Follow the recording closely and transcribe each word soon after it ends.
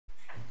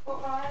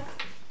What rise?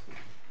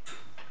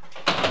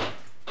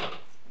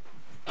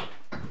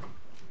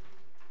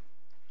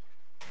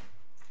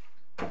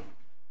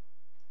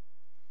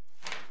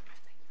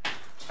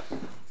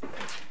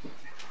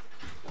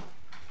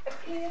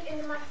 Appeared in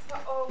the matter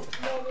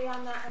of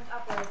Mariana and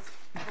others,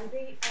 and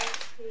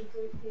BHP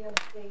Group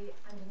PLC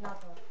and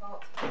another,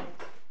 part A.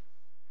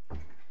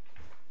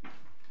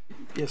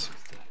 Yes,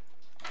 Mr.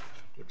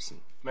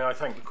 Gibson. May I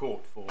thank the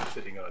court for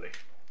sitting early?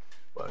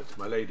 Well, it's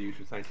my lady you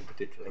should thank in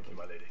particular. Thank you,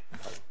 my lady. I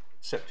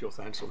accept your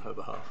thanks on her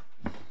behalf.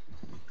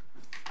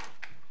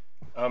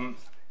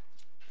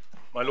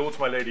 My lords,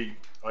 my lady,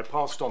 I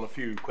passed on a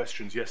few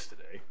questions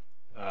yesterday,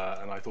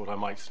 and I thought I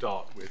might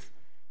start with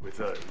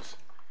those.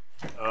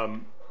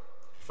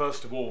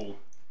 First of all,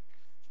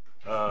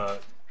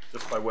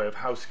 just by way of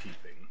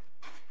housekeeping,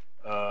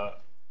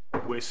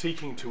 we're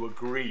seeking to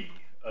agree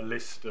a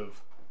list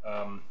of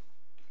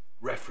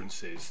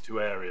references to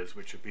areas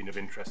which have been of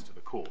interest to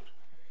the court.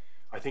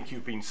 I think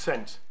you've been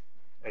sent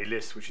a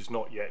list which has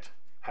not yet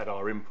had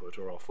our input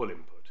or our full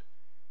input.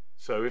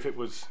 So if it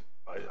was,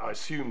 I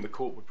assume the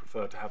court would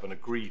prefer to have an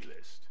agreed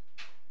list.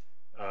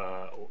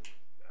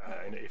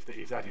 And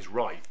if that is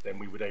right, then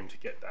we would aim to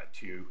get that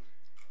to you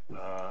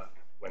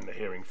when the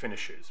hearing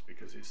finishes,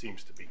 because it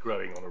seems to be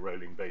growing on a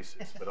rolling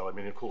basis, but I'm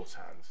in the court's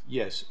hands.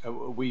 Yes,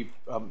 we've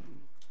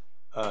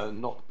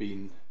not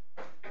been,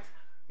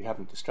 we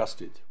haven't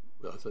discussed it.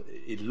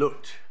 It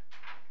looked,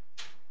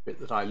 the bit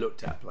that I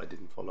looked at, but I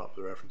didn't follow up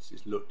the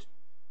references, looked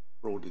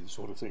broadly the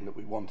sort of thing that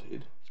we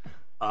wanted.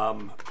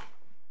 I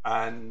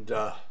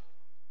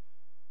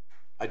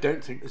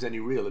don't think there's any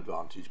real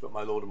advantage, but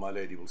my lord and my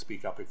lady will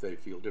speak up if they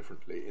feel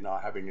differently, in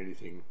our having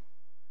anything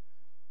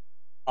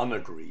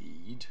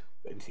unagreed,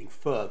 anything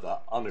further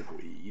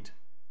unagreed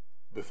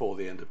before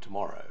the end of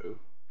tomorrow.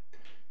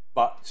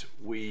 But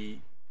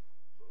we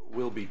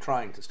will be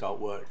trying to start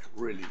work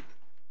really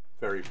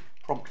very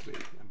promptly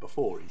and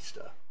before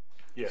Easter.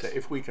 Yes. So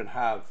if we can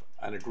have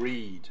an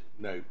agreed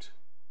note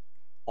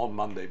on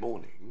Monday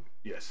morning,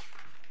 yes,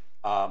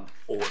 or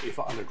if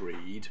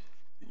unagreed,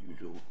 the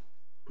usual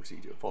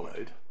procedure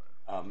followed,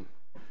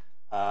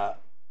 I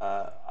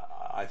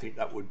think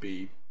that would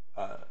be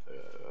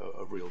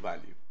of real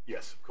value.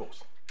 Yes, of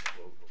course.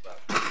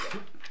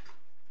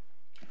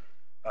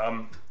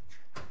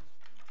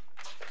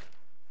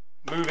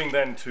 Moving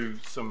then to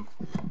some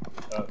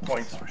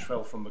points which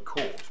fell from the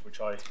court,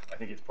 which I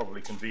think it's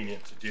probably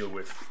convenient to deal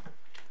with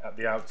at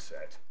the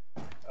outset.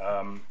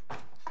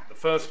 The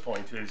first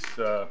point is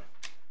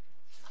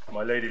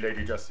my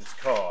Lady Justice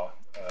Carr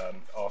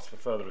asked for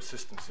further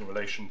assistance in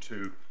relation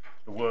to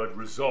the word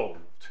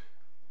resolved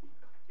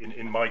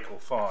in Michael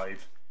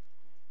 5,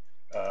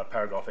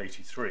 paragraph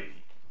 83.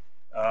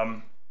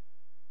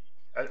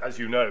 As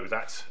you know,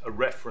 that's a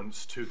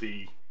reference to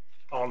the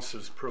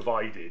answers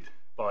provided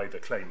by the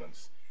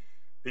claimants.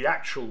 The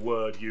actual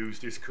word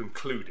used is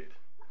concluded,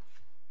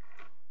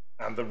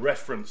 and the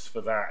reference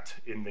for that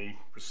in the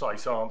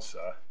precise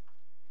answer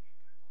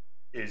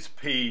is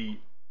P80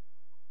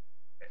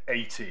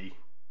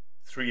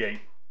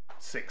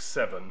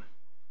 3867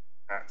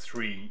 at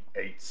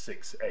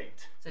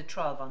 3868. So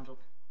trial bundle.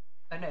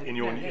 Oh no,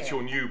 it's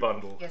your new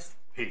bundle. Yes.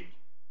 P.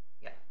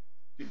 Yeah.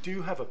 Do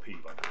you have a P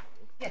bundle?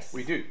 Yes.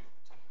 We do.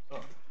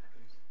 Oh.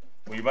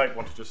 Well, you might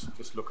want to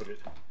just look at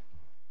it.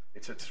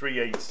 It's at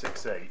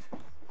 3868.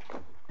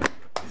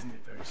 Isn't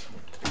it very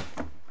small?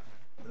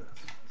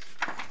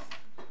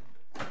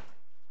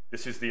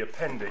 This is the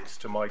appendix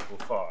to Michael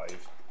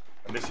 5,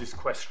 and this is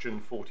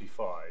question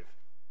 45.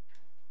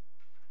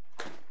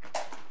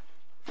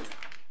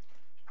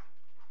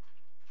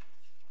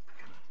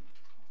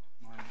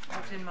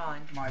 Not in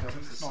mine. Mine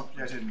doesn't. It's not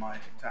yet in my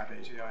tab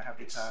 80. I have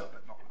the tab,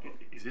 but not.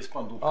 Is this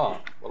bundle P? Ah,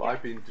 well,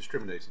 I've been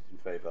discriminated in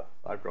favour.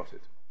 I've got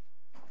it.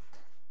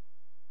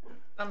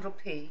 Bundle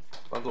P.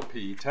 Bundle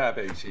P, tab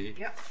 80.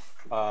 Yep.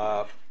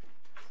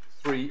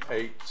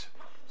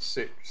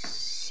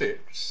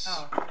 3866.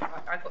 Oh,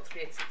 I got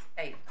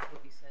 3868. That's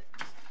what you said.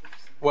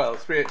 Well,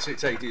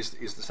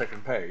 3868 is the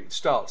second page. It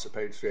starts at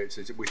page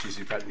 3868, which is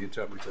in fact the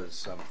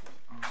interpreter's I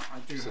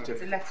do have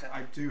It's a letter.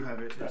 I do have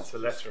it. That's a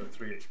letter at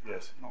 38.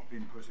 Yes. Not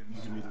been put in.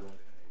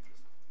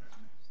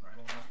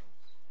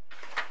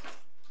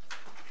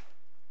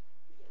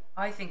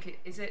 I think it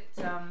is it.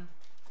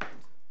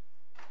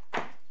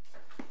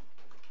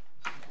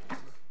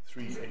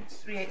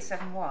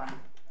 3871.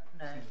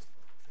 No.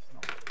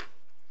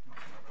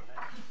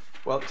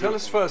 Well, tell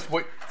us first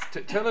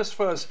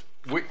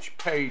which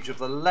page of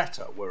the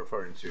letter we're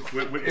referring to.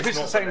 If it's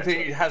the same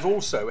thing, it has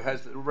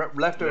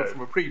left over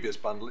from a previous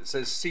bundle. It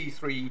says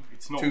C3.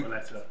 It's not the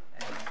letter.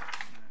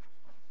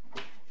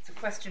 It's a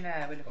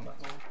questionnaire we're looking for.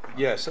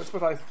 Yes, that's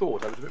what I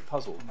thought. I was a bit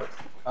puzzled, but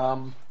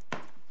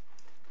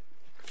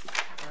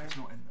It's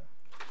not in there.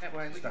 Don't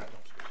worry.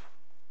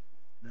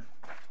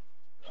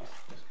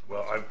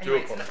 Well, I do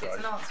Anyway, apologise. it's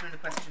an answer in a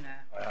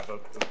questionnaire. I have the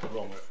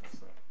wrong reference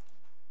there.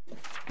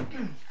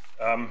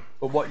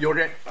 but what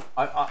you're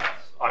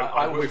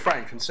I will be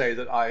frank and say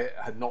that I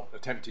had not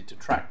attempted to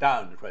track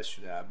down the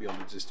questionnaire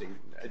beyond existing.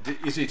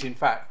 Is it in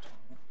fact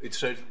It's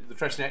so the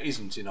questionnaire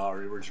isn't in our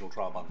original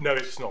trial bundle. No,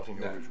 it's not in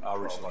your Our trial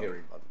original bundle.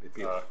 hearing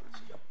bundle.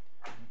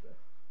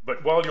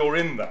 But while you're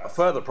in that, A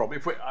further problem,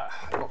 if we,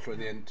 I'm not sure in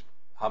the end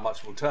how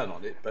much we'll turn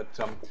on it, but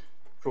of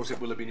course it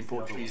will have been in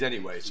Portuguese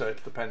anyway, so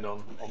it depends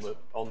on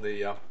how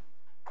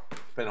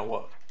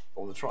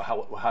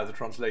the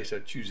translator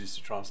chooses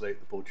to translate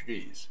the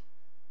Portuguese.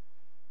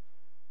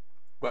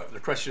 Well, the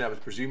questionnaire was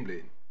presumably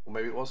in, or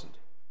maybe it wasn't.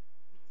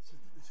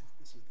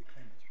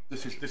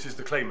 this is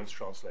the claimant's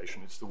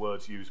translation. It's the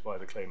words used by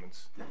the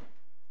claimant's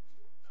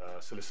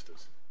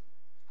solicitors.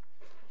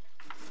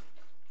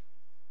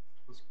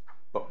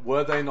 But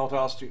were they not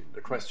asked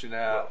the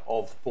questionnaire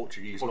of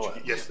Portuguese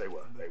lawyers? Yes, they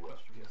were. They were.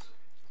 Yes.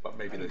 But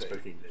maybe they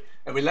spoke English.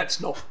 I mean, let's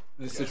not.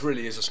 This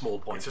really is a small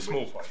point. It's a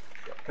small point.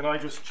 Yep. Can I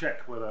just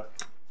check whether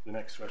the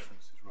next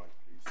reference is right,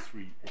 please?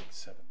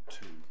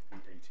 3872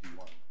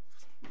 81.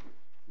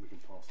 We can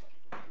pass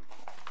that.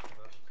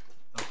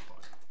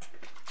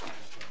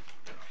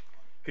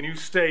 Can you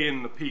stay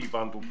in the P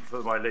bundle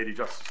for my Lady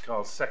Justice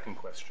Carr's second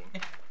question?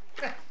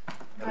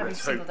 And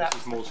let's hope this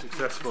is more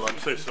successful. I'm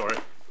so sorry.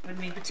 I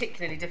mean,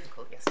 particularly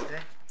difficult yesterday.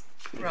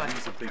 Right.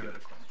 These are bigger.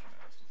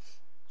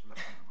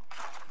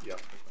 Yeah.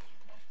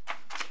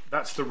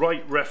 That's the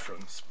right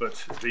reference,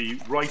 but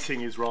the writing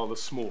is rather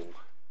small.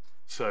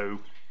 So,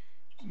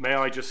 may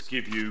I just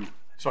give you...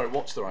 Sorry,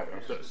 what's the right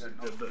reference?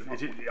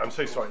 I'm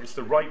so sorry. It's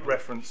the right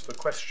reference for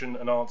question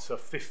and answer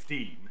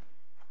 15,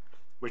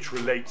 which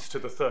relates to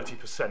the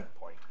 30%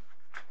 point.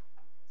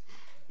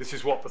 This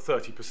is what the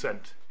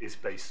 30% is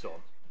based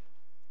on.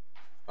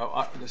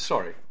 Oh,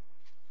 sorry.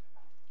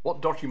 What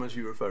document are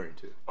you referring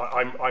to?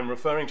 I'm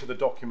referring to the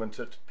document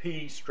at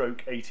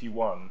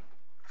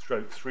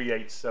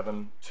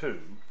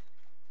P/81/3872.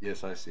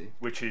 Yes, I see.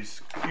 Which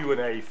is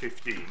Q&A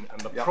 15,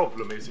 and the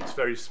problem is it's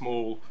very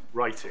small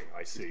writing,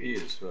 I see.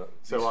 It is.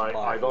 So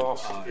I've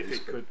asked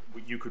if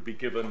you could be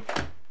given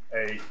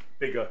a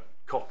bigger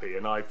copy,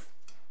 and I've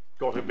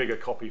got a bigger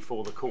copy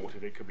for the court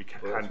if it could be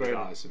handed that's very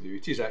out. nice of you.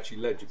 It is actually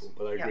legible,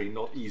 but I agree,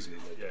 not easily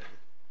legible.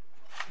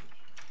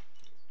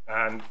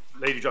 Yeah. And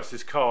Lady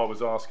Justice Carr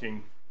was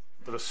asking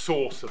for the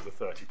source of the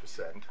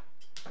 30%,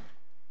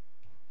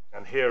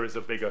 and here is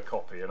a bigger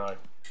copy, and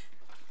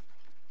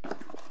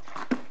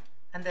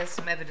there's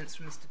some evidence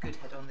from Mr.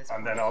 Goodhead on this.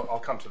 And then I'll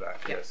come to that.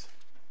 Yep. Yes.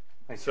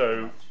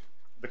 So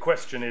the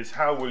question is,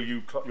 how will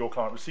your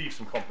client receive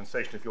some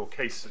compensation if your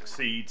case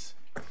succeeds?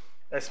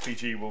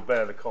 SPG will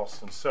bear the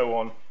costs and so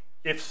on.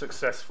 If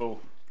successful,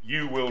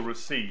 you will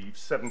receive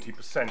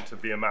 70%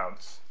 of the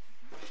amounts,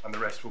 and the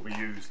rest will be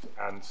used,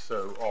 and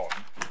so on.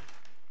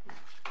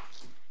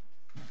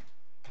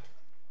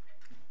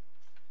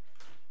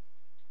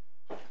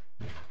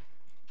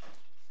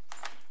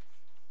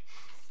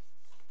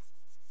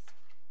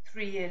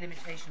 Three-year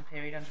limitation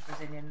period under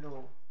Brazilian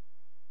law.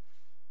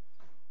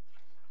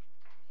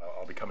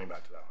 I'll be coming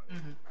back to that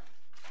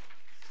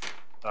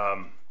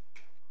one.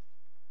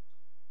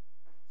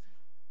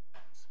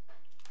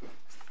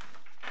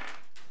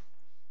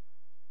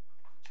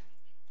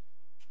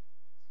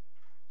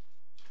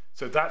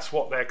 So that's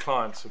what their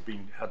clients have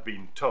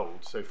been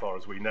told, so far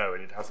as we know,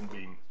 and it hasn't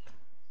been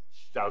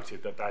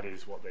doubted that that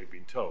is what they've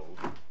been told.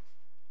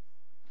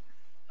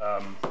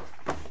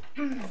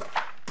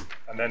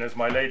 And then, as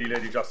my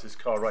Lady Justice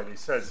Carr rightly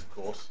says, of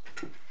course,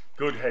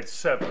 Goodhead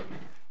 7,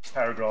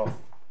 paragraph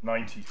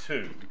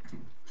 92,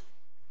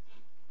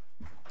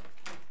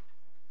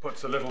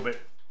 puts a little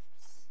bit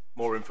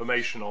more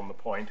information on the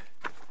point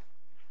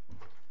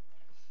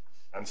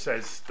and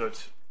says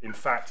that, in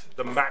fact,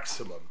 the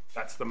maximum,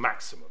 that's the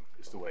maximum,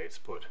 is the way it's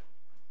put.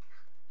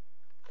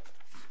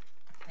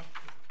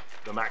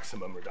 The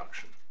maximum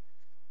reduction.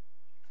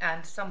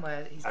 And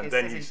somewhere and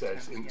then he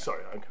says,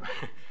 sorry,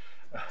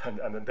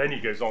 and then he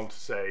goes on to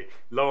say,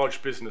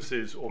 large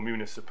businesses or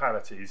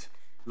municipalities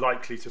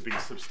likely to be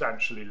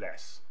substantially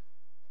less.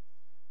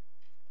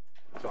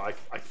 So I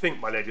think,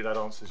 my lady, that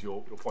answers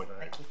your point.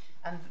 Thank you.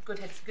 And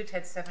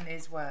Goodhead 7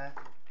 is where?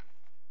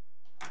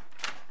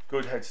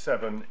 Goodhead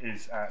 7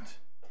 is at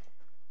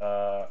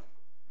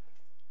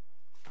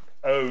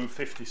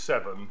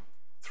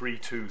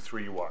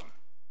 057-3231.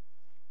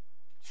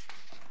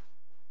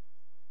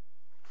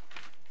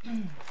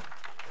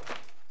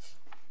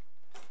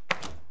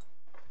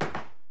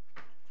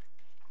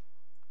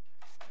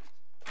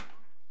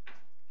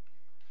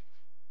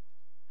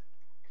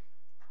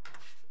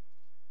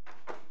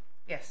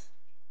 Yes.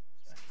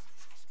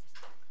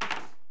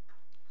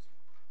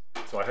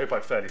 So I hope I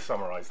fairly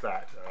summarised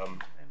that,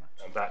 and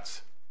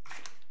that's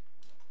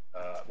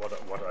what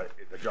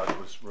the judge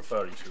was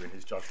referring to in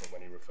his judgment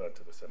when he referred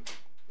to the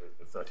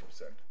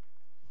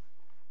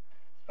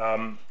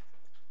 30%.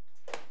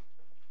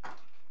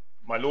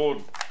 My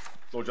Lord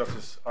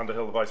Justice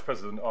Underhill, the Vice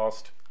President,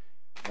 asked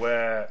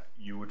where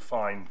you would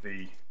find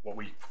what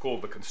we call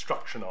the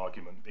construction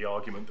argument, the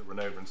argument that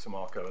Renova and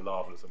Samarco are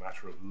liable as a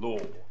matter of law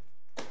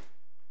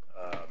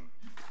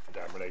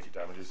for related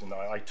damages, and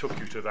I took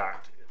you to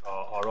that.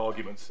 Our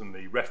arguments and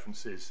the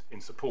references in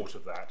support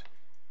of that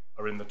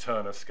are in the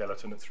Turner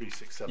skeleton at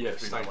 367.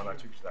 Yes, when I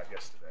took you to that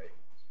yesterday.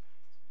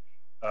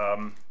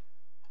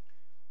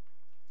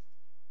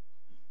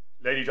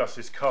 Lady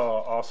Justice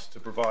Carr asked to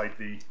provide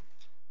the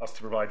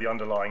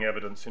underlying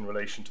evidence in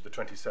relation to the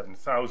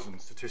 27,000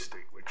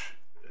 statistic, which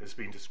has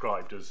been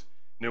described as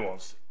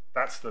nuanced.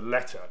 That's the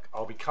letter.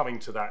 I'll be coming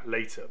to that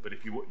later, but if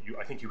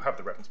I think you have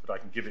the reference, but I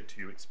can give it to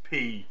you. It's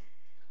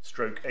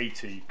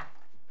P/80,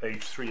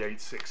 page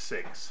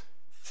 3866.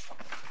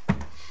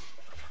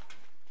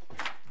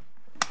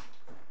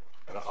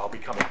 And I'll be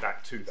coming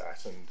back to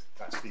that, and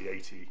that's the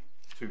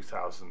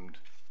 82,000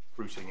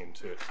 fruiting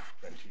into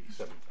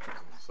 27,000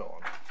 and so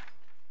on.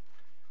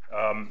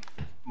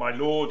 My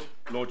Lord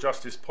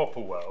Justice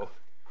Popplewell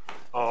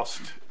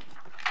asked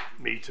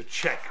me to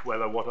check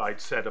whether what I'd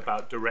said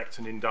about direct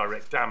and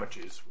indirect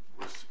damages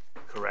was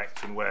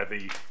correct and where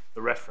the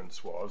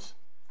reference was.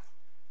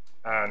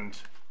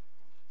 And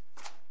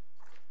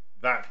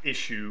that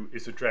issue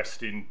is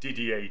addressed in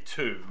Didier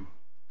 2,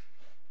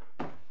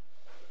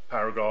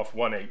 paragraph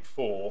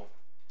 184,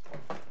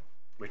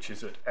 which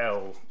is at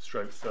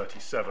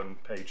L/37,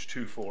 page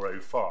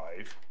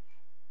 2405.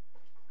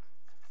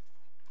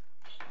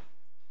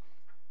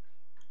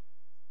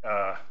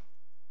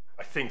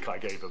 I think I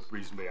gave a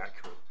reasonably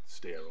accurate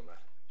steer on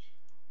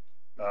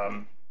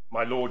that.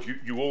 My Lord,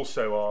 you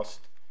also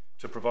asked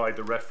to provide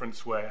the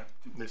reference where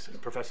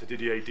Professor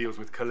Didier deals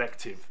with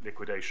collective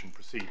liquidation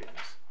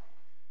proceedings.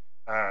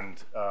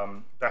 And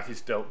that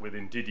is dealt with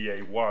in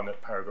Didier 1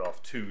 at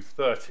paragraph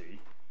 230,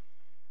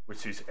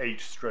 which is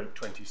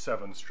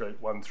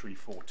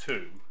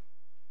H/27/1342,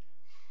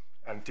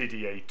 and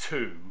Didier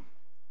 2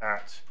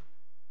 at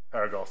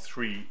paragraph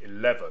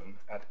 311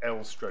 at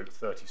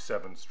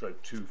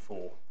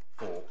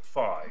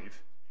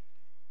L/37/2445.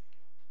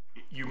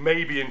 You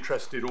may be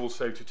interested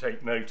also to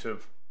take note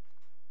of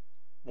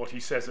what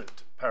he says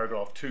at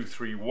paragraph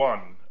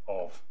 231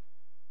 of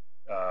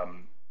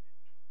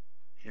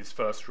his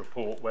first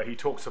report, where he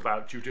talks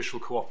about judicial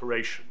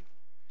cooperation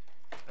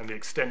and the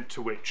extent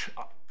to which,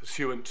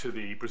 pursuant to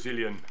the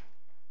Brazilian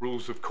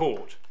rules of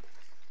court,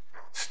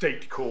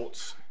 state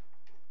courts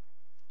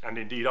and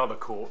indeed other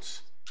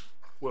courts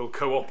will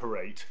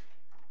cooperate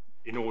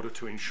in order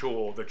to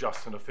ensure the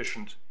just and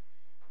efficient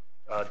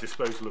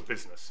disposal of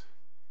business.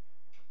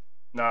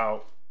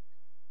 Now,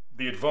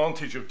 the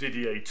advantage of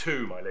Didier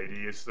 2, my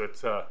lady, is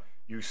that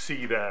you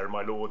see there,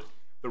 my lord,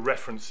 the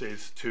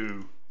references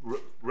to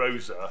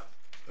Rosa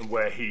and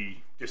where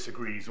he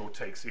disagrees or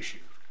takes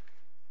issue.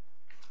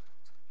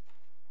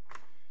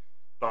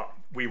 But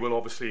we will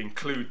obviously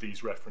include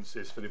these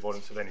references for the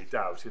avoidance of any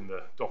doubt in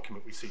the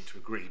document we seek to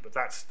agree. But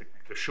that's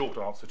the short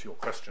answer to your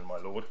question, my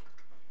lord.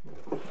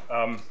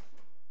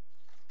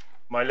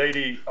 My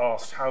lady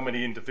asked how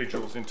many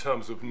individuals in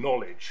terms of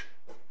knowledge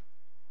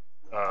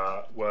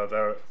were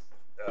there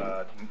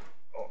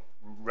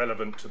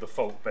relevant to the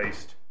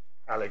fault-based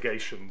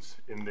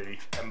allegations in the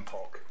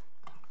MPOC.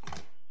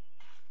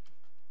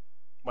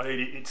 My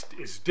lady,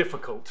 it's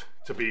difficult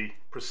to be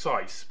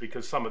precise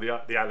because some of the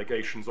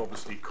allegations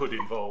obviously could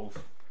involve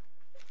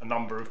a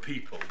number of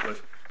people, but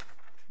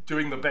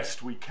doing the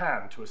best we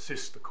can to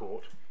assist the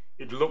court,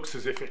 it looks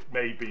as if it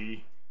may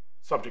be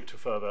subject to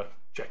further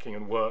checking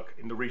and work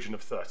in the region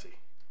of 30.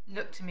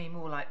 Looked to me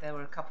more like there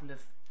were a couple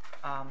of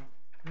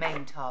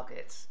main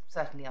targets,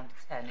 certainly under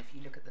 10 if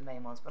you look at the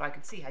main ones, but I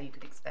could see how you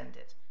could extend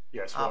it.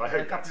 Yes, well, I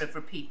hope a couple of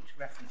repeat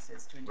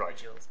references to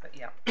individuals, right. But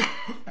yeah,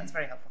 that's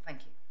very helpful,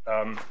 thank you.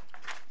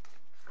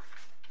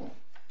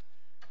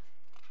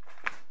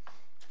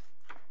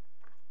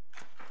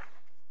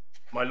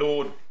 My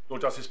Lord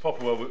Justice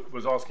Popplewell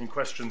was asking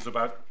questions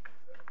about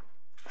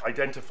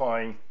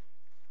identifying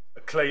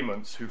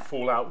claimants who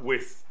fall out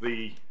with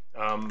the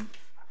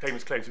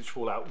claims which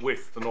fall out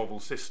with the novel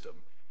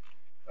system,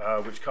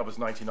 which covers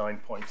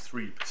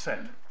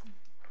 99.3%.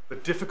 The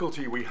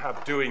difficulty we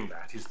have doing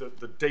that is that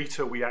the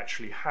data we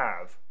actually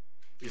have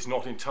is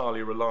not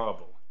entirely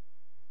reliable.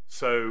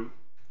 So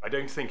I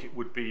don't think it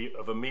would be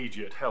of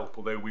immediate help,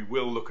 although we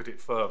will look at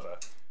it further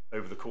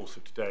over the course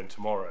of today and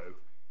tomorrow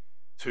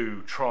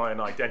to try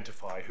and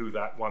identify who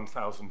that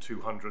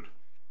 1,200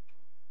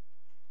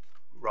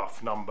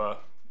 rough number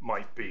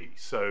might be.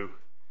 So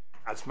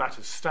as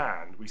matters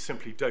stand, we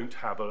simply don't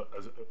have a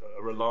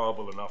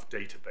reliable enough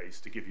database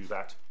to give you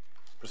that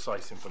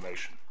precise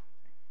information.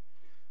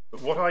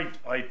 But what I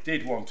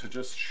did want to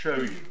just show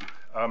you,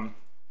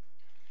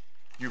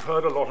 you've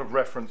heard a lot of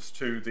reference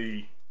to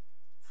the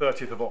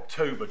 30th of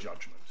October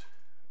judgment,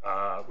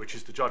 which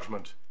is the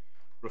judgment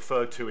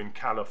referred to in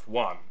Caliph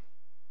 1,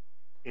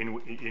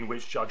 in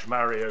which Judge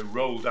Mario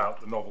rolled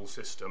out the novel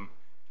system,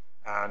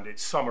 and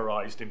it's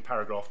summarised in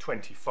paragraph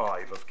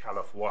 25 of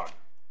Caliph 1.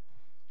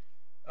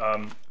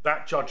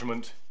 That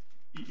judgment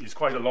is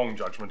quite a long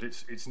judgment.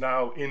 It's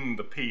now in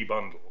the P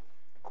bundle,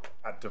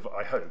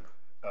 I hope,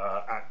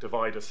 at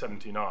divider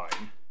 79,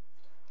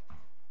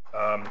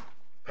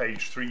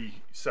 page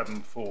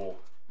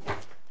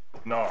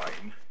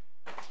 3749.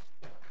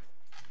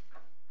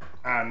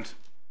 And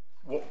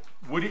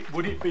would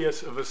it be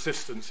of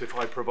assistance if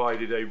I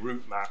provided a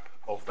route map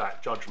of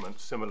that judgment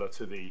similar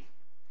to the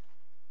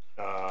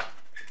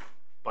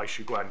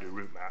Baishu Gwandu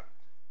route map?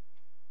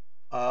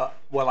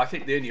 Well, I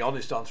think the only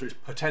honest answer is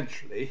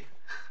potentially.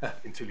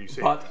 Until you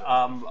see But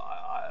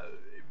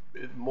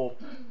it. more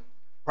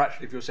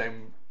practically, if you're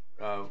saying,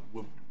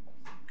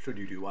 should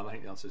you do one? I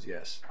think the answer is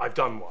yes. I've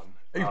done one.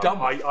 You've done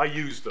one? I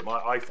use them.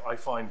 I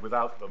find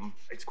without them,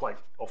 it's quite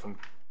often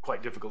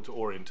quite difficult to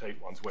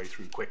orientate one's way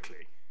through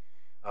quickly.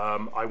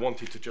 I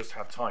wanted to just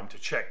have time to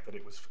check that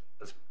it was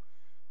as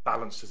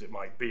balanced as it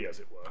might be, as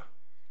it were.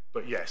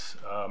 But yes,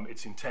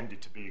 it's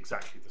intended to be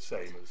exactly the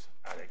same as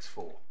Annex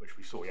 4, which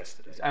we saw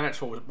yesterday. Annex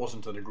 4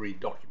 wasn't an agreed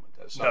document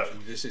as such. No.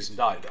 This isn't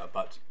either,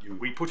 but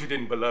We put it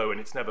in below and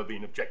it's never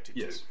been objected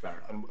Yes, to. fair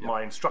enough, And yeah.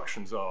 my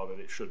instructions are that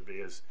it should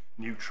be as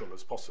neutral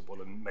as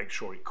possible and make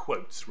sure it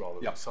quotes rather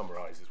than Yeah.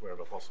 summarises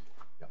wherever possible.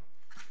 Yeah.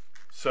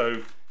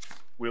 So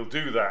we'll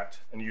do that,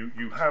 and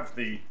you have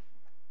the.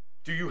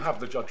 Do you have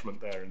the judgment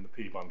there in the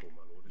P bundle,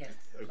 my lord? Yes.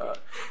 Okay.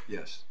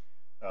 yes.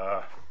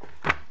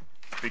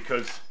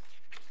 Because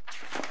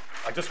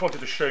I just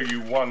wanted to show you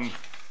one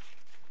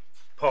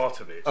part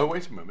of it. Oh,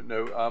 wait a moment.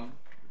 No.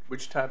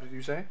 Which tab did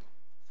you say?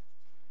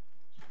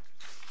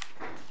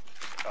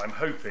 I'm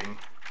hoping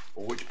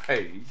Or which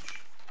page?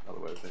 Another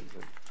way of saying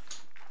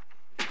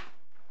it.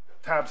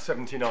 tab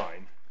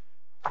 79.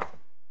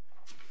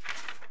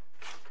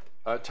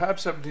 Tab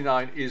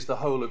 79 is the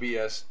whole of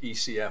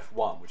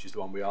ECF1, which is the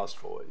one we asked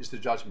for. Is the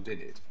judgment in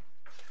it?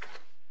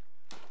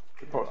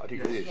 I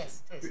think it is.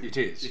 Yes, it is. It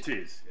is. It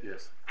is,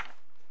 yes.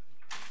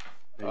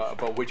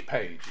 But which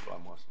page? If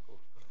I'm asking for.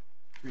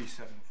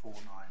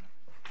 3749.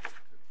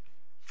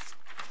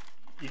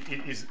 It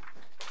is.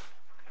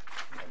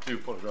 I do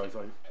apologise.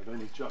 I've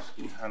only just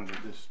been handed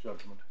this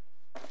judgment.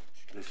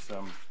 This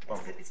bundle.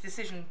 It's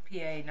decision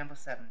PA number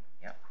 7.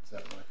 Yep. Is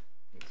that right?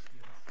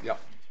 Yeah.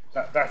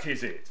 That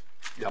is it.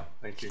 Yeah.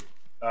 Thank you.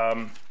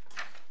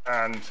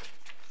 And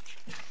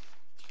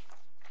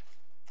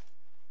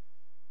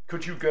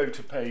could you go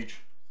to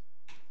page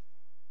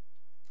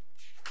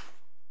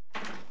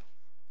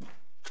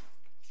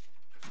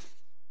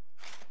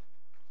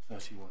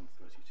 31,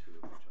 32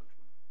 of the judgment?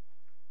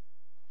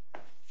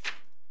 Yeah.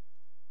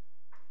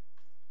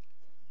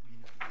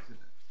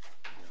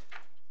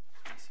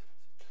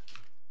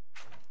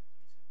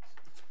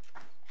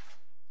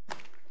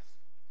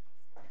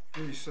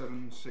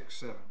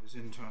 3767 is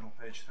internal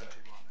page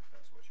 31, if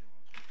that's what you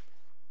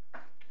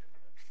want.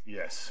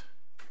 Yes.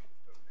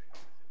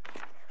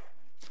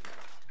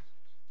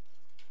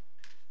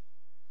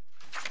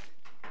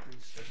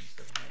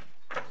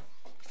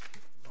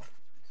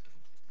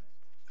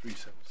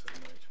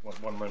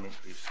 3778. One moment,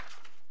 please.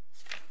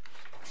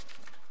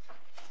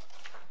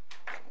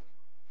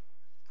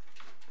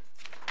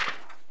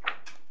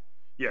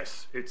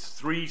 Yes, it's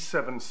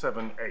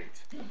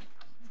 3778.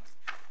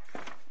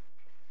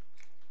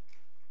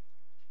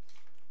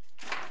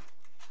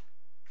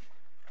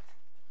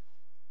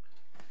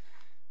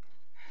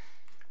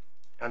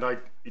 And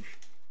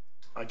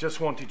I just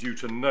wanted you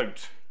to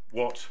note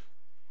what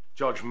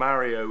Judge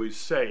Mario is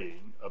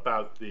saying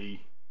about the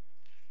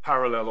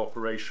parallel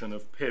operation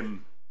of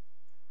PIM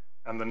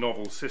and the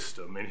novel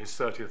system in his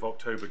 30th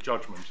October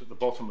judgment at the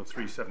bottom of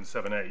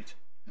 3778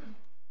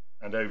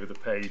 and over the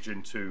page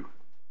into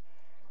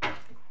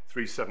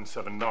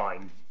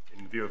 3779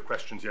 in view of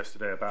questions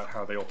yesterday about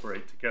how they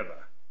operate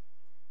together.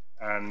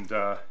 And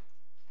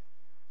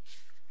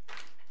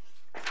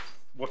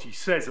what he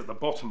says at the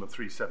bottom of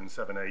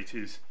 3778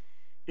 is,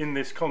 in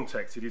this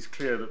context, it is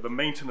clear that the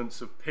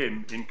maintenance of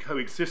PIM in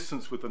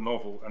coexistence with the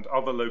novel and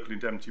other local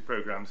indemnity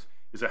programs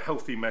is a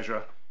healthy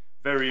measure,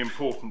 very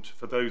important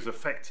for those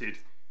affected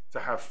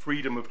to have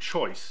freedom of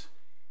choice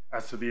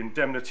as to the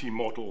indemnity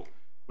model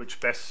which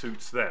best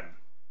suits them.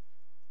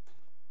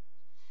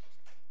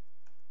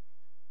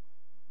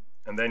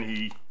 And then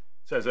he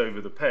says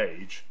over the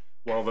page,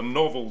 while the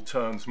novel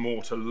turns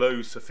more to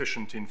low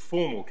sufficient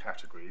informal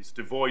categories,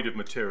 devoid of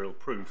material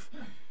proof,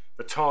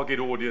 the target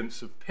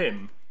audience of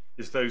PIM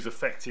is those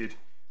affected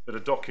that are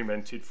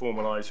documented,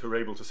 formalised, who are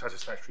able to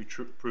satisfactorily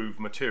prove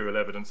material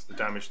evidence of the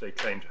damage they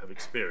claim to have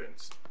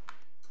experienced.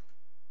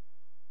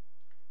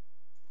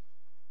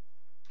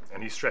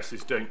 And he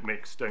stresses, don't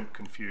mix, don't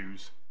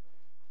confuse,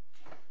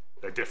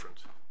 they're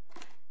different.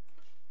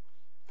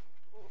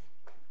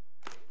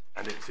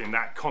 And it's in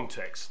that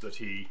context that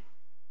he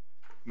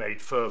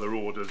made further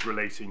orders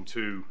relating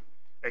to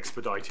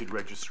expedited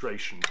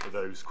registration for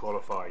those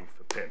qualifying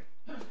for PIM.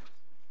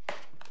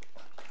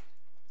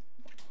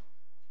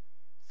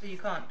 So you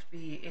can't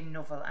be in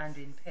novel and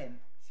in PIM.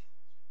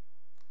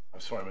 I'm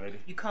sorry, my lady.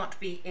 You can't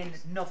be in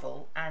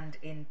novel and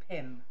in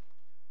PIM.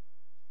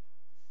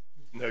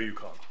 No, you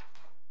can't.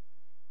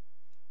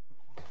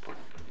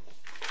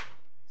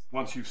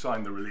 Once you've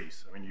signed the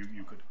release, I mean,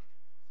 you could.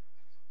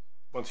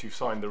 Once you've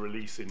signed the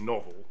release in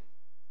novel,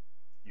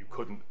 you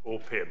couldn't, or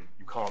PIM,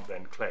 you can't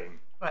then claim.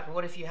 Right, but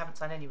what if you haven't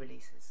signed any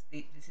releases?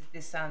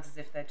 This sounds as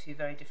if they're two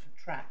very different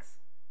tracks.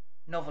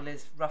 Novel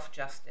is rough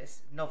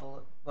justice.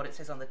 Novel, what it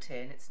says on the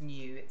tin, it's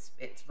new, it's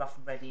rough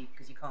and ready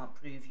because you can't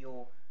prove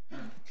your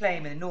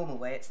claim in a normal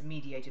way. It's a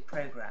mediated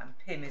program.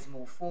 PIM is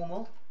more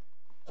formal,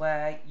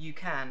 where you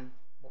can,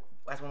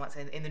 as one might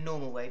say, in the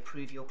normal way,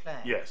 prove your claim.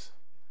 Yes.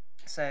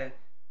 So,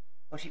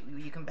 what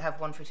you can have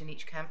one foot in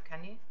each camp,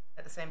 can you?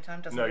 At the same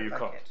time, doesn't No, look you like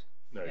can't. it.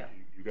 No, Yeah.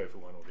 you go for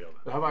one or the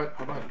other. Have I?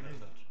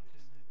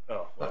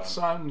 Oh, well, That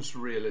sounds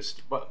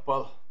realistic, but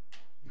well,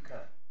 You can.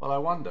 I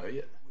wonder.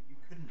 Yeah, What you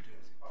couldn't do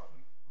is once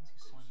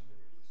you sign the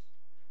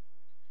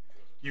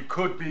release. you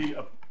could be.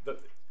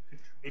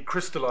 It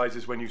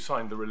crystallises when you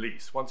sign the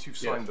release. Once you've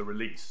signed Yes. the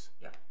release,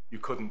 Yeah. you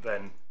couldn't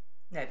then.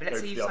 No, but Go let's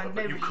for say you've the other, signed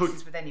but no you releases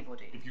could- with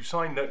anybody. If you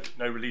sign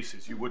no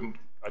releases, you wouldn't.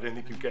 I don't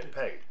think you'd get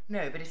paid.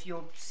 No, but if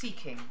you're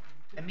seeking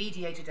a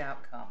mediated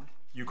outcome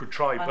You could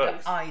try under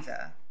both.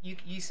 either,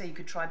 you say you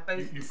could try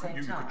both at the same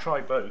You time. could try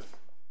both.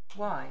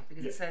 Why?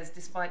 Because Yeah. it says,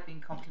 despite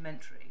being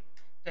complementary,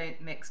 don't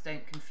mix,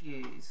 don't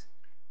confuse,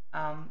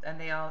 and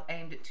they are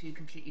aimed at two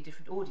completely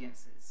different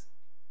audiences.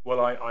 Well,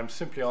 I'm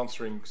simply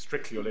answering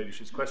strictly your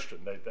ladyship's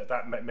question.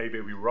 That may be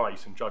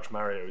right, and Judge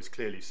Mario is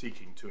clearly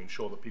seeking to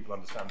ensure that people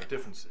understand the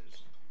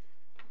differences.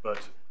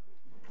 But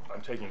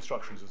I'm taking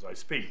instructions as I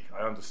speak. I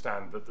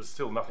understand that there's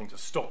still nothing to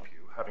stop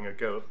you having a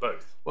go at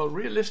both. well,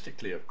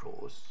 realistically, of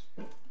course,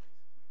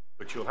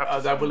 But you'll have to.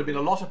 there sign will have been a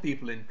the- lot of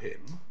people in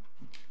PIM,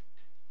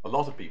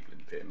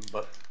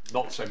 but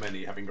not so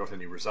many having got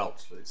any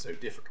results, so it's so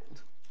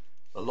difficult.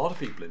 A lot of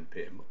people in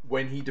PIM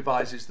when he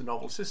devises the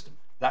novel system.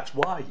 That's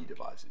why he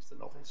devises the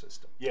novel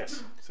system.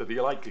 Yes. So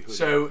the likelihood.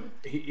 So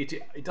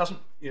it doesn't,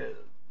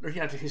 looking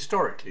at it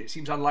historically, it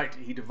seems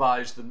unlikely he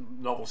devised the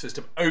novel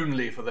system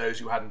only for those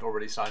who hadn't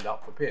already signed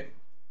up for PIM.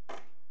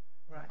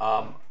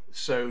 Right.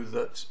 So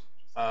that,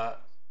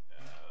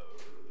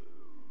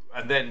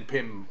 and then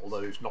PIM,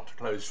 although it's not to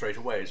close straight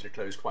away, is to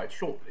close quite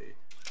shortly.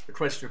 The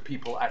question of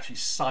people actually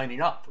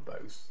signing up for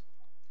both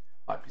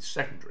might be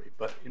secondary,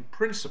 but in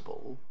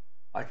principle,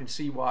 I can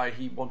see why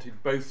he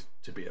wanted both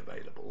to be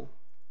available,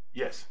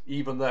 Yes.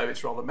 even though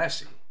it's rather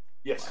messy.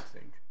 Yes. I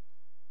think.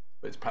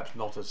 But it's perhaps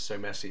not as so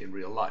messy in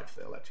real life.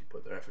 They'll actually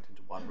put their effort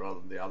into one rather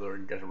than the other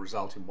and get a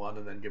result in one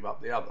and then give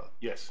up the other.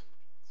 Yes.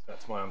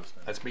 That's my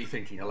understanding. That's me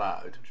thinking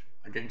aloud.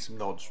 I'm getting some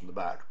nods from the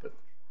back, but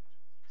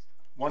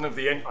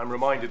I'm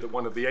reminded that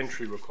one of the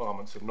entry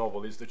requirements of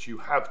novel is that you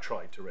have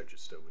tried to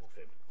register with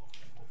PIM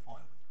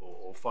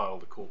or file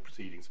the court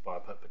proceedings by a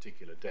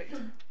particular date.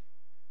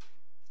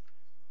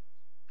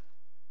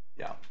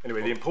 yeah.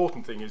 Anyway, the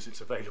important thing is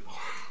it's available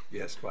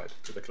Yes, quite.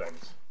 to the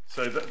claimants.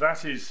 So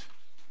that is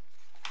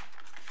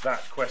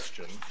that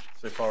question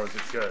so far as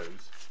it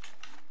goes,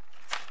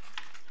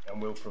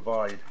 and we'll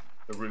provide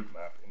the route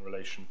map in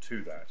relation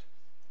to that.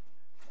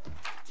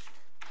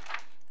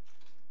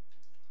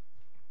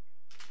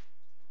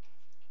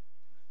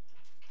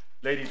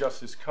 Lady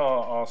Justice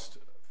Carr asked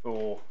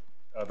for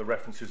the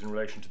references in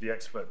relation to the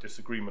expert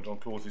disagreement on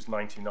clauses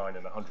 99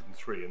 and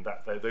 103, and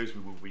those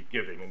we will be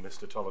giving, and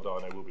Mr.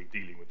 Toledano will be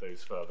dealing with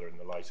those further in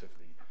the light of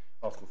the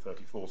Article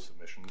 34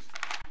 submissions.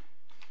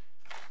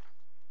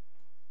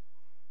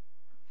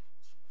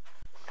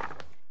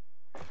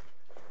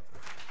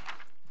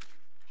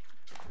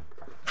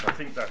 I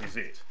think that is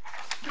it,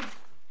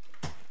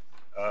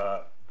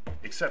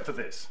 except for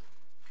this.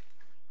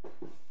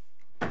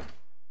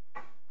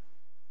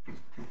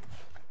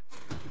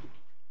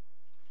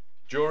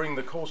 During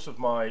the course of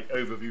my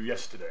overview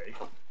yesterday,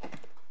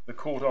 the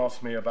court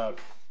asked me about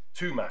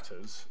two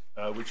matters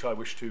which I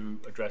wish to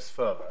address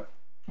further.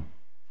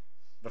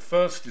 The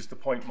first is the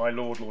point my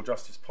Lord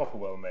Justice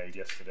Popplewell made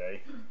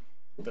yesterday,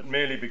 that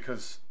merely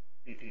because,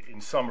 in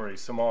summary,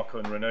 Samarco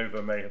and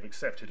Renova may have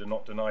accepted and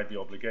not denied the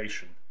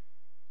obligation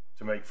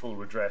to make full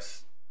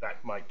redress,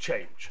 that might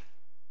change.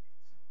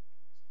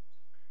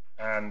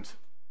 And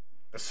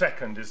the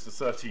second is the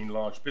 13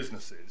 large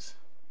businesses.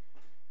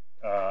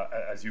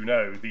 As you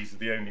know, these are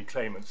the only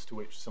claimants to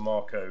which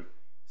Samarco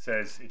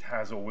says it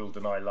has or will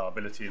deny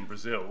liability in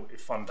Brazil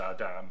if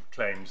Fundadam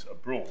claims are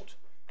brought.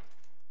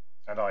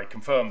 And I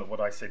confirm that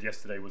what I said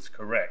yesterday was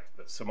correct,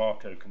 that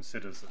Samarco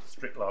considers that the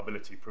strict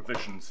liability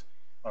provisions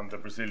under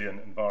Brazilian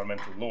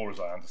environmental law, as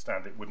I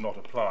understand it, would not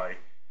apply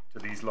to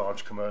these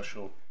large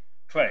commercial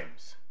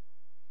claims.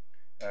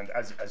 And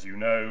as you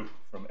know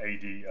from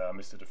AD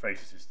Mr. De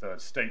Freitas'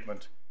 third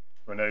statement,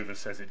 Renova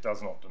says it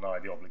does not deny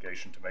the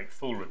obligation to make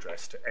full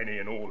redress to any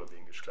and all of the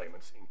English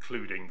claimants,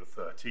 including the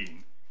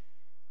 13,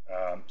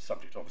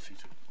 subject obviously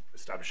to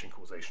establishing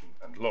causation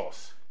and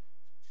loss.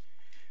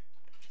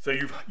 So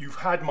you've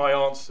had my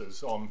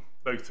answers on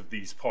both of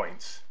these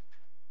points.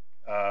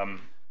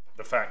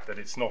 The fact that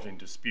it's not in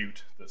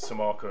dispute that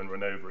Samarco and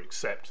Renova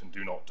accept and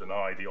do not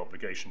deny the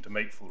obligation to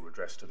make full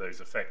redress to those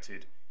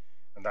affected,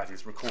 and that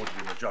is recorded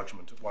in the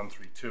judgment at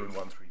 132 and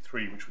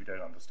 133, which we don't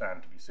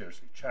understand to be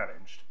seriously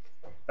challenged.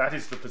 That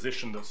is the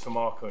position that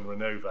Samarco and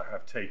Renova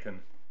have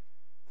taken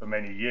for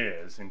many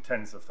years in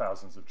tens of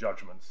thousands of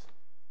judgments,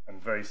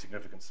 and very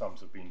significant sums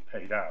have been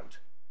paid out.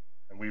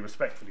 And we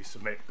respectfully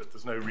submit that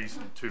there's no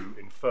reason to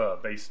infer,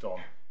 based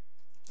on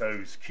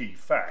those key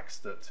facts,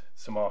 that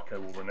Samarco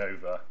or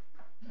Renova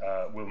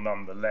will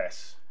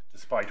nonetheless,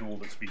 despite all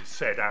that's been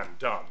said and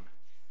done,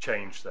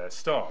 change their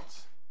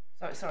stance.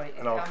 Sorry.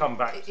 And I'll come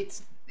back.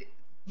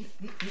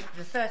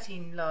 The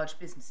 13 large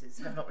businesses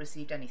have not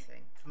received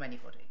anything from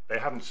anybody. They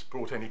haven't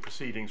brought any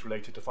proceedings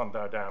related to Fund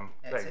Our Dam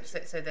No, claims.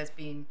 so there's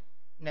been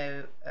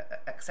no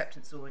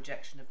acceptance or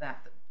rejection of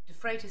that. But De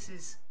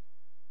Freitas's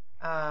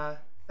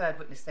third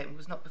witness statement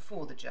was not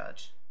before the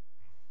judge.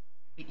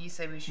 But you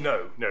say we should.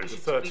 No, we the should,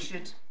 13. We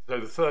should, so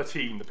the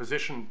 13, the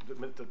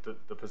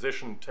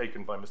position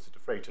taken by Mr. De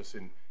Freitas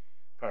in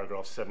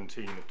paragraph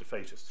 17 of De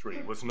Freitas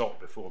 3 was not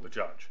before the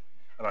judge,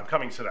 and I'm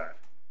coming to that.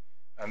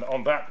 And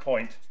on that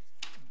point,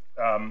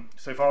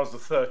 so far as the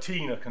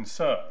 13 are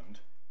concerned,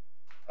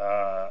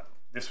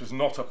 this was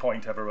not a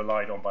point ever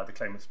relied on by the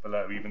claimants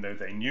below, even though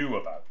they knew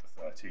about the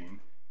 13.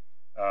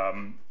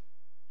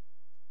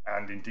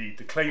 And indeed,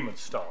 the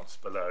claimant's stance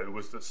below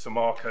was that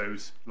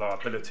Samarco's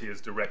liability as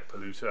direct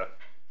polluter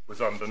was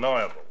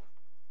undeniable.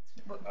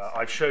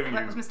 I've shown you.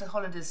 That was Mr.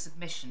 Hollander's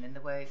submission in the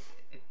way,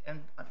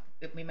 and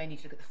we may need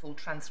to look at the full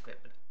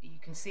transcript, but you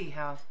can see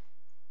how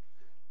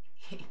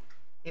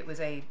it was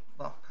a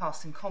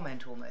passing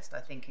comment almost,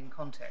 I think, in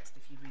context,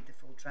 if you read the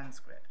full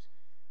transcript.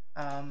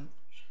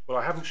 Well,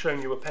 I haven't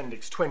shown you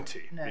Appendix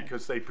 20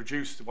 because they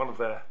produced one of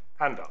their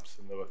hand-ups,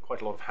 and there were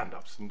quite a lot of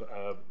hand-ups, and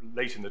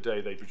late in the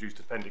day they produced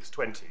Appendix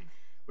 20,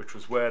 which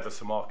was where the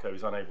Samarco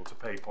is unable to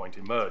pay point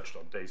emerged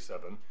on day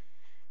 7,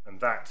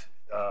 and that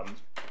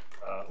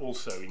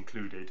also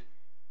included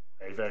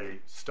a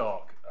very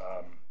stark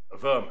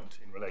averment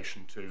in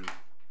relation to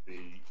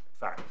the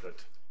fact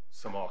that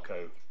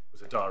Samarco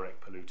was a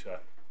direct polluter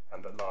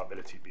and that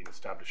liability had been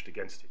established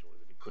against it, or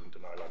that it couldn't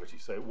deny liability.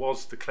 So it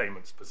was the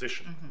claimant's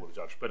position before the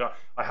judge. But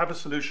I have a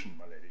solution,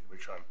 my lady,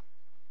 which I'm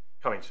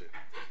coming to.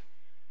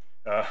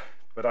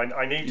 But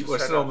I need to. We're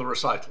still on the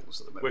recitals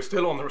at the moment. We're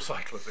still on the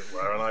recital, as it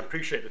were, and I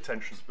appreciate the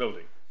tensions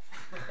building.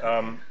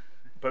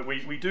 But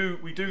we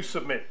do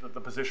submit that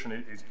the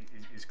position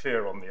is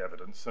clear on the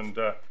evidence, and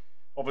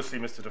obviously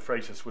Mr. De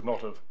Freitas would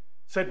not have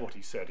said what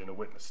he said in a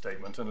witness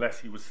statement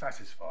unless he was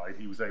satisfied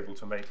he was able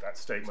to make that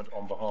statement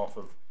on behalf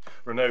of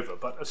Renova.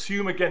 But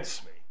assume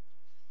against me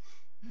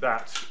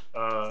that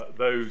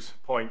those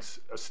points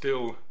are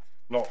still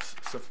not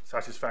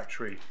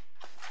satisfactory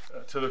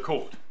to the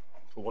court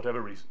for whatever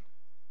reason.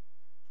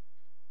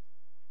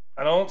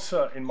 An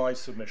answer in my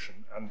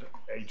submission, and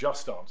a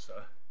just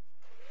answer,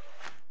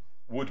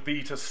 would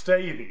be to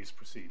stay these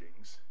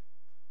proceedings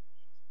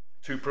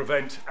to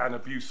prevent an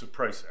abuse of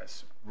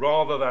process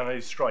rather than a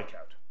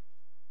strikeout.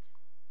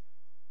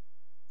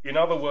 In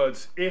other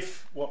words,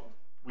 if what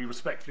we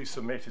respectfully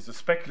submit is a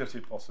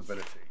speculative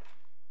possibility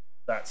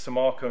that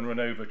Samarco and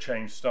Renova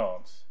changed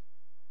stance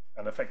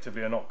and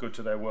effectively are not good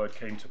to their word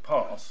came to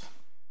pass,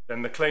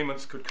 then the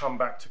claimants could come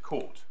back to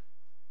court.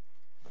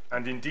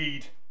 And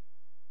indeed,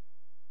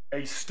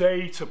 a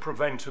stay to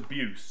prevent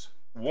abuse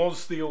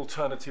was the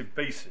alternative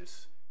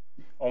basis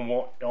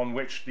on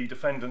which the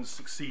defendants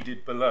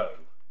succeeded below.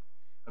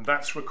 And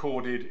that's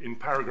recorded in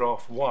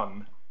paragraph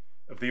 1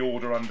 of the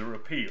order under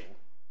appeal,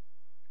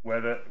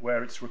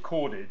 where it's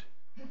recorded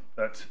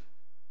that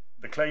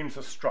the claims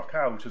are struck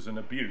out as an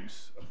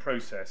abuse of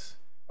process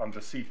under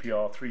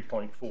CPR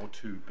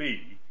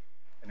 3.42b,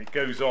 and it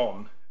goes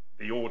on,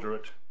 the order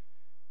at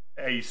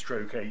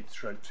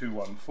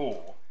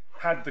A/8/214,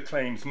 had the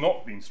claims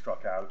not been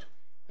struck out,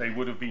 they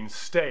would have been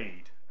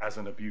stayed as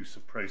an abuse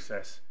of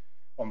process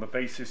on the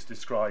basis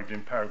described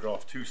in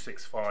paragraph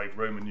 265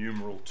 Roman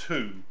numeral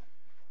 2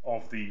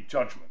 of the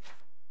judgment.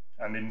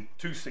 And in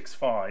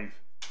 265,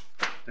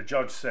 the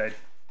judge said,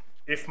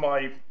 if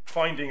my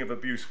finding of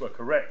abuse were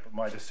correct, but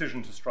my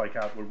decision to strike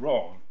out were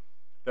wrong,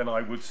 then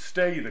I would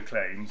stay the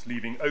claims,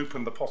 leaving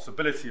open the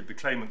possibility of the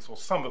claimants, or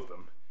some of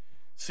them,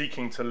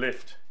 seeking to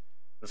lift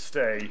the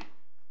stay,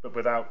 but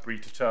without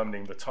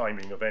predetermining the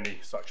timing of any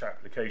such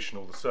application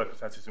or the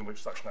circumstances in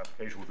which such an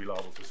application would be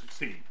liable to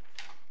succeed.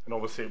 And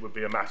obviously it would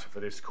be a matter for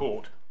this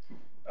court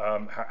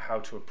how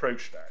to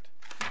approach that.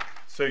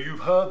 So you've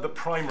heard the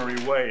primary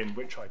way in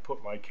which I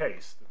put my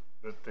case,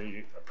 that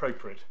the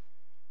appropriate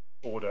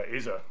order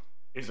is a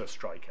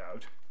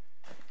strikeout.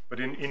 But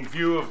in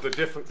view of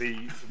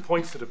the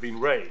points that have been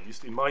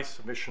raised, in my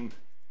submission,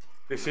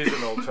 this is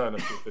an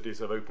alternative that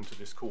is open to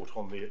this court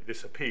on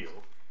this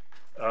appeal.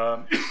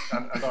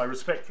 And I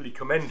respectfully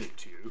commend it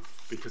to you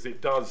because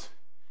it does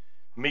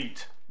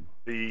meet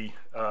the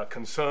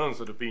concerns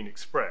that have been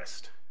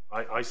expressed,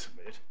 I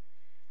submit.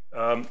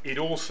 It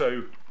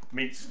also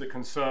meets the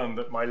concern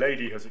that my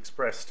lady has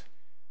expressed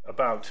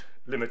about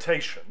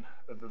limitation.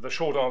 The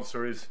short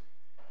answer is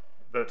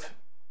that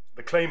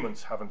the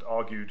claimants haven't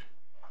argued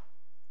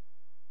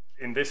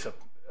in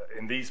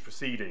these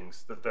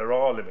proceedings that there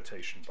are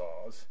limitation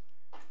bars.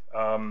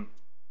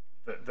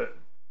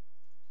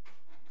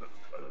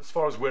 As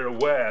far as we're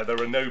aware,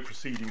 there are no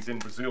proceedings in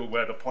Brazil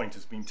where the point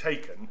has been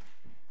taken,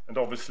 and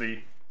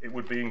obviously it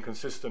would be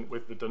inconsistent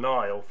with the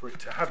denial for it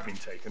to have been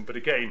taken. But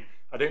again,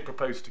 I don't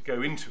propose to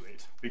go into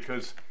it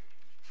because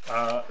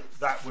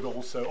that would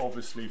also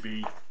obviously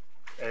be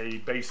a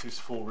basis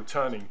for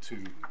returning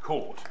to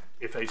court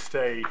if a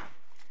stay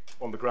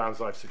on the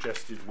grounds I've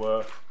suggested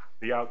were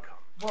the outcome.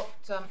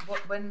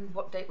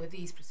 What date were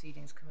these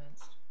proceedings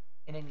commenced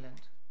in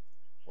England?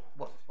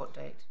 What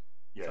date?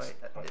 Yes,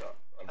 Sorry,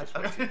 I'm just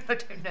I waiting.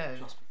 don't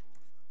know.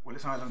 Well,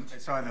 it's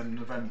either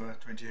November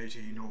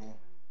 2018 or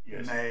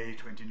Yes. May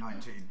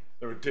 2019.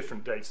 There are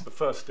different dates. The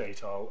first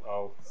date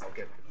I'll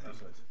get.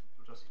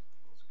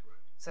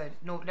 So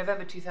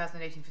November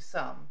 2018 for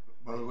some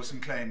Well, there were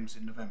some claims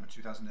in November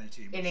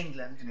 2018. in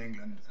England. In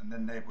England, and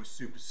then they were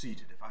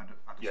superseded, if I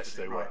understood Yes,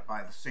 they it were. right,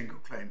 by the single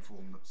claim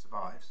form that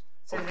survives,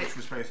 So which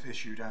was both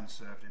issued and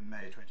served in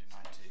May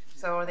 2019.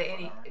 So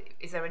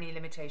is there any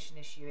limitation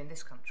issue in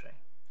this country?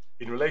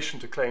 In relation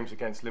to claims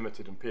against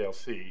Limited and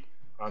PLC,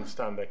 I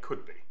understand there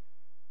could be.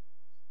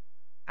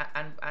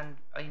 And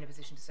are you in a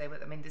position to say, well,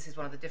 I mean, this is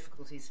one of the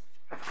difficulties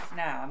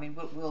now. I mean,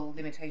 will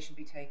limitation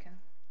be taken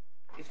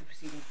if the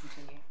proceedings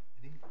continue?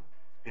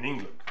 In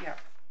England, Yeah.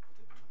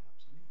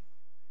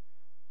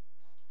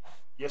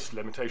 yes,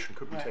 limitation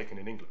could be Right. taken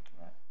in England.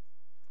 Right.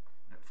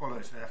 It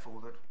follows,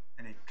 therefore, that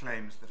any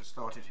claims that are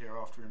started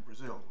hereafter in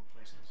Brazil will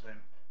face the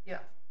same Yeah.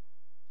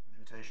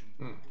 limitation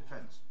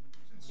defence.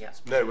 Yeah.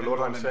 No, well, what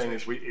I'm Limitation.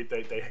 saying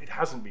is it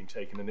hasn't been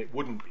taken and it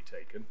wouldn't be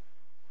taken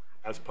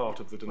as part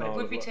of the Well, denial it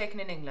would of be right.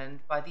 taken in England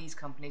by these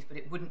companies, but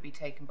it wouldn't be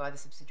taken by the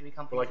subsidiary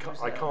company. Well,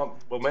 I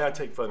can't. Well, may I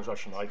take further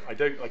instruction? I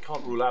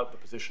can't rule out the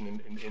position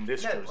in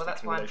this No, jurisdiction well,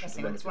 that's in why I'm relation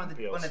to pressing. It's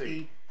Limited one of and the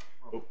PLC.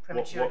 But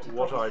prematurity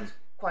what problems I'm is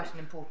quite an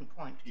important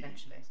point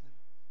potentially.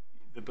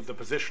 the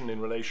position in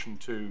relation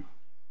to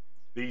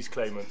these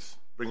claimants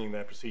bringing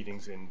their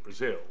proceedings in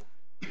Brazil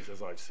is,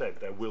 as I've said,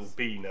 there will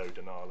be no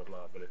denial of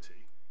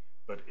liability.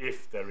 But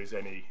if there is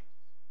any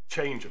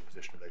change of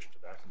position in relation to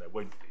that, and there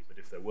won't be, but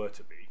if there were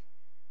to be,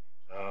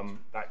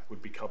 that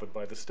would be covered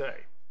by the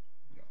stay.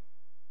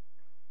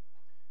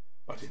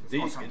 But It's indeed,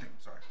 not something,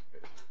 sorry.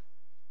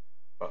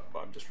 but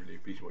I'm just really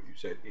repeating what you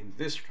said. In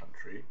this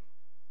country,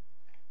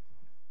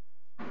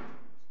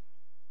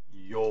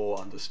 your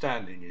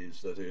understanding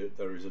is that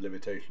there is a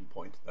limitation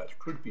point that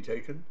could be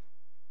taken,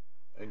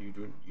 and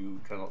you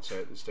cannot say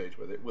at this stage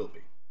whether it will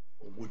be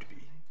or would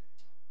be.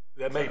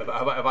 There may be.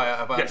 Have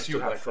I Yes,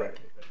 you understood have that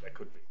correctly? There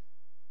could be.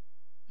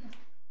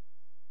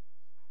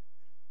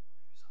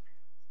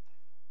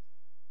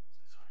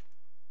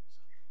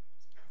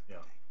 Yeah.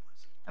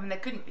 I mean, there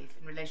couldn't be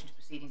in relation to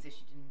proceedings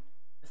issued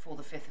before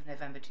the 5th of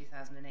November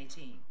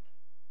 2018.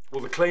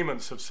 Well, the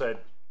claimants have said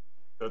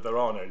that there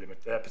are no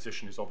limit. Their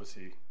position is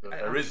obviously that I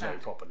there is no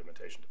understand. proper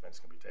limitation defence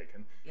can be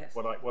taken. Yes.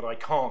 What I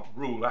can't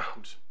rule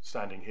out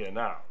standing here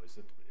now is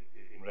that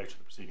in relation to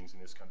the proceedings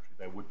in this country,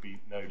 there would be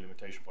no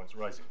limitation points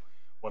arising.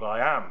 What I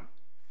am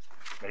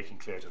making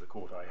clear to the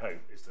court, I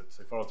hope, is that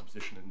so far as the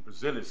position in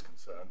Brazil is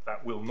concerned,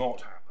 that will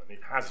not happen.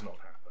 It has not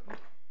happened.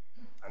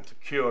 And to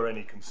cure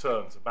any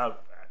concerns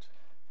about that,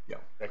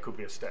 there could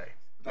be a stay.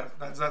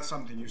 That's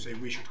something you say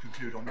we should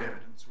conclude on the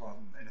evidence rather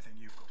than anything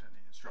you've got any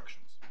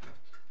instructions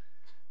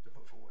to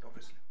put forward,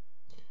 obviously.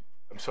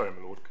 I'm sorry,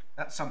 my lord.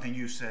 That's something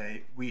you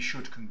say we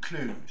should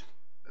conclude,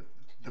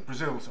 the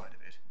Brazil side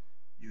of it.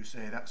 You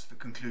say that's the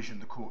conclusion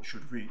the court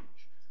should reach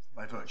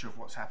by virtue of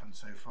what's happened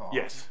so far.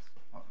 Yes.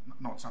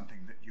 Not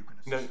something that you can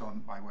assist on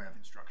by way of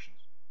instructions.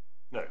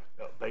 No,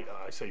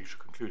 I say you should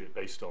conclude it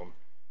based on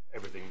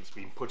everything that's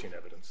been put in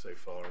evidence so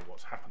far and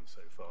what's happened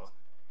so far.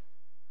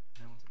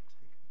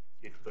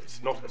 But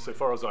it's not, so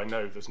far as I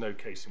know, there's no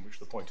case in which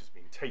the point has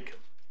been taken.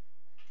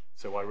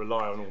 So I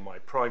rely on all my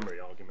primary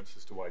arguments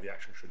as to why the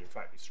action should in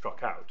fact be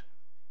struck out.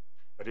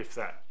 But if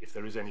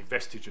there is any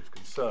vestige of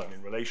concern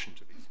in relation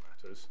to these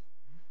matters,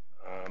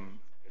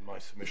 in my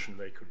submission,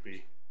 that could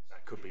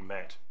be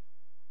met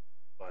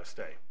by a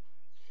stay.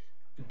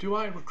 Do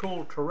I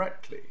recall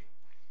correctly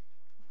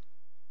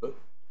that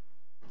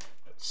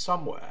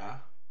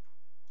somewhere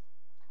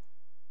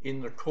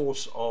in the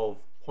course of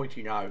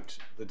pointing out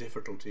the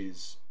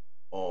difficulties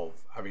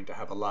of having to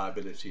have a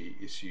liability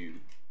issue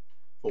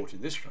fought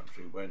in this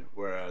country,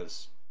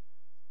 whereas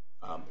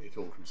it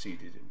all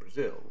conceded in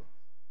Brazil,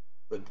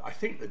 that I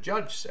think the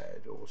judge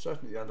said, or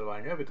certainly the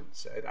underlying evidence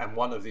said, and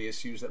one of the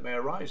issues that may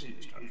arise in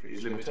this country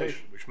is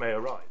limitation. Which may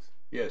arise.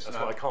 Yes, that's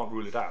why I can't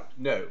rule it out.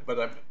 No,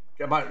 but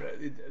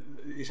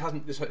this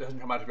hasn't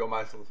come out of your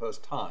mouth for the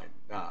first time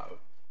now.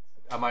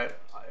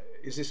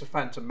 Is this a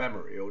phantom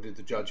memory, or did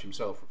the judge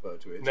himself refer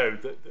to it? No,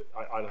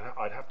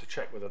 I'd have to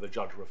check whether the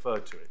judge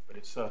referred to it, but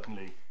it's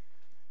certainly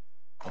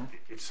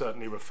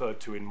referred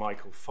to in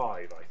Michael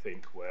 5, I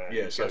think, where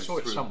yes, I saw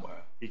it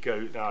somewhere.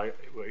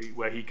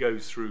 Where he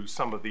goes through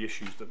some of the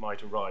issues that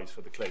might arise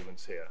for the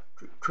claimants here.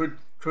 Could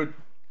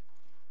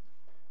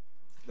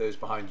those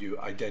behind you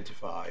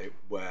identify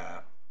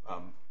where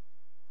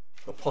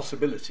the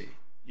possibility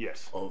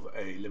of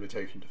a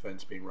limitation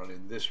defence being run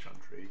in this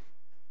country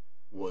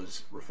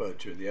was referred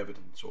to in the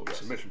evidence or the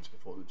submissions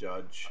before the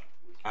judge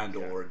and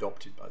or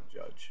adopted by the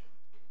judge?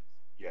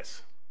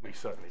 Yes, we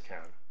certainly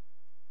can.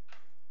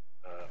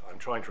 I'm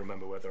trying to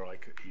remember whether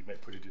he may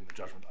put it in the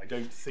judgment. I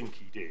don't think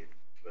he did,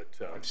 but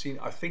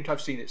I think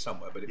I've seen it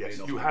somewhere, but it may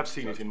not. You have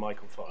seen it in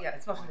Michael 5. Yeah,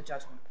 it's not in the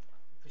judgment.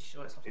 I'm pretty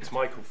sure it's not. It's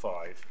Michael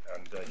 5,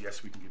 and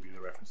yes, we can give you the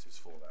references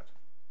for that.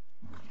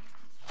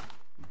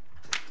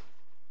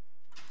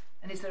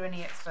 And is there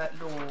any expert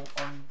law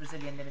on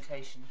Brazilian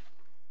limitation?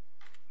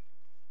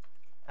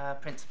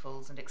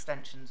 principles and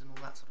extensions and all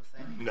that sort of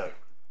thing? No,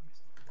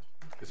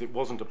 because it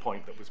wasn't a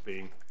point that was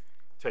being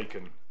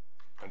taken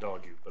and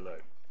argued below,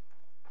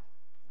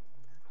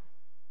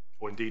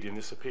 or indeed in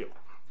this appeal.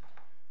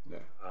 No.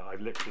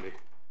 I've literally,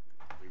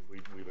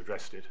 we've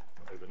addressed it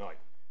overnight.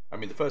 I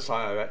mean, the first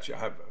time I actually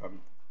have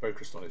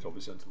focused on it,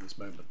 obviously, until this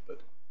moment,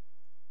 but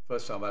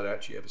first time I'd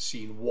actually ever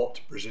seen what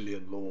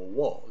Brazilian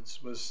law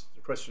was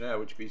the questionnaire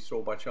which we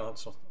saw by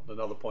chance on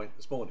another point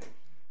this morning,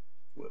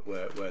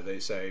 where they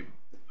say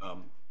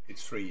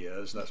it's 3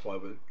 years, and that's why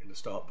we're going to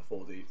start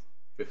before the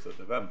 5th of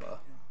November,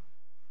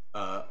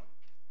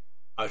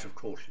 out of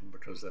caution,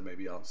 because there may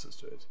be answers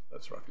to it.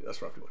 That's roughly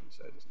what he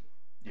said, isn't it?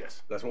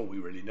 Yes. That's all we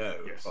really know,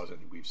 Yes. as far as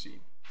anything we've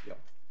seen. Yeah.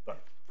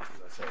 But as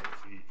I say,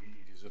 it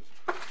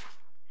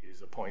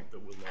is a point that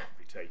will not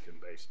be taken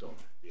based on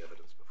the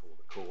evidence before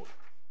the court,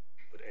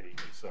 but any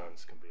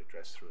concerns can be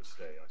addressed through a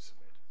stay, I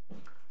submit.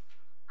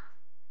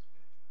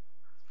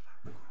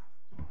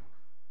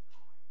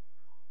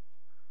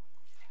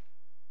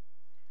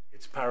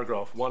 It's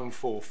paragraph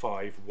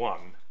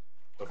 1451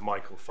 of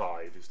Michael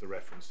 5 is the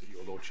reference that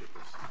your lordship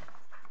is.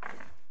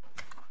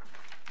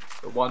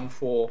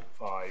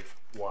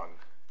 1451.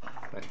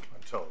 I'm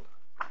told.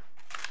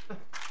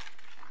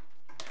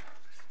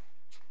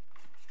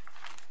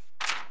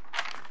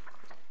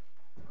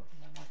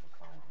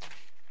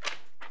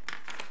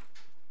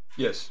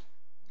 Yes.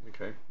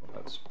 Okay. Well,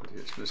 that's pretty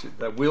explicit.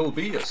 There will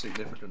be a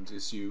significant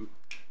issue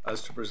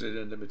as to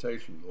Brazilian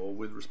limitation law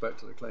with respect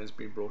to the claims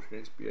being brought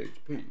against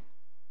BHP.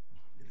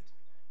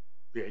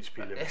 BHP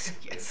Ltd. Yes,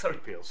 BHP sorry.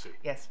 PLC.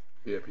 Yes.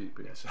 BHP.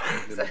 Yes.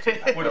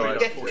 Limited. Would have been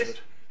Right.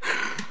 unfortunate.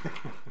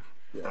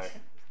 Yes. Right.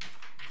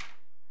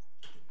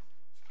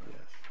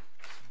 Yes.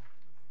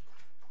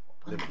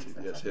 Limited.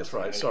 Yes. Yes.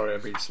 Right. Sorry,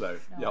 I've been slow.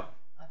 No, Yep.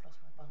 I've lost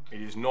my bundle.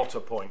 It is not a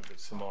point that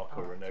Samarco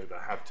or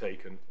Renova have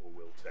taken or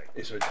will take.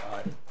 It's a,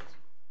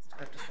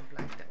 I've just gone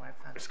blank, don't worry, I've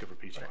found Risk of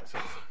repeating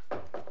myself.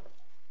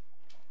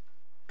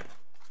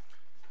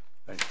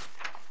 thank you.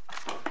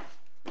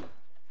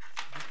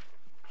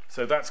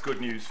 So that's good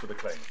news for the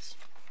claimants.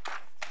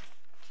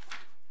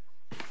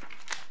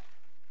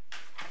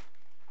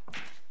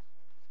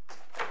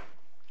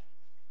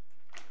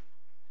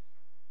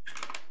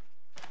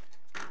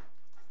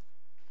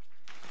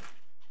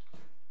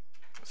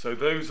 So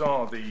those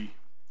are the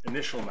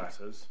initial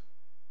matters.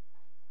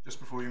 Just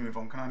before you move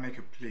on, can I make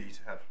a plea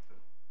to have the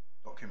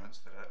documents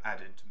that are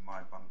added to my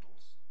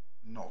bundles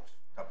not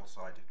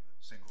double-sided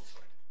but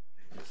single-sided,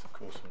 please? Yes, of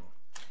course.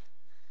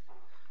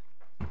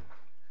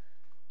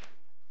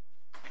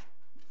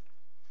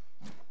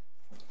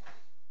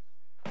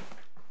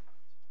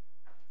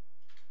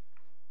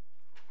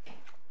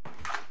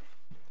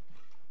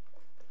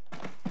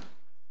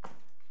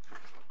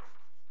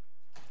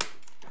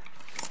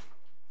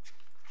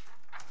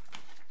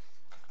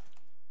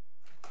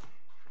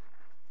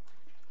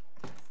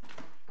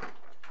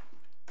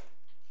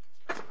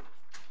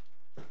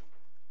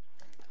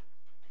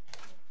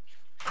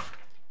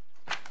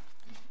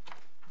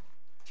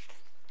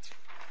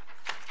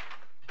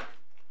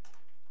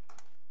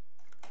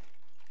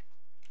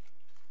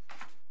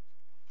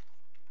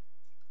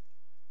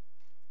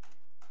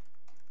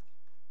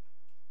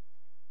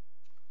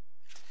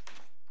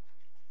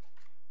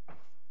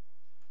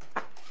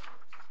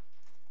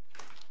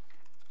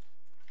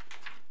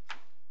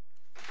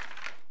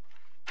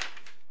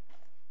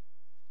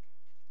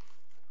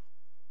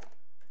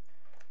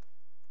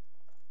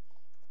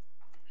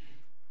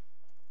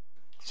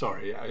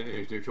 Sorry,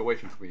 if you're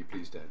waiting for me,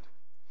 please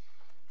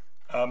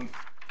don't.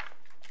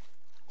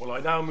 Well, I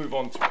now move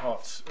on to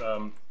parts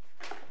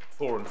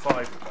 4 and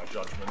 5 of my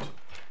judgment,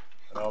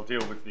 and I'll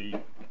deal with the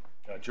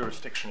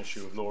jurisdiction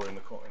issue of law in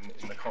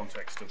the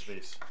context of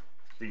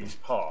these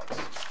parts.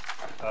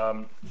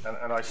 And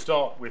I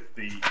start with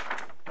the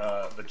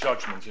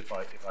judgment, if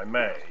I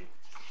may.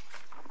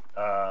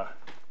 At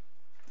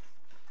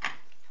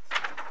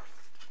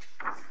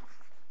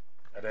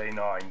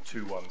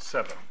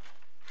A9217.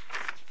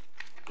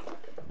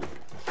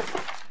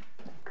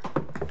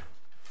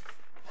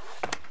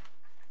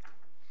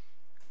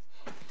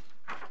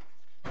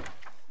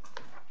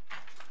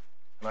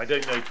 And I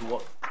don't know to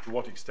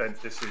what extent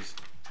this is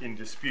in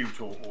dispute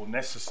or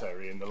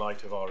necessary in the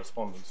light of our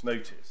respondent's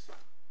notice.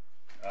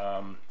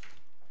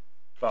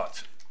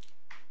 But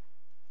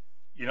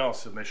in our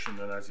submission,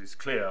 and as is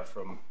clear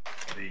from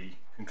the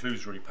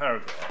conclusory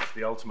paragraph,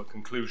 the ultimate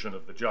conclusion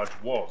of the judge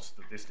was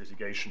that this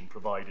litigation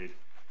provided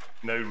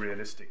no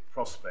realistic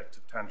prospect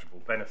of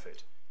tangible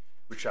benefit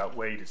which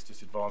outweighed its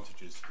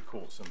disadvantages to the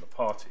courts and the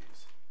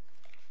parties.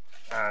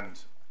 And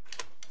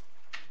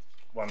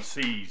one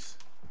sees,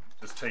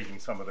 just taking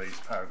some of these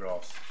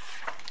paragraphs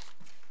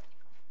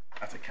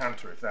at a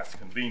canter, if that's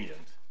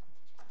convenient,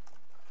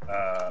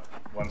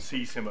 one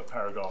sees him at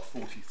paragraph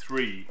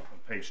 43 on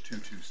page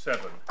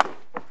 227,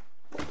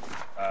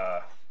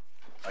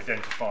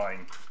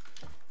 identifying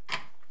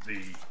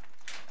the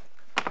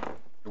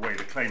way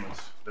the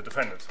claimants, the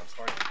defendants, I'm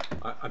sorry.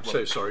 I'm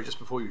so sorry, just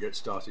before you get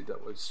started,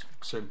 that was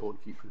so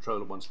important to keep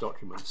control of one's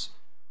documents.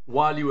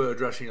 While you were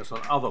addressing us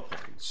on other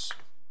points,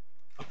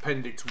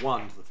 Appendix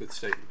 1 to the fifth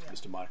statement that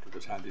Mr. Michael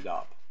has handed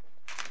up,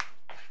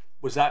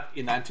 was that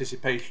in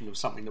anticipation of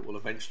something that will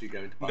eventually go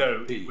into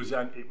bundle B?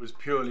 No, it was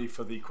purely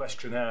for the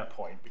questionnaire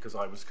point, because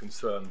I was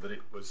concerned that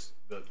it was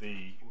that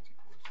the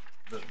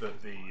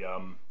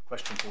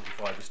question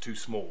 45 is too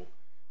small.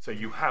 So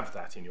you have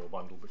that in your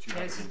bundle, but you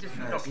have it in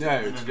different documents.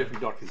 No, it's a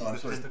different document.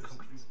 It's the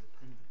conclusion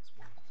appendix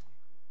 1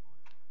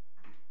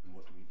 and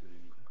what do we do?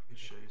 It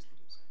shows that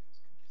it's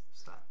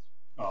the stats.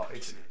 Oh,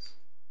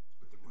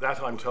 that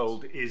I'm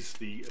told is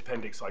the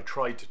appendix I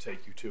tried to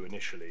take you to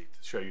initially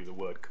to show you the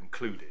word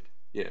concluded.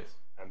 Yes.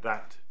 And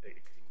that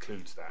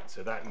includes that.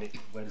 So that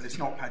But it's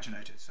not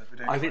paginated, so we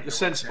don't. I think the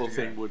sensible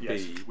thing would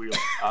yes, be, we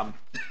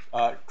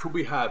are. could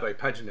we have a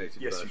paginated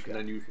Yes, you version, can.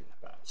 and you can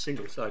have a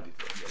single-sided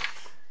version,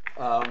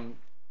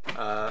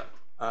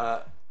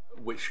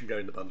 which can go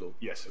in the bundle.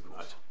 Yes, of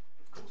course.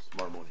 Of course.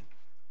 Tomorrow morning.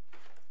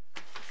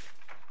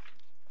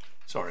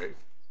 Sorry.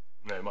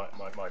 No,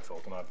 my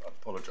fault, and I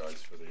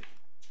apologise for the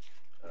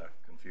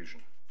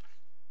confusion.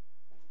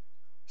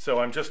 So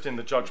I'm just in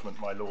the judgment,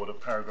 my lord, of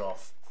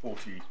paragraph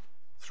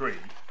 43,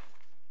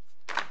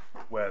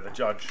 where the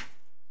judge,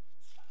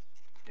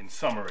 in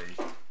summary,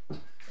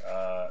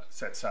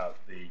 sets out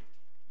the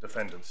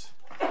defendant's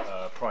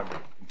primary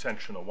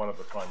contention, or one of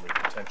the primary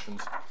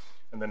contentions.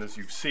 And then, as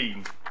you've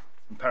seen,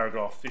 in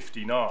paragraph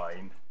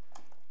 59,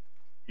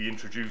 he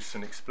introduced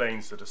and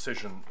explains the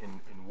decision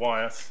in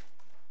Wyeth,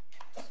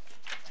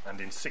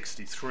 and in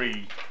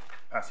 63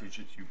 passage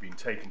that you've been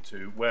taken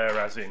to,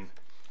 whereas in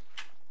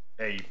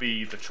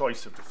A.B. the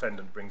choice of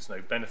defendant brings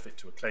no benefit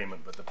to a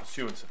claimant, but the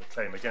pursuance of a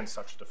claim against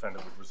such a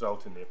defendant would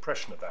result in the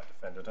oppression of that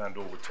defendant and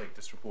or would take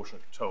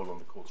disproportionate toll on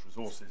the court's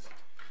resources.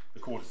 The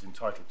court is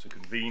entitled to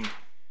convene.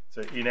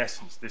 So in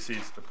essence, this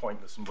is the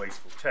pointless and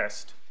wasteful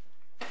test,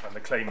 and the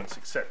claimants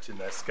accept in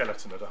their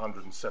skeleton at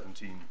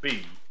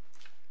 117b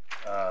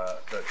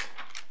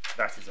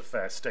that is a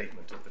fair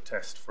statement of the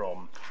test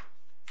from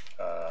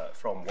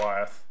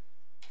Wyeth.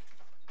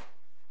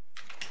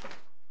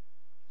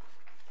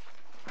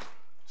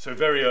 So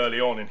very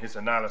early on in his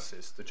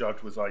analysis, the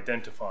judge was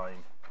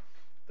identifying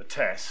the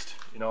test.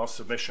 In our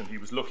submission, he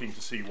was looking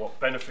to see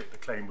what benefit the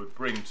claim would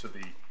bring to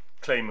the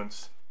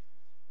claimants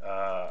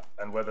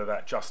and whether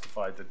that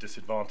justified the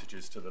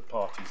disadvantages to the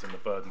parties and the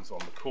burdens on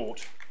the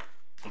court.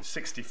 In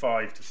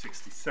 65 to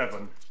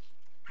 67,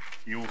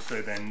 he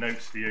also then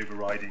notes the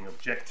overriding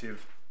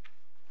objective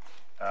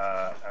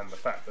and the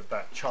fact that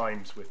that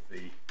chimes with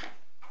the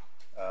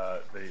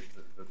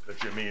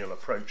Jamil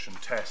approach and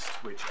test,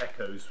 which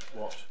echoes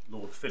what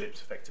Lord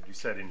Phillips effectively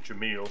said in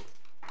Jamil.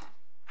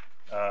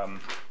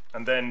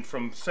 And then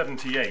from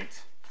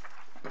 78,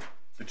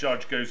 the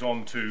judge goes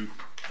on to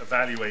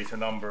evaluate a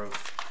number of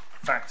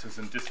factors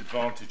and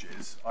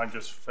disadvantages. I'm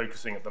just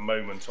focusing at the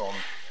moment on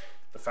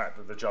the fact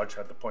that the judge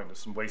had the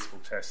pointless and wasteful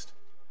test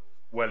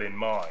well in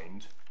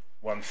mind.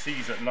 One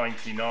sees at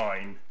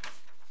 99,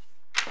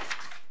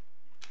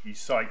 he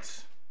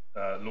cites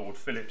Lord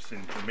Phillips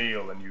in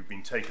Jamil, and you've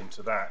been taken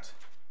to that.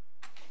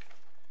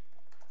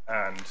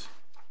 And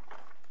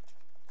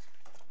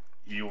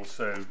he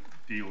also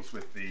deals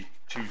with the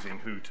choosing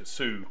who to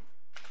sue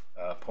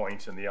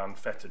point and the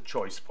unfettered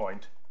choice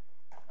point,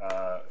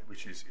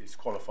 which is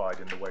qualified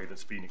in the way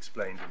that's been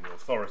explained in the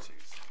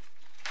authorities.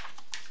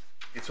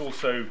 It's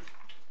also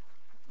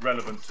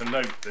relevant to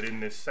note that in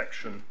this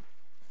section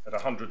at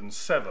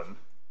 107,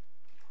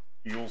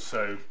 he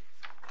also,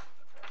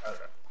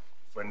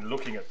 when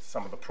looking at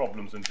some of the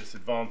problems and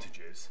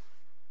disadvantages,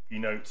 he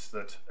notes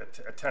that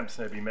attempts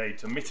may be made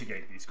to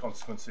mitigate these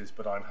consequences,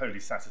 but I'm wholly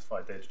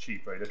satisfied they'd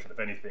achieve very little, if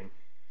anything.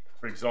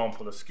 For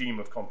example, a scheme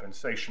of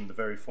compensation, the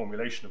very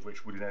formulation of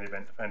which would in any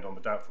event depend on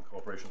the doubtful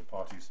cooperation of the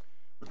parties,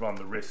 would run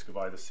the risk of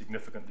either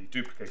significantly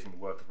duplicating the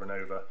work of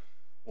Renova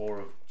or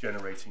of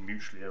generating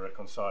mutually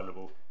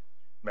irreconcilable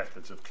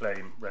methods of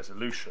claim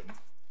resolution.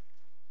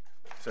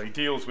 So he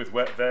deals with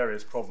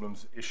various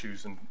problems,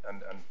 issues and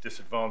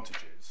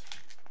disadvantages.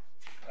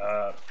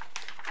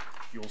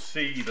 You'll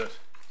see that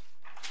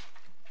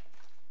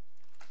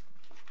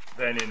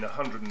then in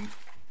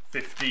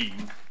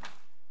 115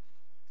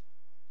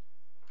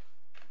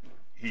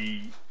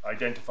 he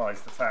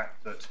identifies the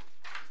fact that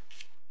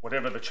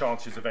whatever the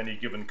chances of any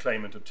given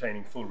claimant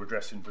obtaining full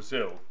redress in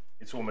Brazil,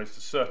 it's almost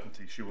a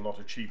certainty she will not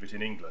achieve it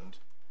in England.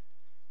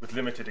 With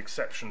limited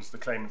exceptions, the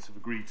claimants have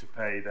agreed to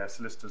pay their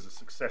solicitors a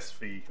success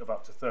fee of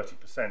up to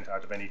 30%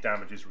 out of any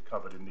damages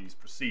recovered in these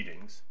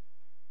proceedings.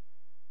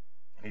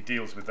 And he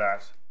deals with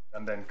that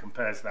and then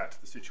compares that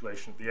to the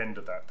situation at the end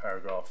of that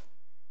paragraph.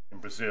 In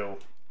Brazil,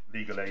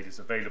 legal aid is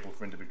available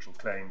for individual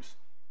claims,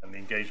 and the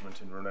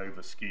engagement in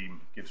Renova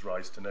scheme gives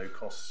rise to no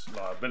costs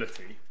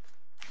liability.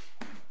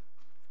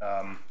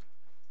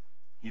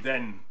 He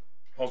then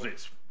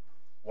posits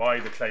why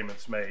the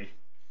claimants may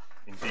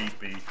indeed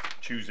be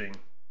choosing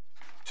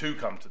to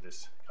come to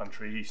this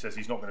country. He says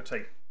he's not going to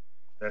take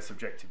their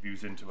subjective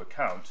views into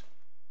account,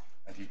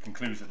 and he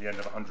concludes at the end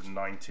of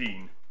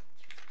 119,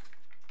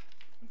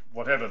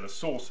 whatever the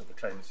source of the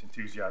claimant's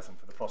enthusiasm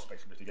for the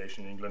prospect of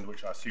litigation in England,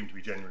 which I assume to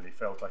be genuinely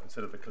felt, I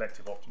consider the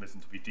collective optimism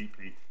to be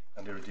deeply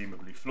and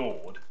irredeemably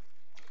flawed.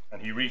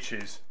 and he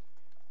reaches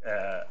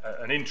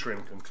an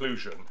interim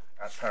conclusion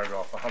at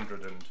paragraph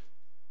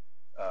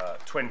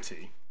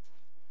 120.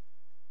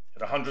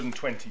 At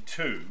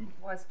 122,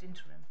 Why is it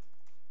interim?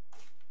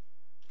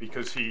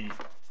 because he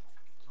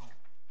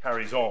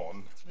carries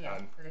on, Yeah,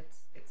 and but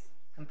it's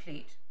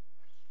complete.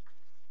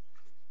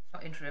 It's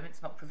not interim,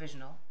 it's not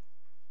provisional.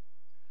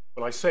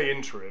 well, I say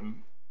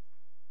interim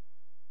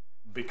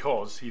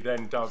because he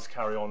then does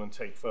carry on and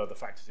take further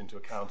factors into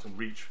account and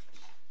reach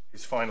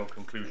his final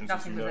conclusions.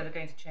 Nothing was ever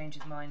going to change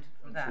his mind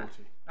from that.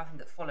 140. Nothing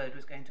that followed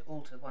was going to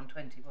alter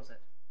 120, was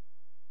it?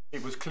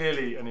 It was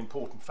clearly an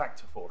important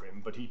factor for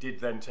him, but he did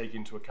then take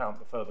into account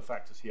the further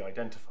factors he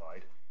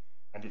identified,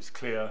 and it's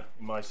clear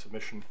in my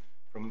submission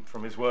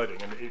from his wording.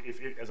 And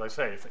as I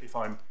say, if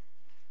I'm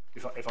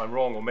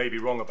wrong or maybe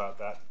wrong about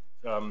that,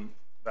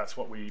 that's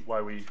why we,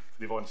 for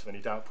the avoidance of any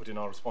doubt, put in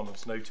our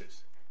respondent's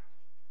notice.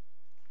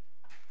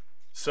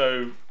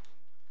 So,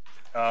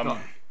 and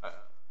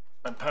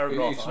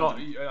paragraph. It's not.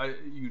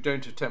 You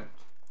don't attempt.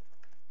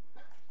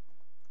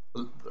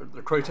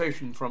 The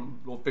quotation from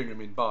Lord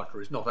Bingham in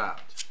Barker is not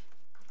apt,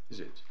 is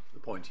it? The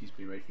point he's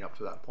been making up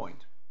to that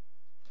point.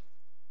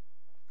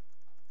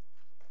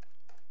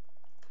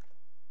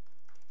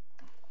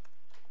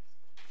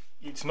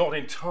 It's not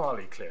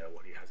entirely clear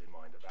what he has in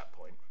mind at that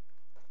point.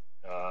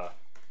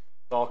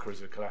 Barker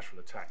is a collateral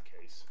attack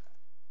case.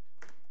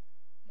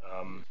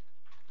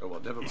 Oh well,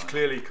 never mind. He's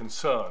clearly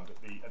concerned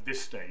at this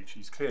stage.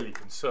 He's clearly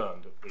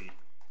concerned at the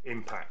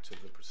impact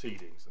of the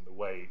proceedings and the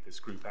way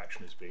this group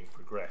action is being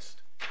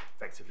progressed,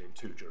 effectively in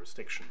 2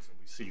 jurisdictions, and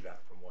we see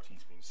that from what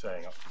he's been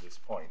saying up to this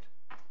point.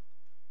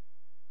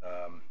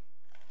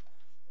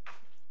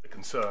 The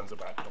concerns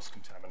about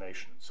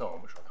cross-contamination and so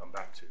on, which I'll come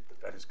back to,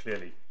 but that is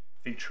clearly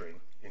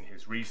featuring in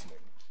his reasoning.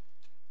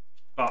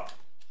 But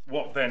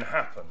what then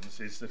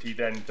happens is that he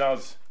then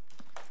does,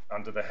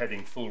 under the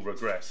heading full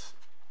regress,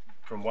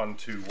 from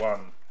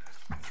 121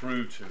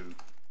 through to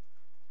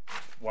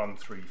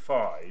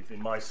 135, in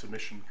my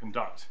submission,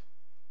 conduct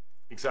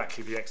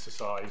exactly the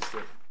exercise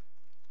that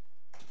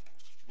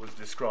was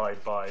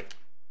described by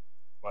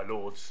my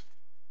lords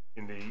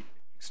in the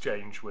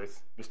exchange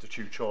with Mr.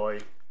 Chu Choi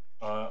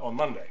on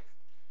Monday.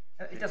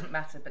 It doesn't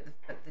matter, but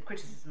the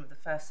criticism of the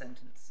first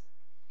sentence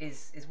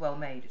is well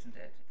made, isn't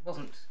it? It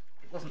wasn't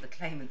the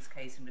claimant's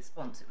case in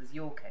response, it was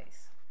your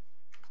case,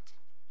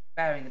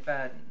 bearing the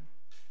burden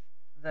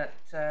that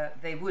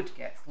they would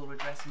get full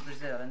redress in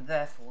Brazil, and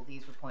therefore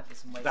these were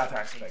pointless and wasted. That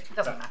aspect. It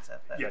doesn't matter.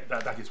 But Yeah,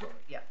 that is right.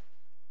 yeah.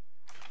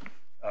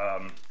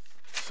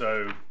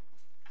 So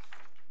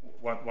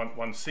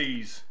one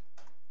sees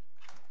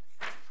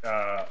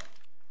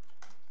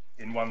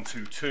in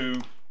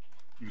 122,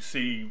 you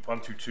see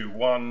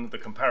 1221, the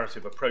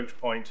comparative approach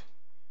point.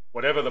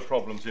 Whatever the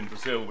problems in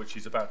Brazil which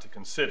he's about to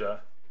consider,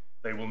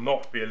 they will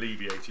not be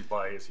alleviated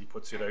by, as he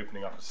puts it,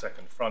 opening up a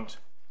second front.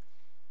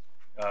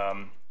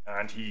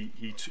 And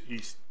he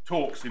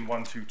talks in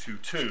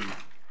 1222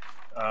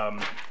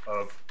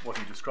 of what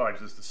he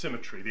describes as the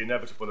symmetry, the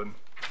inevitable and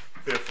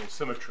fearful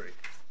symmetry.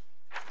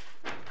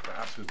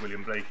 Perhaps with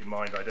William Blake in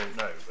mind, I don't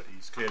know, but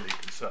he's clearly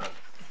concerned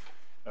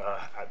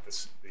at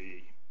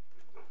the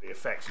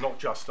effects not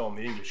just on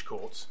the English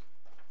courts,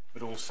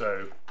 but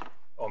also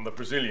on the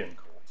Brazilian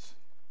courts.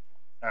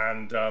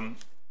 And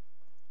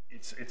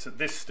it's at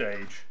this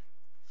stage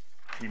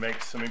he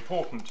makes some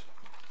important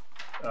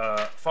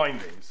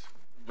findings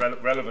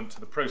relevant to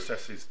the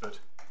processes that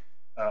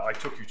I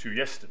took you to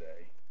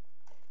yesterday.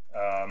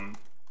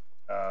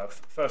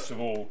 First of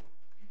all,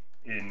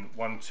 in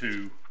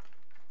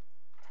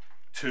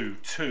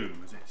 1222,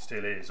 as it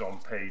still is on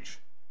page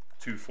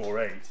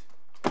 248,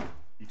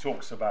 he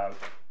talks about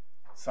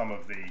some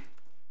of the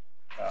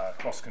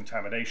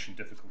cross-contamination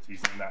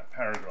difficulties in that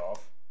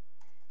paragraph.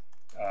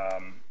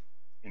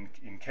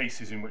 In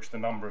cases in which the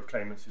number of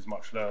claimants is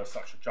much lower,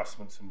 such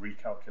adjustments and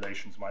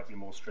recalculations might be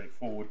more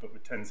straightforward, but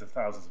with tens of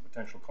thousands of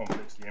potential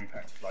conflicts, the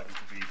impact is likely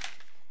to be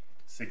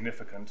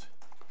significant.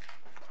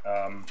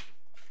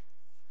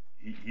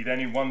 He then,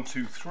 in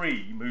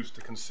 123, moves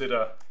to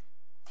consider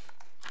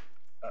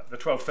the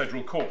 12th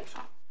Federal Court,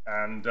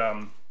 and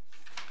I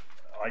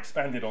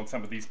expanded on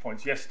some of these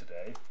points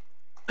yesterday,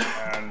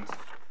 and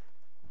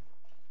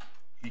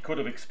he could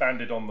have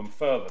expanded on them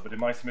further, but in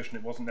my submission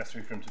it wasn't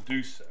necessary for him to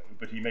do so.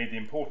 But he made the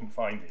important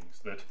findings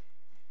that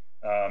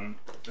the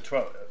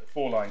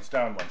 4 lines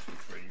down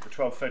 123, the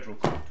 12th Federal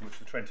Court, to which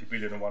the 20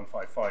 billion and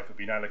 155 have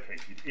been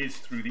allocated, is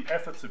through the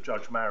efforts of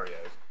Judge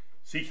Mario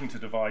seeking to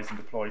devise and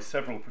deploy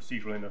several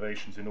procedural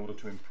innovations in order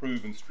to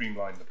improve and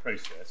streamline the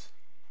process.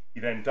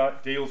 He then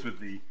deals with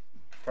the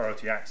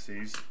priority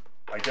axes,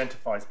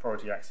 identifies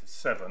priority axis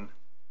 7,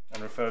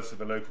 and refers to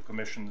the local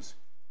commissions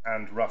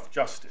and rough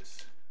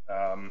justice.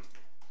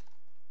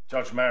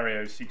 Judge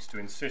Mario seeks to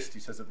insist, he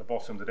says at the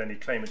bottom, that any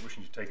claimant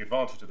wishing to take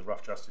advantage of the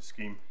rough justice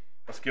scheme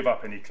must give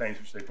up any claims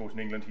which they brought in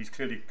England. He's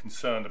clearly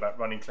concerned about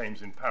running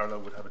claims in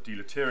parallel would have a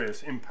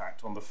deleterious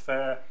impact on the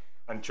fair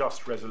and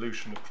just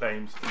resolution of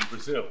claims in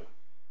Brazil.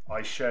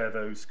 I share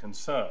those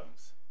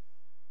concerns.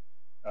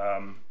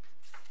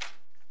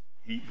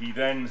 He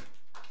then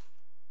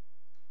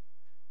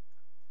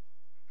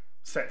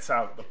sets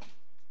out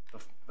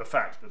the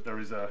fact that there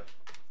is a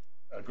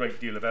great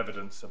deal of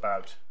evidence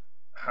about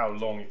how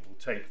long it will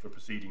take for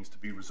proceedings to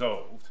be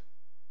resolved,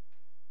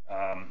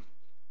 and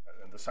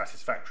the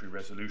satisfactory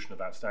resolution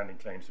of outstanding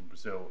claims in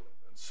Brazil,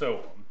 and so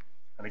on.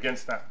 And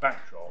against that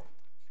backdrop,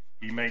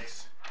 he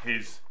makes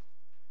his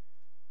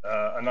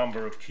a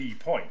number of key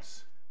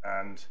points,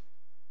 and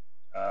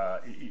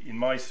in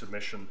my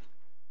submission,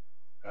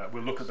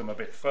 we'll look at them a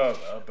bit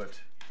further,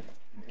 but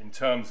in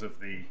terms of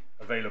the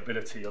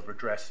availability of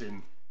redress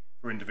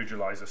for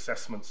individualised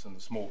assessments and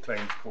the small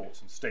claims courts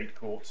and state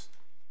courts,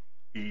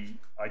 he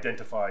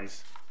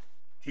identifies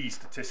key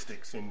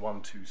statistics in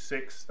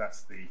 126,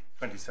 that's the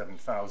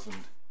 27,000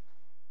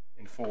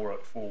 in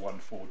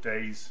 414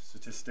 days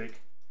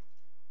statistic,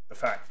 the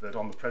fact that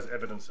on the present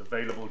evidence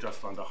available,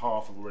 just under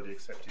half have already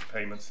accepted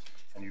payments,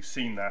 and you've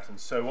seen that, and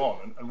so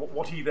on. And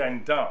what he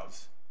then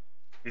does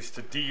is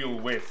to deal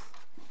with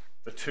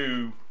the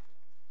two,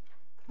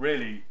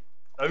 really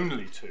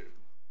only two,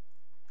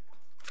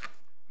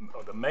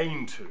 or the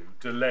main two,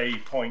 delay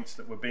points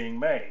that were being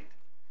made.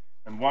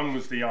 And one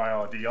was the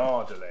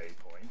IRDR delay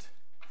point,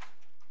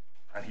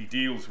 and he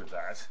deals with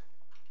that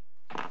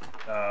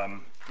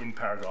in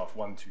paragraph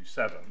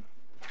 127,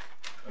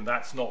 and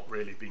that's not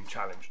really being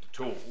challenged at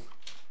all.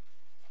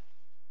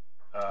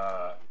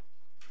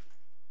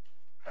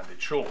 And in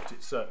short,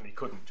 it certainly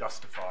couldn't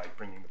justify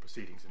bringing the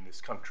proceedings in this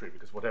country,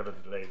 because whatever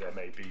the delay there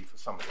may be for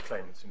some of the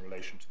claimants in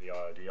relation to the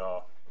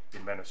IRDR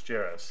in Menos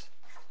Gerais,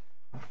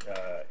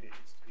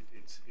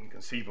 it's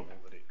inconceivable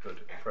that it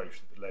could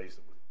approach the delays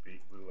that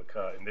will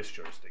occur in this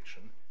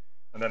jurisdiction.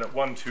 And then at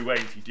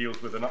 128, he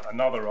deals with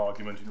another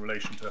argument in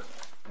relation to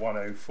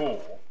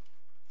 104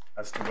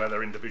 as to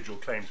whether individual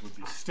claims would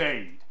be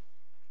stayed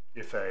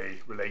if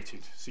a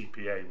related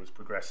CPA was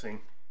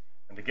progressing.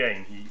 And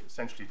again, he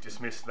essentially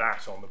dismissed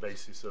that on the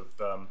basis of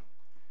the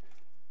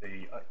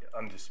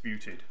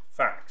undisputed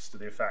facts, to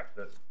the effect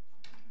that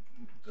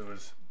there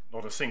was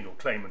not a single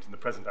claimant in the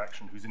present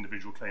action whose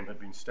individual claim had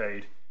been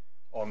stayed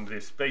on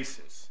this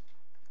basis.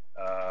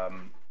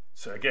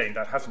 So again,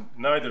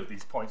 neither of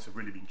these points have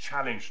really been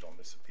challenged on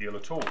this appeal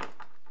at all.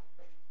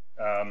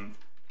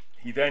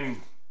 He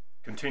then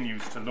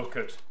continues to look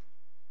at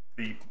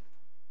the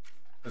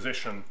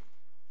position,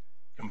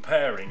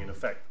 comparing in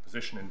effect the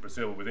position in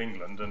Brazil with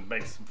England, and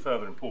makes some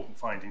further important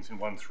findings in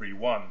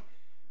 131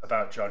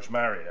 about Judge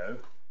Mario.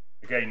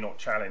 Again, not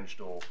challenged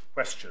or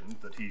questioned,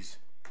 that he's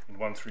in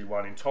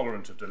 131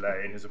 intolerant of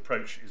delay, and his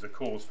approach is a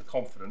cause for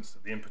confidence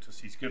that the impetus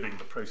he's giving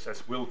the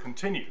process will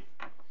continue.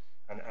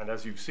 And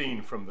as you've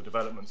seen from the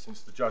development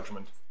since the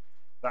judgment,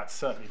 that's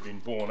certainly been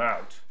borne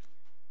out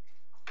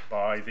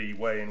by the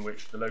way in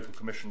which the local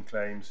commission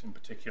claims in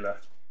particular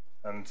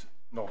and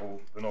the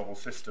novel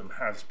system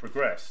has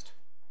progressed.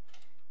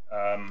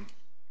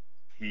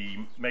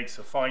 He makes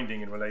a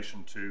finding in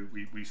relation to,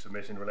 we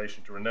submit in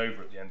relation to Renova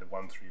at the end of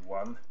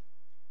 131.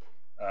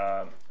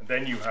 And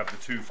then you have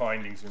the two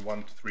findings in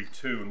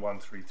 132 and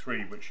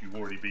 133, which you've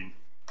already been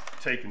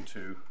taken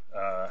to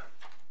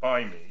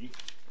by me,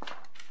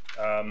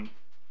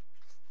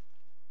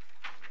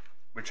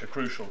 which are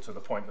crucial to the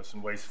pointless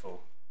and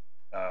wasteful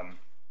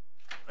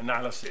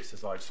analysis,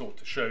 as I've sought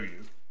to show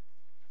you.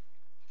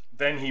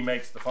 Then he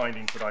makes the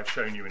findings that I've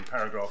shown you in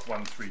paragraph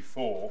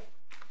 134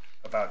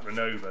 about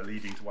Renova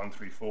leading to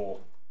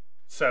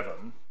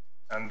 134.7,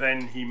 and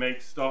then he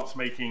starts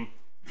making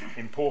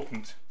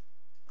important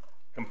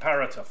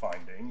comparator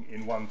finding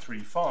in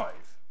 135,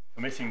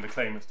 permitting the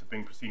claimants to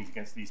bring proceedings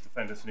against these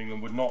defendants in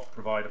England would not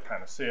provide a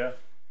panacea.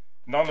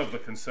 None of the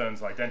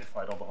concerns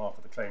identified on behalf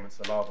of the claimants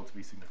are liable to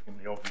be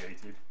significantly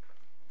obviated.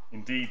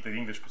 Indeed, the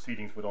English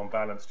proceedings would on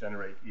balance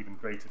generate even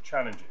greater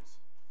challenges.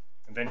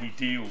 And then he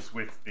deals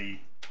with the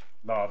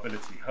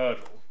liability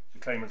hurdle. The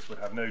claimants would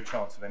have no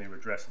chance of any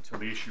redress until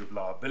the issue of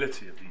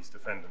liability of these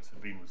defendants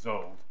had been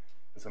resolved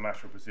as a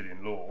matter of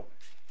Brazilian law.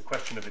 The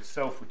question of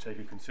itself would take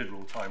a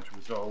considerable time to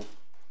resolve.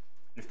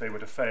 If they were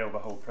to fail, the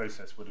whole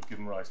process would have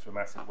given rise to a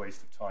massive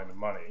waste of time and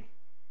money.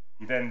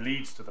 He then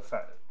leads to the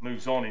fact,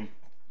 moves on in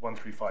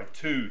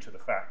 1352 to the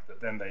fact that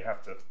then they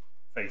have to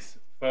face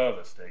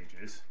further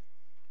stages,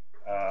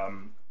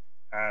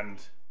 and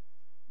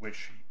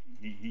which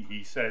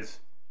he says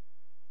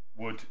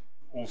would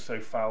also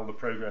foul the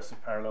progress of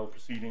parallel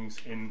proceedings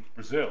in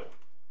Brazil.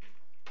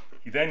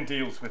 He then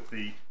deals with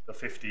the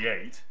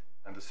 58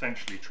 and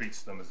essentially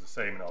treats them as the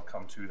same, and I'll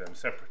come to them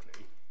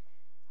separately.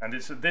 And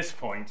it's at this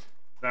point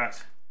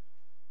that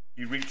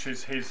he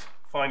reaches his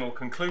final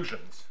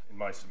conclusions in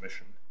my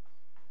submission.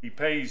 He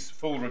pays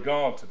full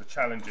regard to the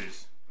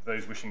challenges of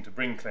those wishing to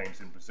bring claims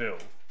in Brazil,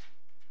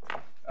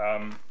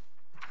 and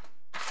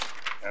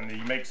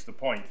he makes the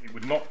point it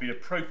would not be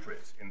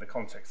appropriate in the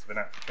context of an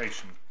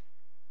application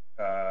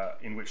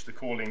in which the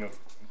calling of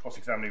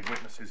cross-examining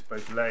witnesses,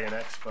 both lay and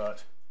expert,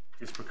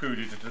 is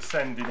precluded to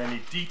descend in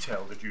any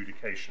detailed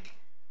adjudication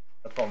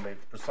upon the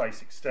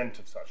precise extent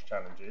of such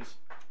challenges.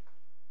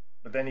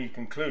 But then he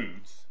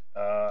concludes,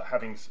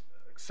 having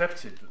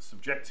accepted that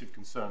subjective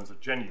concerns are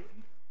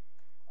genuine,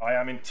 I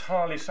am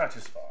entirely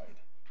satisfied,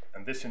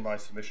 and this in my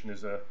submission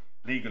is a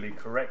legally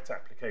correct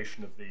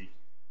application of the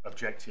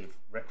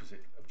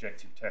requisite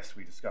objective test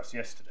we discussed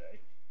yesterday,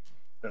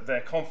 that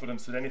their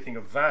confidence that anything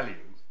of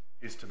value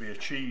is to be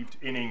achieved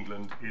in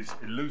England is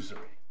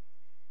illusory.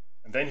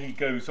 And then he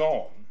goes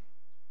on,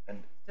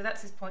 and So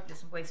that's his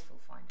pointless and wasteful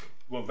finding.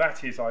 well,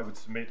 that is, I would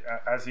submit,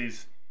 as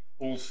is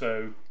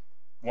also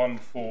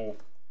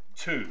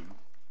 142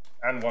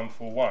 and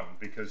 141,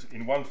 because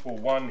in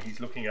 141 he's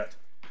looking at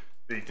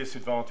the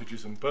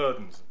disadvantages and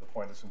burdens of the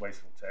pointless and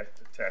wasteful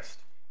test,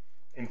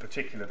 in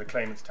particular the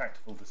claimant's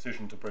tactical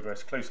decision to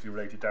progress closely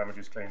related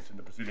damages claims in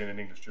the Brazilian and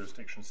English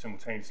jurisdictions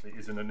simultaneously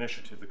is an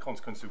initiative, the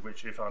consequence of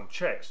which, if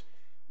unchecked,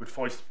 would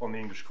foist upon the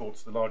English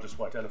courts the largest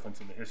white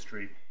elephant in the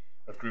history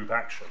of group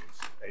actions,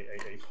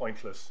 a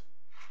pointless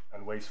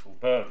and wasteful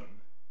burden.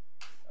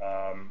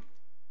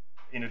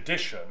 In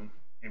addition,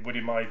 it would,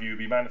 in my view,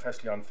 be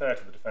manifestly unfair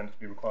to the defendant to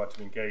be required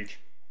to engage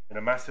in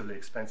a massively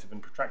expensive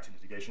and protracted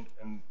litigation,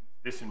 and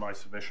this, in my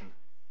submission,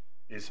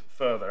 is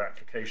further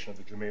application of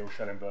the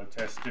Jamil-Schellenberg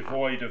test,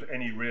 devoid of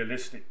any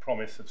realistic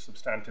promise of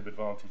substantive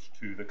advantage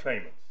to the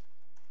claimants.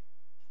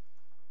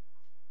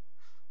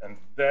 And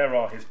there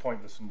are his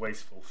pointless and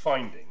wasteful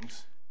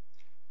findings.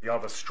 The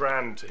other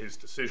strand to his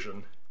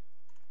decision,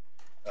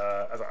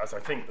 as I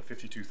think the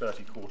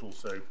 5230 court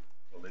also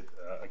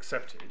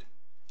accepted,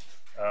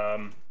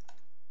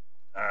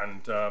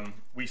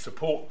 we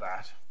support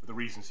that for the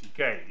reasons he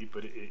gave,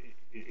 but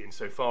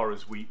insofar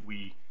as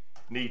we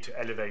need to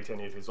elevate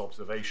any of his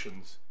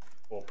observations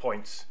or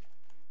points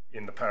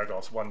in the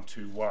paragraphs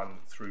 121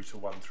 through to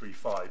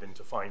 135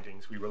 into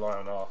findings, we rely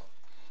on our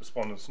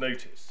respondent's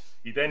notice.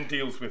 He then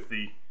deals with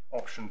the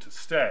option to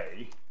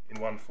stay in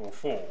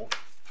 144,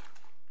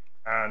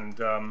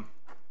 and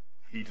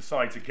he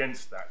decides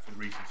against that for the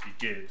reasons he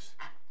gives.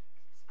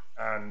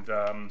 And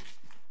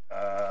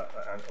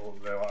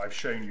although I've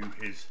shown you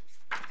his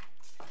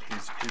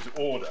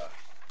order,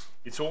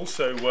 it's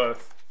also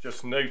worth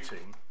just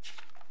noting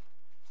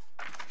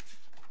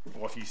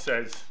what he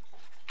says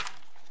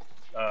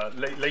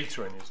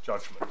later in his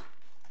judgment,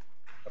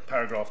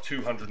 paragraph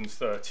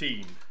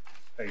 213,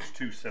 page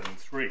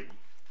 273.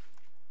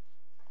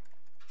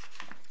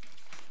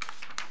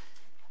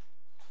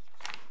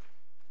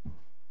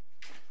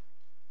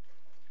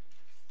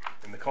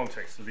 In the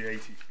context of the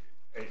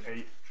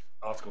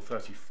Article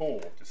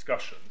 34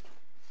 discussion,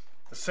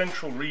 the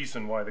central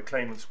reason why the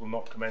claimants will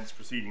not commence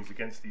proceedings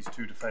against these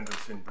two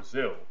defendants in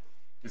Brazil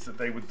is that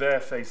they would there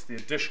face the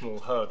additional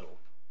hurdle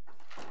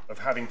of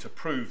having to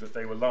prove that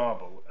they were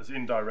liable as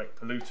indirect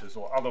polluters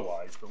or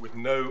otherwise, but with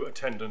no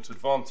attendant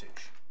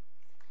advantage.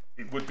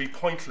 It would be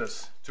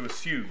pointless to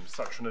assume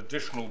such an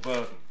additional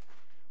burden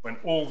when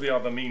all the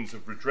other means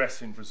of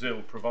redress in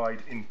Brazil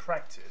provide in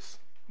practice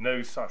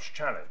no such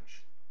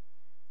challenge.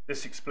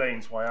 This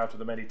explains why out of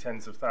the many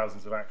tens of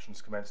thousands of actions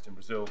commenced in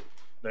Brazil,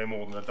 no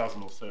more than a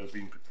dozen or so have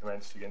been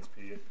commenced against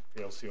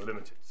PLC or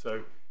Limited.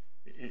 So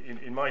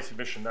in my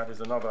submission, that is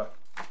another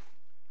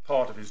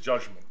part of his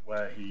judgment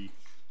where he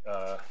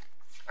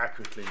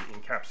accurately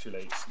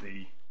encapsulates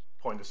the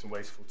pointless and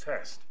wasteful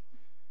test.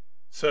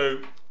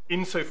 So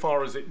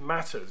insofar as it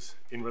matters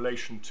in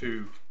relation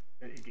to,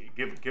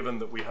 given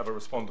that we have a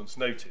respondent's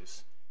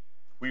notice,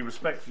 we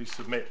respectfully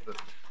submit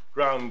that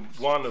ground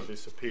one of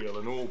this appeal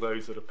and all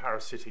those that are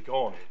parasitic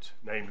on it,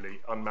 namely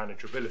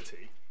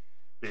unmanageability,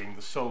 being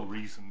the sole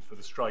reason for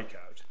the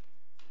strikeout,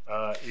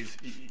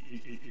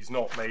 is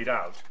not made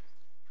out.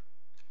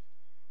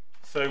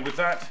 So with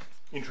that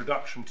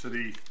introduction to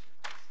the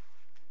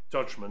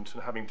judgment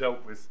and having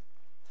dealt with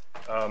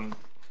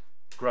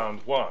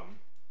ground one,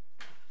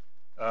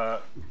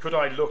 could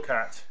I look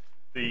at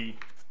the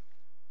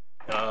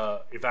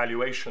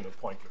evaluation of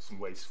pointless and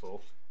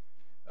wasteful,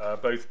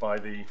 both by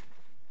the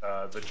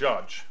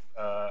judge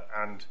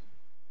and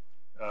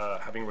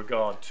having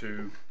regard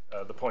to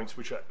the points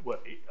which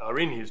are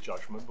in his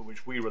judgment, but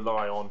which we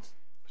rely on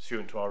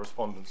pursuant to our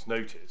respondent's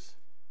notice.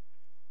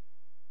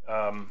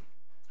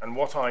 And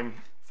what I'm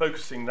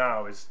focusing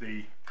now is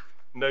the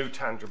no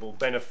tangible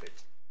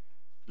benefit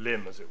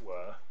limb, as it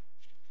were,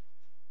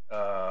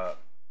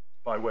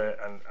 by where,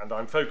 and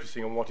I'm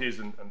focusing on what is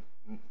and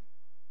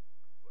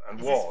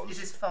was.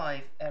 This is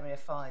area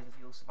 5 of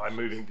your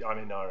submission. I'm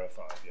in area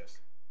 5, yes.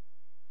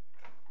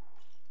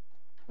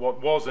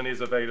 What was and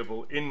is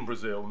available in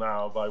Brazil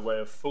now by way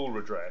of full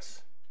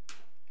redress,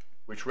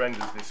 which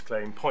renders this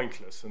claim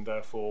pointless and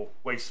therefore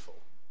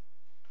wasteful.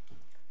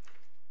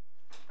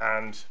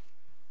 And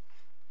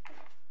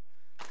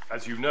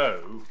as you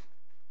know,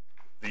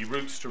 the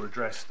routes to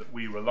redress that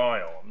we rely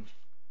on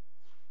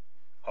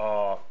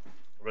are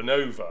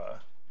Renova,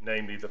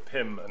 namely the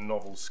PIM and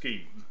novel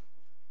scheme,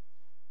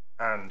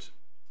 and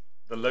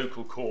the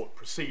local court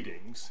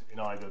proceedings in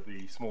either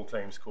the small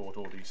claims court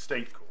or the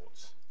state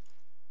courts.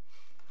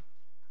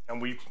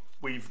 And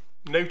we've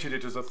noted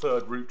it as a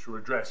third route to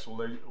redress,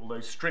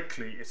 although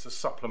strictly it's a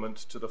supplement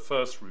to the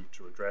first route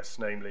to redress,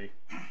 namely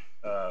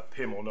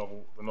PIM or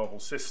the novel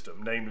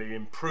system, namely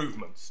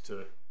improvements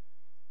to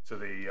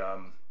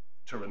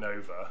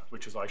Renova,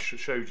 which, as I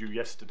showed you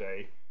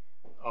yesterday,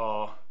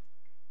 are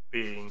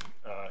being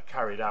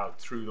carried carried out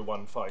through the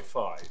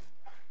 155.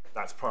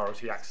 That's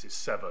priority axis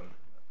 7 and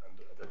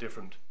the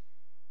different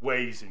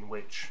ways in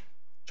which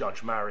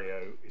Judge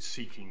Mario is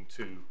seeking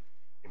to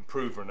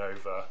improve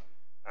Renova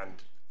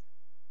and,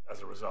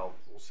 as a result,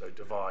 also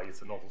devise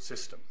the novel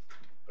system.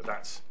 But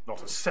that's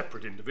not a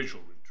separate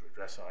individual route to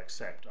redress, I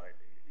accept.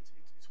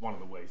 It's one of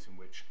the ways in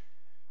which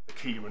the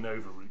key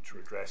Renova route to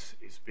redress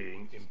is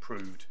being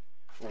improved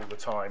all the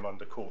time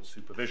under court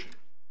supervision.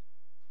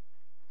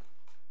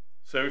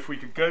 So if we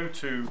could go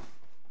to,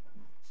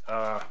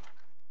 and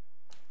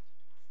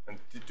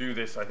to do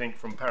this, I think,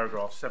 from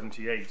paragraph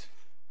 78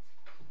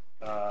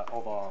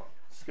 of our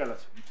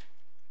skeleton.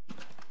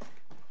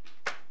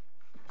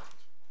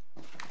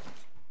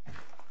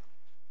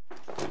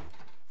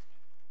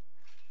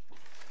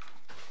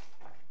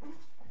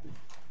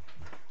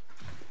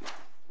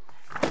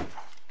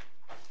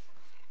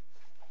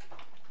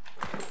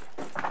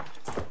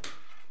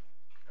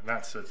 And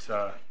that's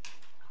at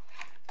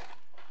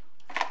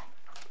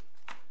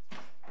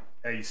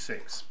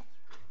A6,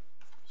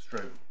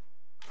 stroke,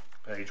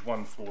 page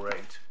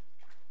 148.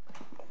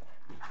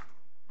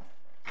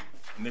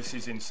 And this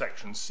is in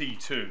section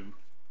C2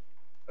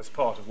 as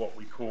part of what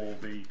we call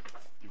the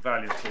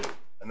evaluative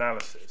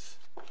analysis.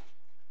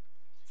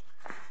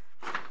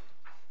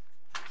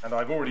 And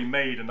I've already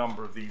made a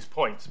number of these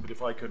points, but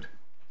if I could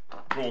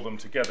draw them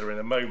together in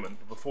a moment.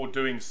 But before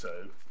doing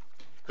so,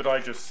 could I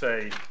just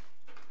say,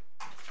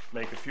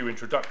 make a few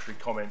introductory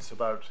comments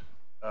about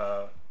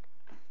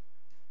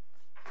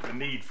the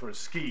need for a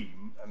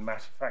scheme and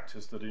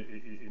factors that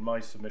in my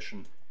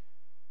submission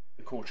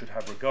the court should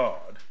have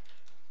regard.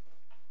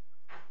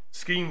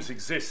 Schemes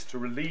exist to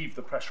relieve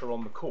the pressure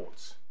on the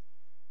courts.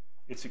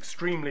 It's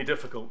extremely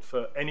difficult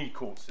for any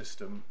court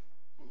system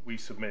we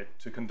submit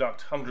to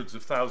conduct hundreds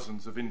of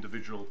thousands of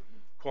individual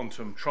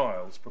quantum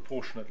trials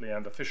proportionately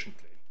and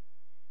efficiently.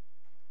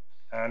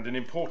 And an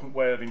important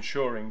way of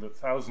ensuring that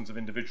thousands of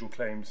individual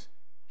claims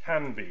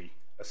can be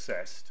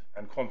assessed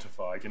and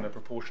quantified in a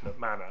proportionate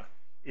manner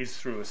is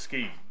through a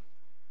scheme.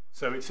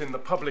 So it's in the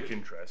public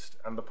interest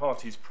and the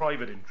parties'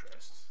 private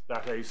interests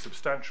that a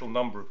substantial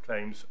number of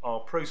claims are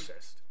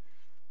processed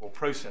or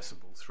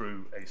processable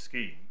through a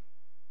scheme.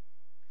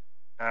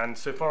 And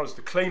so far as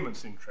the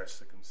claimant's interests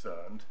are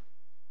concerned,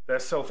 they're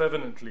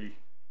self-evidently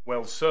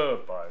well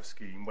served by a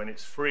scheme when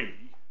it's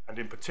free, and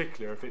in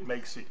particular if it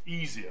makes it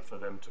easier for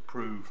them to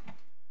prove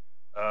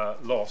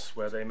loss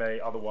where they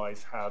may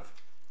otherwise have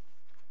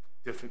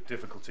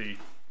difficulty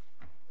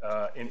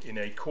in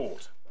a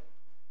court.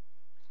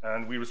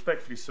 And we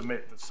respectfully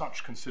submit that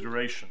such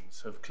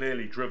considerations have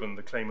clearly driven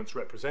the claimant's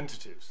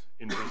representatives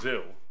in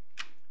Brazil,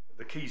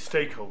 the key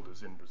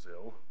stakeholders in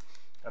Brazil,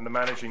 and the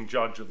managing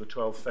judge of the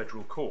 12th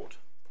Federal Court.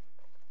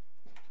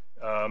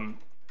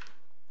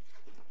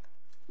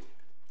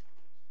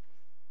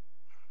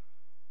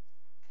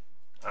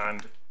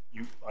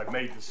 I've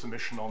made the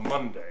submission on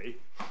Monday.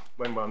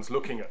 When one's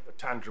looking at the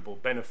tangible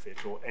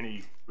benefit or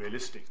any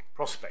realistic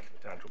prospect of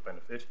a tangible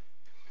benefit,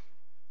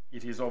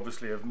 it is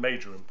obviously of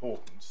major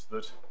importance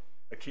that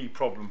a key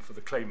problem for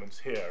the claimants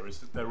here is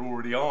that there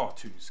already are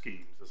two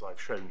schemes, as I've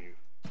shown you,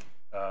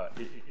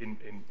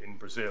 in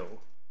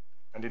Brazil.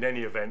 And in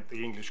any event,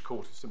 the English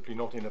court is simply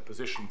not in a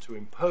position to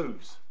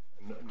impose,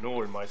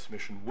 nor in my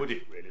submission would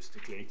it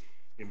realistically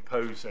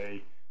impose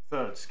a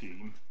third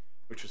scheme,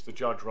 which, as the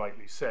judge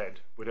rightly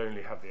said, would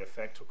only have the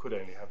effect, or could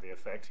only have the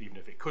effect, even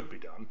if it could be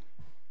done,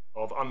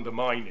 of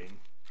undermining,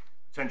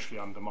 potentially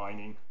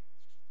undermining,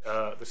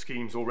 the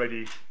schemes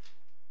already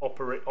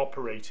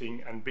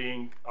operating and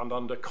being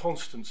under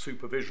constant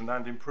supervision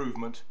and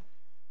improvement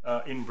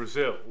in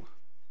Brazil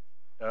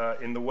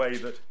in the way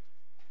that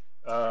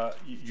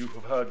you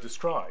have heard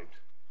described.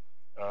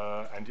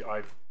 And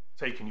I've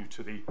taken you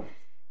to the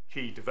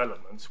key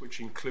developments,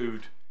 which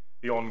include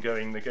the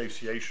ongoing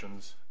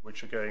negotiations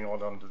which are going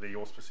on under the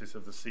auspices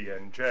of the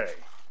CNJ.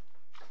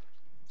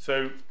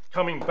 So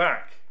coming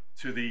back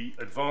to the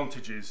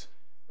advantages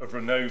of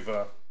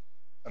Renova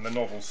and the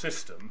novel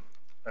system,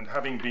 and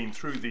having been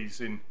through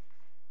these in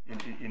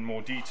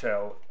more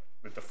detail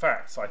with the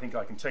facts, I think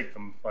I can take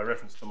them by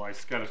reference to my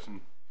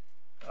skeleton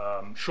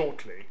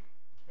shortly,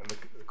 and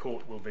the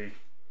court will be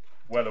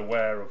well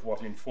aware of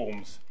what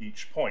informs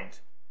each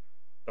point.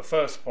 The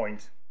first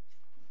point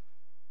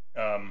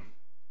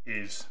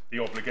is the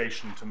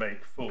obligation to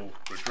make full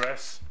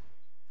redress,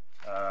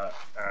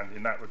 and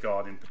in that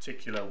regard in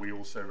particular we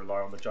also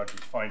rely on the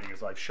judge's finding,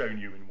 as I've shown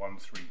you in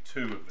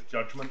 132 of the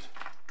judgment.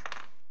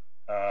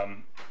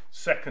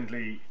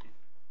 Secondly,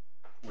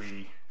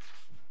 we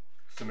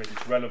submit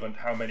it's relevant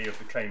how many of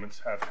the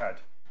claimants have had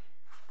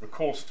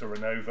recourse to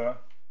Renova,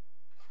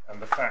 and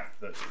the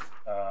fact that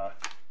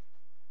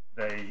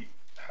they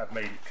have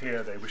made it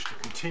clear they wish to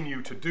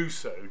continue to do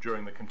so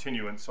during the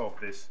continuance of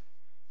this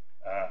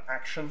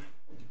action.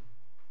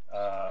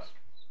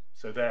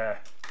 So they're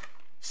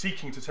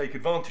seeking to take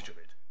advantage of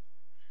it.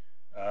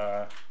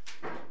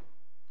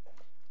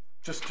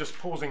 Just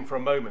pausing for a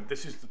moment,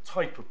 this is the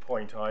type of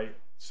point I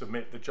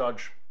submit the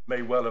judge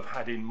may well have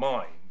had in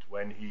mind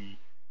when he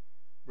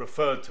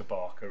referred to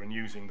Barker and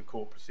using the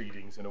court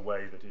proceedings in a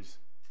way that is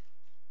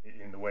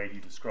in the way he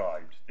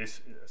described. This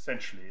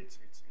essentially it's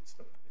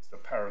the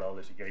parallel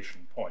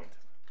litigation point,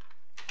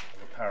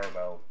 the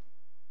parallel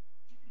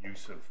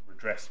use of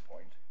redress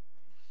point.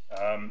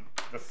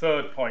 The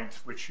third point,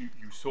 which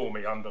you saw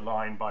me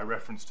underline by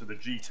reference to the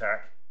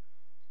GTAC,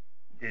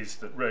 is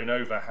that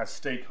Renova has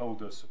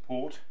stakeholder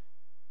support.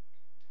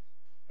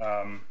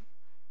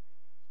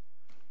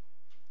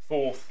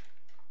 Fourth,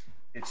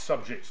 it's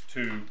subject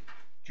to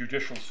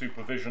judicial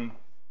supervision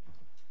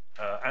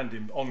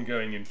and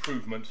ongoing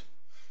improvement.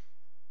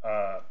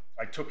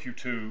 I took you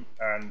to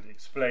and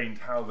explained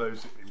how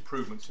those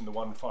improvements in the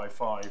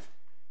 155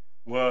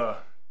 were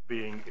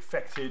being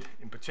effected,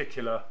 in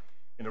particular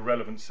in a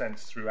relevant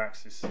sense through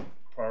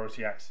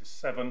Priority Axis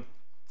 7,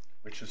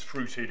 which has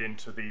fruited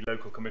into the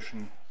local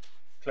commission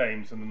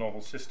claims and the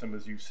novel system,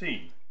 as you've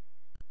seen.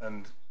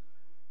 And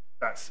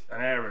that's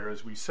an area,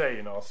 as we say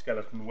in our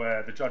skeleton,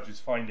 where the judge's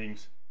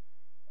findings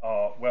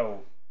are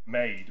well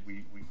made,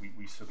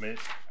 we submit,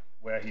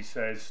 where he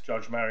says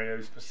Judge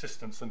Mario's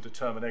persistence and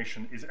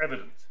determination is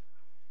evident,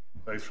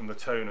 both from the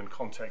tone and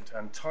content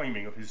and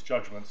timing of his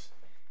judgments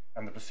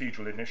and the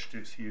procedural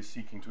initiatives he is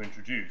seeking to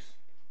introduce.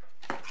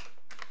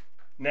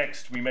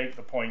 Next, we make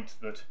the point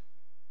that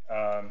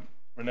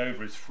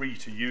Renova is free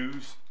to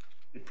use.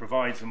 It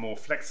provides a more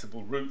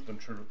flexible route than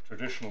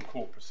traditional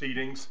court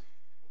proceedings,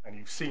 and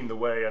you've seen the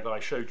way, as I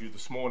showed you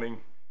this morning,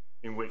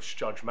 in which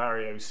Judge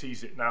Mario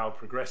sees it now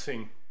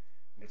progressing,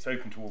 and it's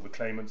open to all the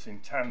claimants in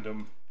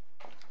tandem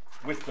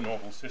with the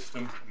novel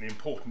system and the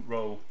important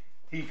role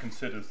he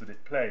considers that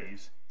it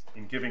plays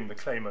in giving the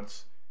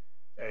claimants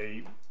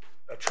a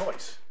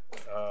choice,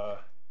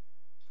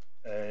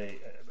 a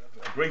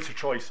greater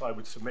choice, I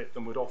would submit,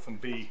 than would often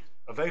be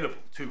available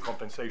to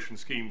compensation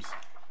schemes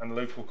and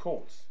local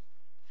courts.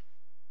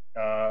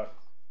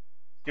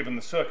 Given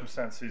the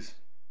circumstances,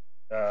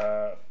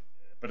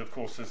 but of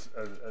course,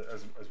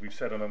 as we've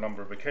said on a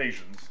number of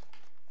occasions,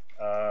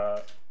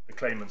 the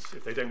claimants,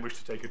 if they don't wish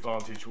to take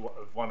advantage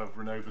of one of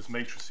Renova's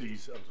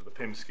matrices under the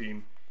PIM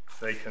scheme,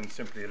 they can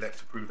simply elect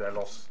to prove their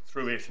loss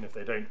through it, and if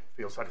they don't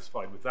feel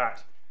satisfied with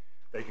that,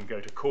 they can go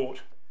to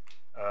court.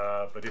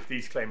 But if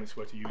these claimants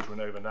were to use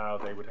Renova now,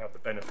 they would have the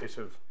benefit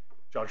of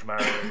Judge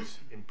Mario's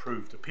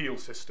improved appeal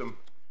system,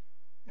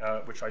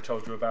 which I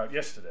told you about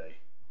yesterday.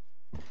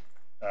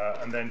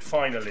 And then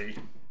finally,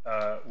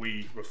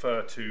 we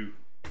refer to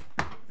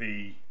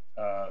the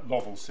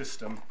novel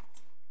system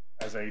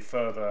as a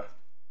further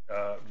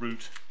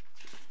route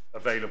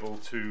available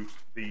to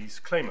these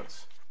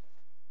claimants.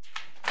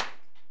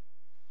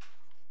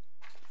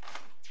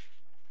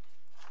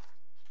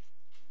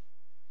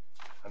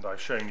 And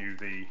I've shown you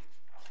the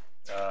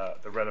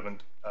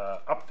relevant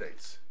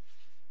updates.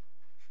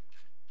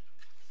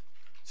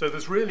 So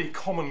there's really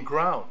common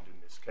ground in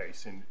this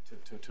case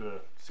to a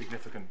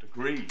significant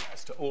degree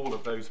as to all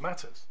of those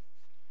matters.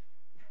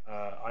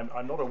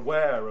 I'm not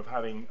aware of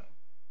having,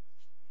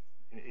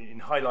 in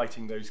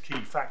highlighting those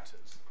key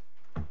factors,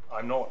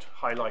 I'm not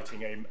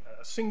highlighting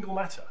a single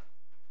matter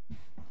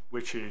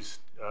which is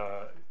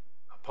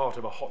a part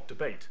of a hot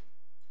debate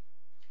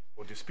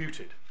or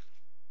disputed.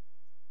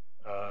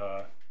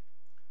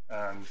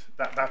 And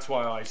that's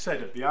why I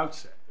said at the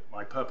outset that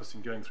my purpose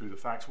in going through the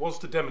facts was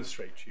to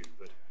demonstrate to you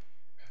that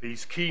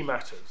these key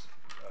matters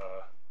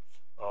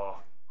are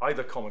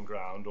either common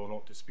ground or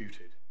not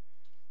disputed.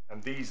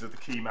 And these are the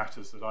key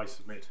matters that I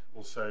submit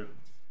also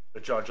the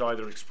judge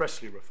either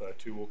expressly referred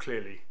to or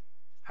clearly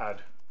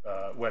had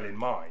well in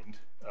mind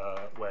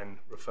when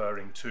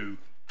referring to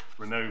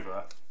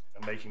Renova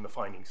and making the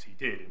findings he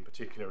did, in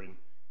particular in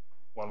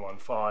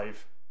 115,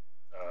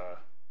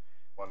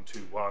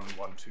 121,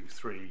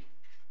 123,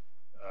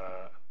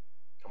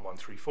 and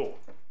 134.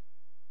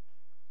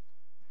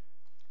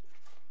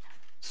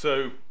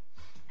 So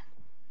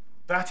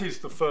that is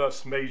the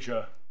first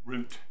major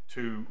route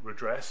to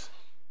redress.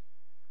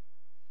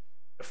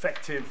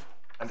 Effective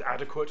and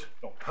adequate,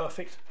 not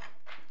perfect,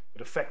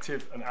 but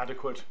effective and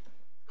adequate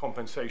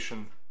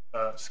compensation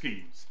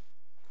schemes.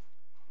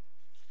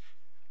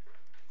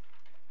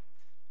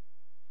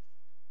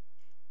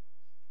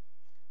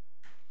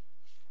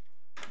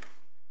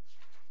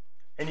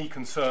 Any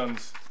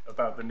concerns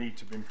about the need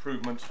of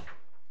improvement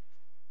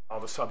are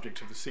the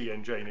subject of the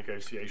CNJ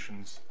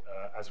negotiations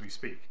as we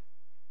speak,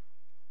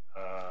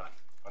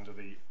 under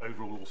the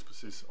overall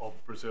auspices of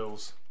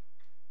Brazil's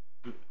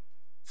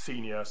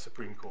senior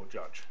Supreme Court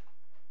judge.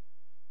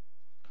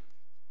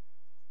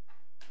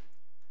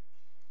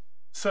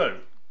 So,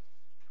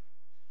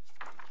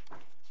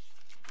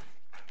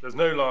 there's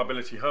no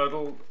liability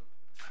hurdle,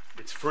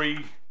 it's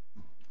free,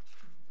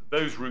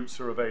 those routes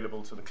are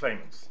available to the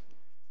claimants.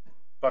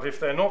 But if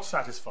they're not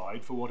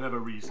satisfied, for whatever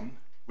reason,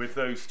 with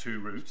those two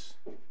routes,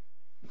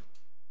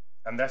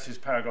 and that is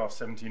paragraph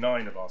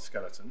 79 of our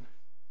skeleton,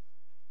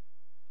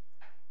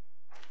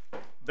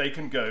 they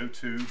can go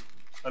to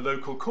a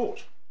local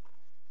court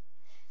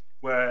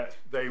where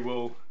they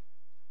will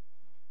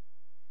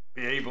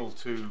be able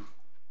to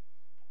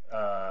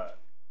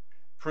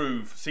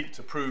seek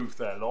to prove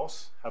their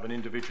loss, have an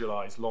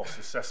individualised loss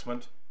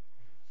assessment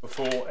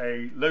before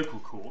a local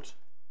court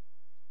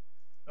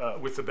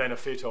with the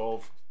benefit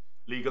of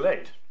legal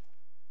aid,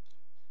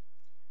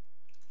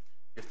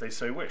 if they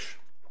so wish.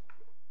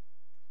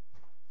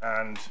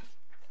 And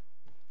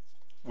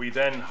we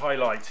then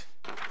highlight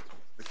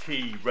the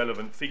key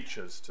relevant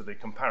features to the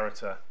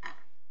comparator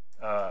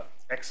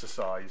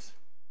exercise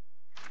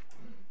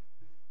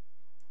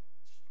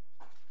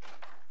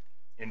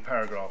in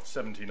paragraph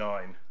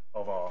 79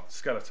 of our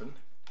skeleton.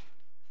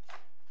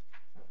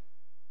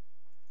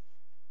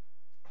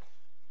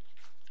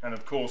 And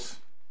of course,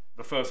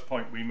 the first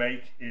point we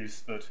make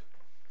is that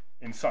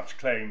in such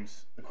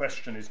claims, the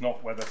question is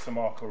not whether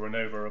Samarco or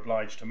Renova are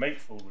obliged to make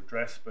full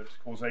redress, but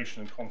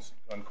causation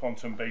and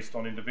quantum based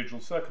on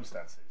individual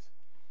circumstances.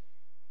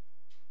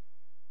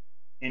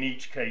 In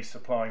each case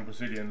applying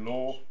Brazilian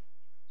law,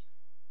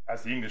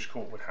 as the English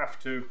court would have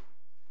to,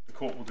 the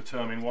court will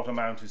determine what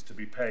amount is to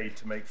be paid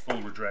to make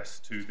full redress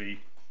to the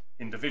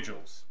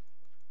individuals.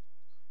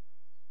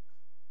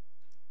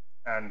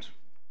 And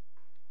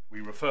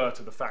we refer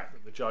to the fact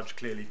that the judge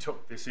clearly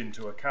took this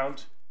into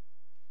account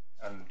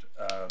and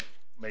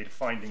made a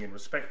finding in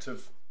respect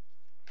of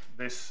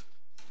this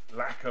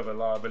lack of a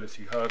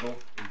liability hurdle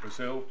in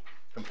Brazil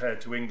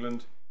compared to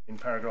England in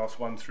paragraphs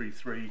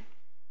 133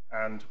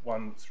 and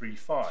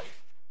 135.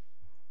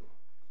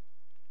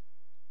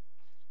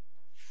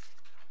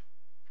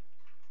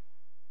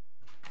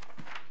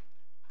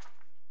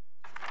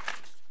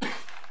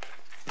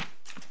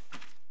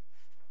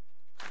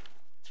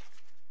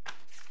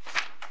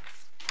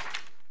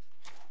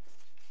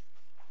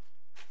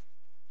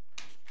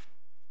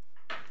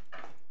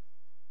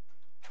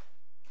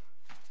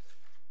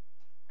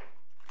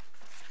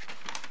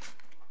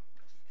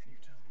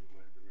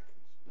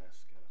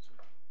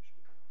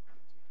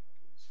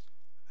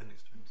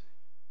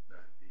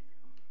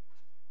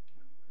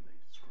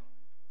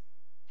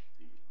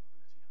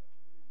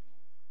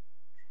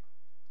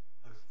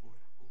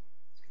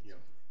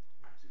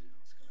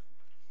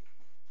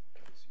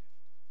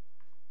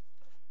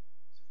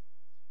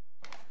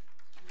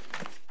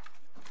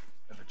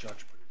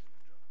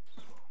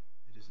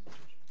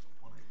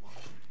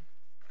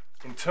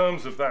 In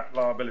terms of that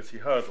liability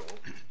hurdle,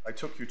 I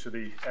took you to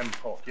the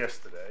MPOC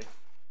yesterday,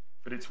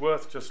 but it's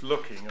worth just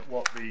looking at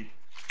what the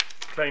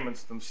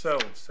claimants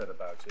themselves said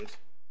about it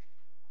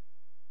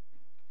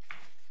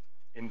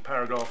in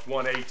paragraph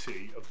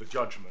 180 of the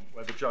judgment,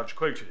 where the judge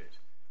quoted it.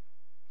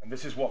 And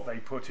this is what they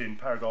put in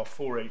paragraph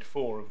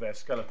 484 of their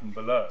skeleton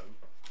below.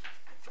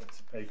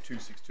 That's page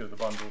 262 of the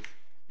bundle.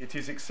 It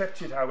is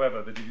accepted,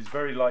 however, that it is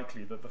very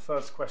likely that the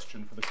first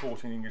question for the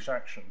court in English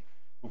action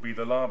will be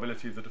the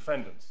liability of the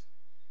defendants.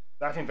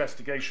 That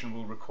investigation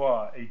will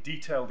require a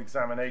detailed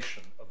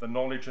examination of the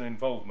knowledge and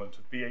involvement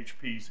of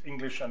BHP's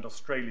English and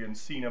Australian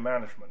senior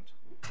management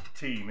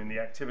team in the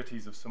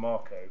activities of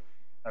Samarco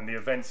and the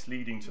events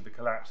leading to the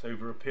collapse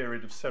over a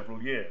period of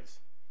several years.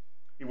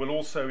 It will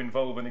also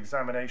involve an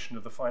examination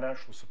of the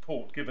financial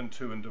support given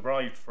to and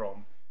derived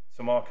from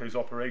Samarco's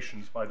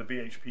operations by the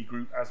BHP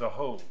Group as a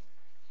whole,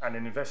 and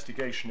an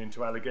investigation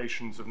into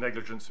allegations of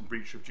negligence and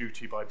breach of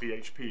duty by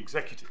BHP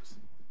executives.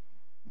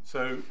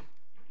 So,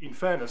 in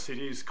fairness, it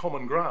is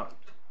common ground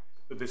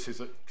that this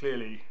is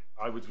clearly,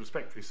 I would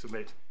respectfully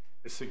submit,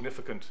 a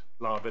significant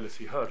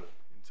liability hurdle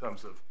in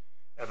terms of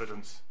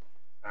evidence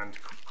and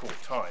court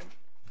time.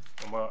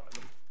 And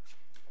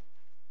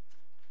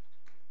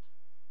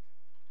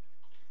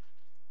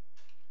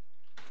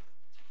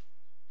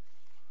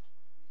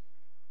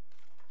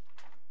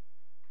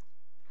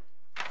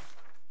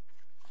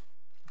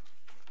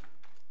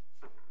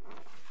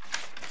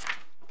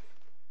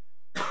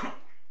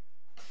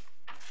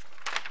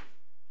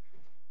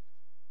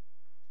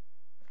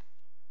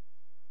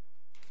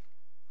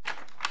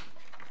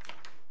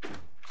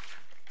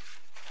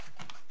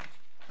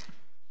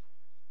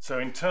so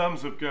in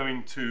terms of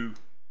going to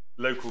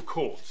local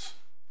courts,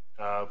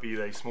 be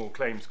they small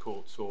claims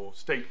courts or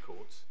state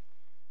courts,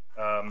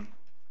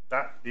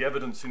 the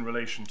evidence in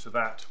relation to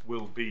that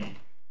will be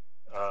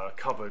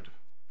covered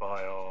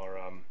by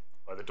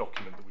by the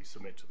document that we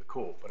submit to the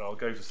court. But I'll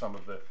go to some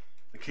of the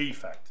key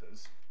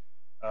factors.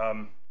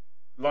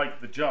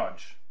 Like the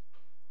judge,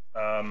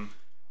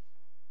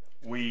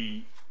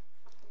 we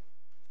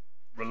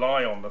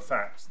rely on the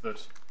fact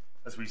that,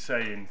 as we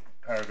say in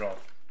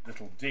paragraph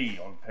little d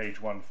on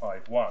page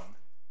 151,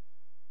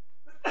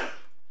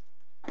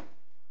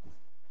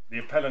 the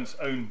appellant's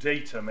own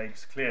data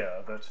makes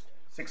clear that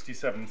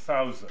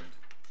 67,000,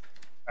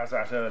 as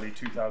at early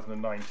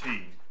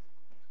 2019,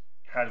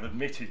 had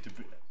admitted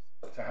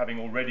to having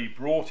already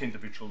brought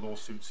individual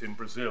lawsuits in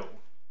Brazil.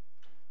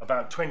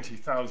 About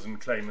 20,000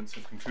 claimants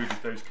have concluded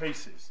those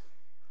cases,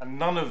 and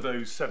none of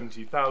those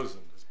 70,000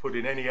 has put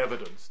in any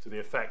evidence to the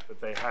effect that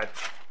they had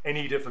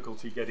any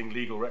difficulty getting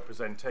legal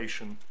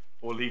representation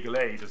or legal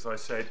aid, as I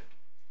said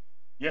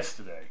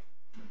yesterday.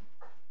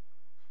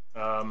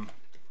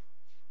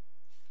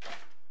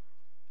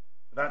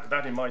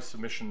 That in my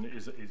submission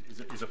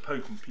is a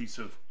potent piece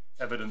of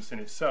evidence in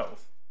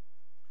itself.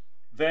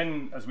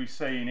 Then, as we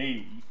say in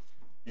E,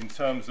 in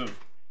terms of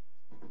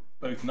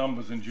both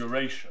numbers and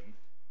duration,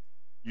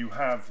 you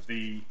have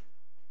the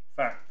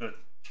fact that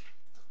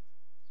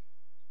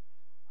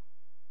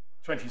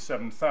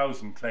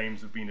 27,000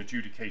 claims have been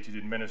adjudicated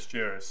in Menas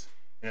Juris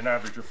in an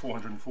average of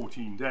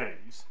 414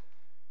 days.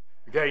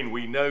 Again,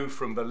 we know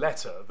from the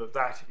letter that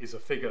that is a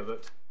figure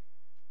that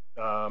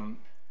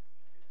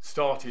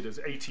started as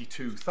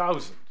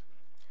 82,000,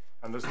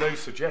 and there's no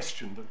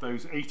suggestion that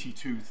those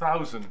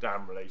 82,000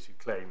 dam-related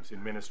claims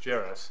in Menas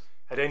Juris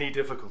had any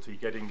difficulty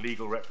getting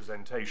legal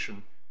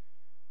representation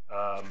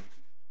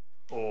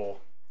or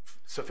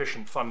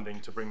sufficient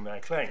funding to bring their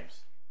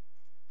claims.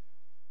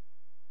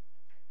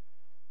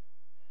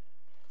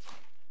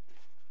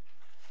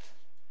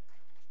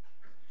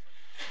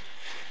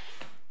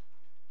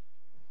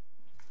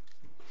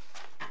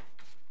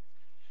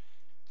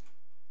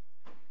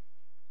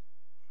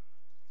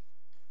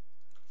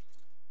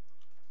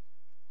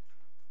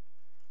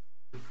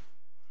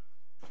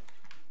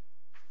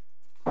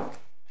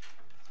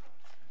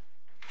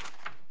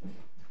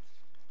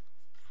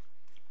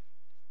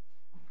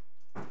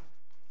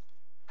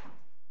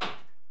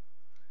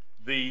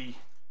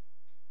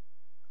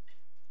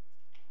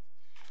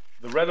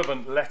 The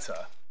relevant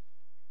letter,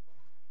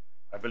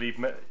 I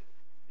believe,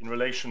 in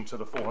relation to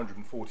the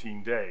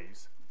 414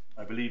 days,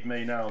 I believe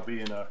may now be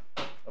in a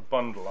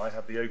bundle. I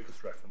have the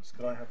Opus reference.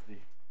 Can I have the...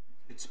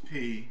 It's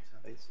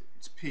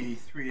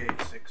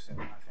P386, I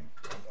think.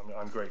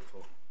 I'm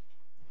grateful.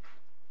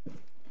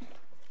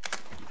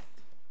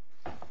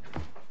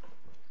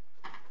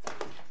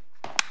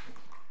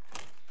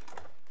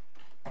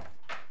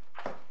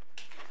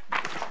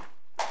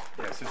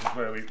 Yes, this is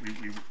where we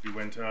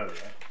went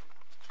earlier.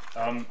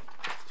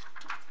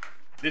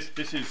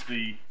 This is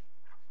the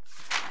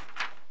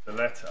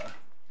letter.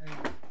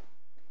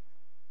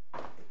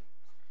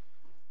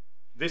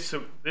 This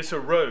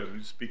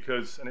arose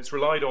because, and it's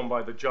relied on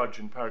by the judge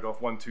in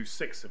paragraph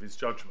 126 of his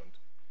judgment,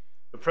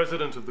 the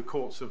president of the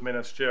courts of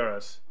Menas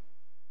Juris,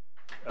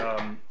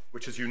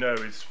 which, as you know,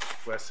 is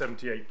where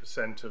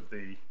 78% of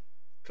the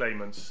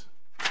claimants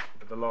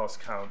at the last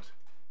count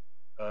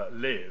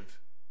live,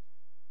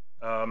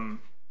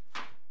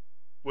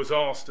 was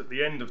asked at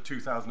the end of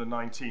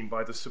 2019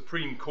 by the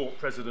Supreme Court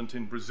President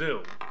in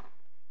Brazil,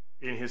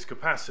 in his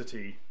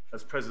capacity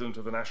as President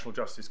of the National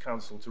Justice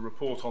Council, to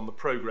report on the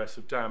progress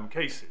of dam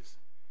cases.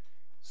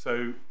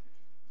 So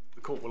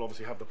the court will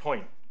obviously have the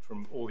point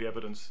from all the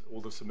evidence, all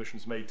the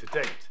submissions made to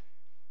date,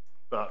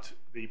 but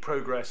the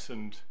progress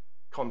and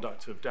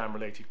conduct of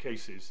dam-related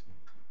cases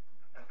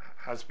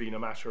has been a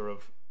matter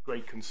of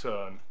great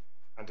concern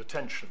and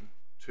attention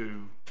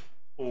to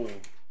all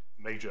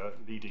major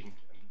leading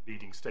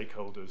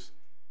stakeholders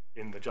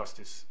in the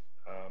justice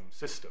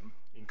system,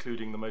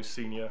 including the most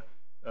senior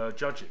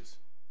judges.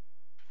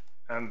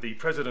 And the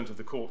president of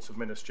the courts of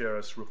Menas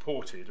Juris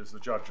reported, as the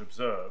judge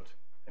observed,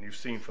 and you've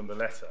seen from the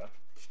letter,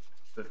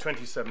 that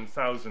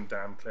 27,000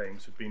 dam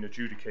claims had been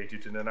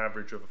adjudicated in an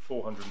average of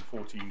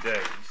 414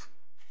 days.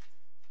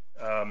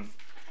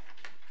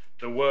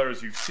 There were,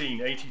 as you've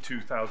seen,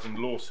 82,000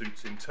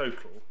 lawsuits in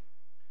total,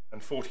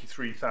 and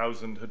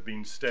 43,000 had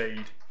been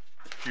stayed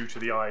due to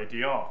the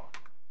IADR.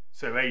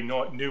 So a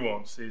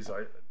nuance is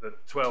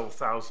that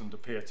 12,000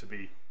 appear to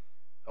be,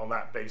 on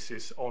that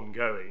basis,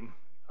 ongoing,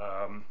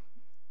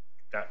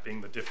 that being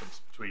the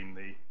difference between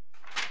the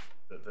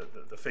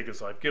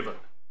figures I've given.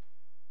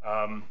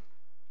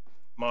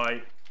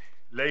 My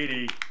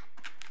lady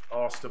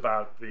asked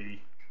about the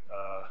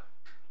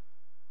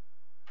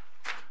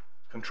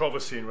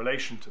controversy in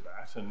relation to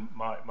that, and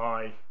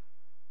my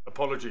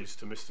apologies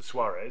to Mr.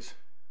 Suarez,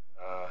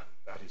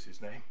 that is his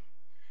name,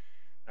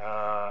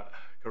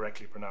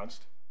 correctly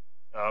pronounced.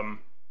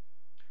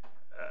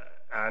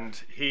 And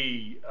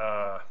he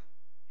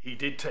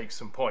did take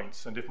some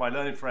points, and if my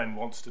learned friend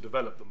wants to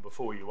develop them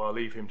before you, I'll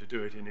leave him to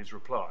do it in his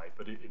reply.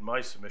 But in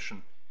my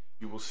submission,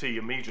 you will see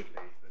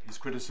immediately that his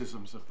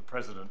criticisms of the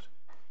President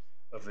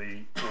of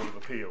the Court of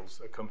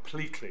Appeals are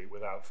completely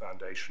without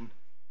foundation.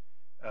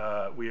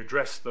 We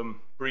addressed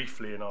them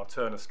briefly in our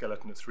Turner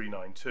skeleton at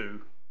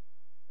 392,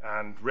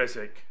 and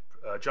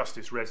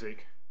Justice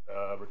Rezek,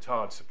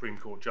 retired Supreme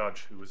Court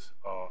judge who was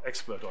our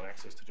expert on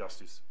access to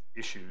justice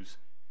issues,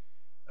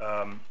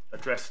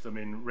 addressed them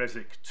in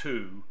Rezek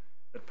 2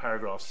 at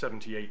paragraph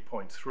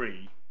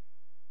 78.3,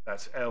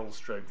 that's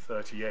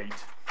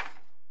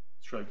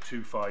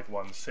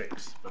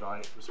L/38/2516, but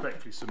I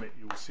respectfully submit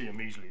you will see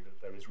immediately that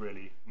there is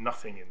really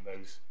nothing in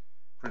those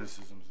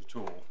criticisms at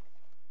all.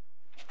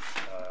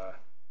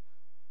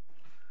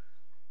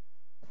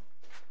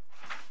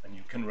 And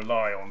you can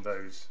rely on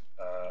those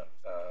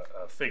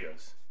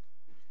figures.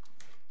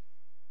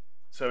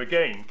 So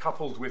again,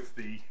 coupled with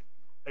the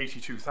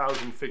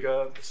 82,000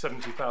 figure, the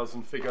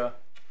 70,000 figure,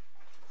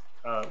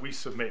 we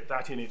submit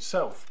that in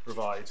itself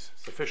provides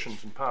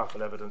sufficient and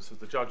powerful evidence, as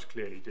the judge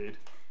clearly did,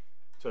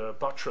 to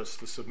buttress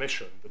the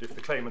submission that if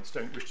the claimants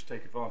don't wish to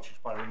take advantage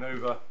by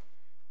Renova,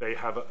 they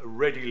have a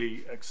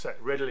readily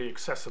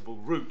accessible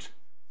route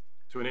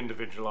to an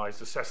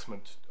individualised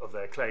assessment of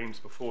their claims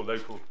before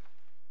local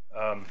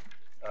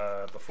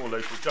before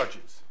local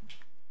judges.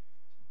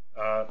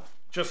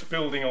 Just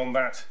building on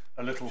that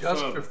a little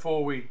Just further.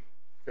 before we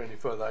go any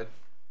further, I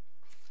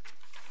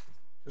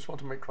just want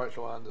to make quite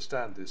sure I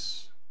understand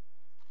this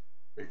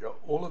figure.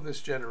 All of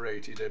this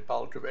generated a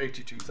bulk of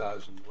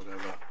 82,000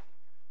 whatever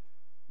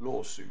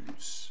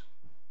lawsuits.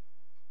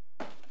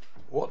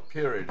 What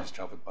period is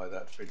covered by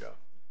that figure?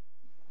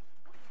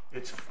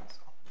 It's, Up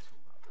until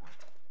that point.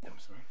 I'm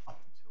sorry.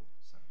 Up until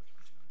December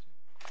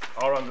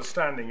 2019. Our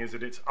understanding is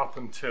that it's up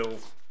until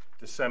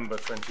December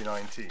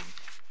 2019.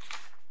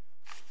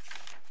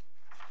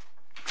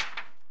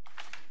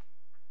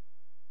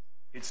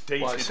 It's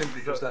dated. Why,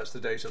 simply because that's the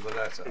date of the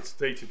letter. It's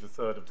dated the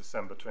 3rd of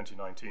December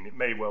 2019. It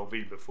may well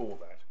be before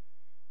that,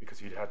 because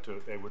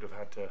they would have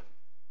had to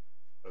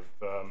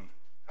have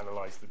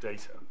analysed the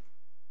data.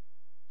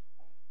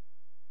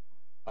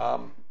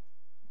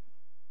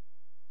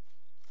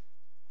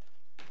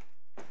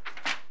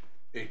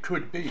 It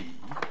could be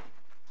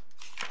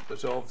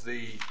that of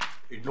the,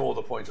 ignore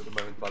the point at the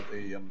moment about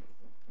the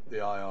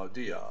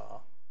IRDR,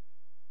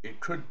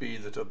 it could be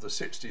that of the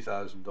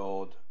 60,000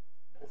 odd,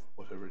 or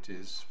whatever it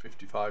is,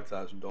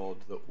 55,000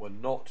 odd that were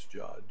not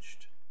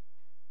judged,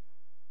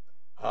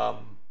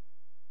 some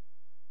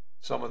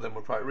of them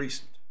were quite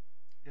recent.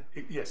 Yeah.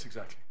 Yes,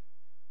 exactly.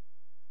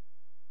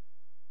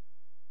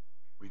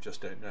 We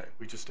just don't know.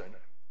 We just don't know.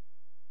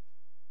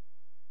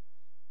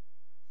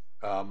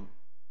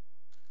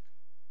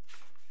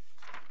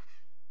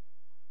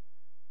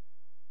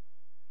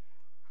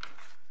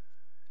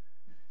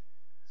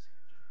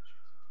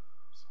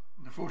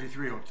 The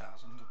 43 odd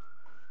thousand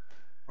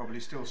probably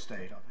still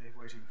stayed, are they,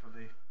 waiting for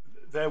the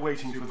They're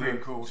waiting for Supreme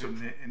the Court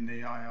in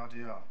the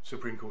IRDR?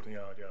 Supreme Court in the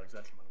IRDR,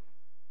 exactly.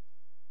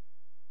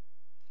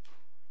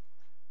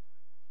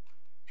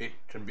 It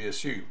can be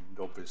assumed,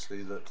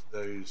 obviously, that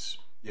those,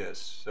 yes,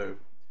 so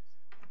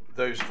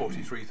those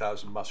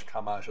 43,000 must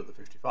come out of the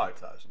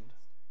 55,000.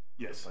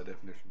 Yes. By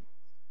definition,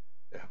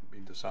 they haven't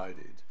been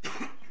decided.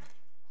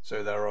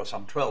 So there are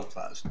some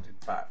 12,000, in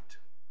fact,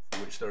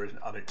 for which there is an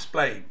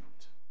unexplained,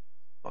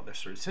 not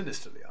necessarily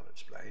sinisterly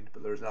unexplained,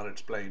 but there is an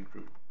unexplained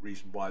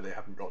reason why they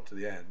haven't got to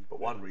the end. But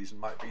one reason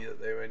might be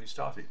that they only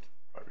started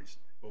quite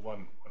recently. Well,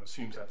 one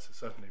assumes that's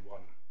certainly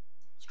one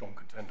strong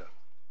contender.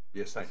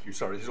 Yes, thank you.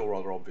 Sorry, this is all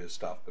rather obvious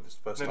stuff, but it's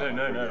the first time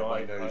No.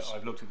 my nose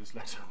I've looked at this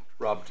letter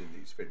rubbed in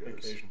these on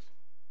figures. occasions.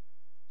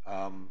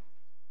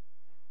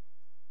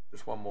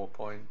 Just one more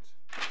point.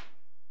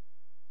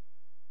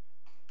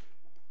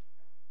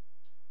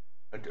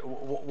 And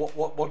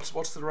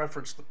what's the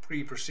reference to the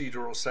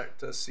pre-procedural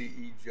sector,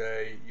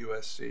 CEJ,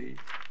 USC?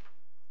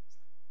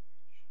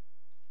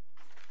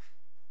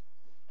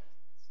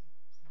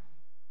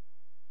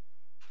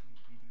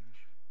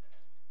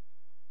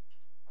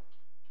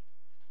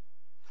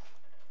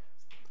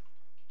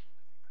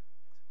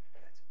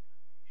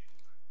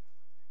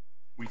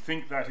 We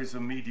think that is a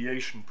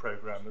mediation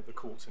programme that the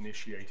court's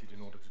initiated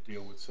in order to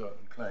deal with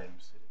certain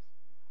claims.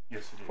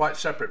 Yes, it is. Quite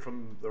separate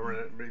from the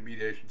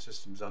remediation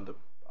systems under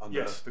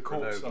yes, the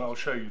courts, Renova. and I'll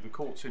show you, the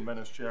courts in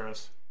Menos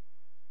Gerais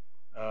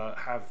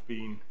have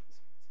been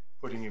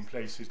putting in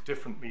place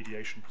different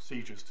mediation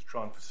procedures to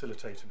try and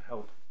facilitate and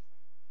help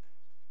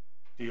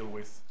deal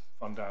with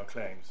fundal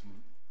claims. And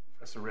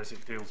Professor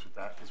Resic deals with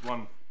that. There's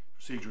one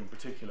procedure in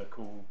particular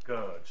called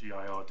GIRD,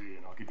 G-I-R-D,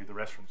 and I'll give you the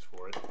reference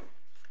for it.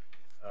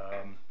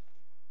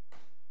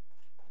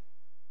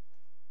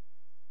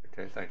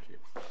 Okay, thank you.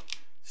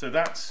 So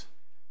that's,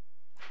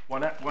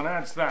 one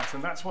adds that,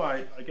 and that's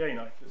why,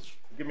 again,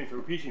 forgive me for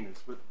repeating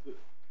this, but the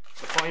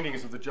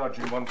findings of the judge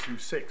in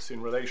 126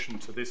 in relation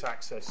to this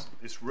access,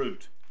 this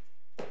route,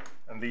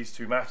 and these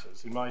two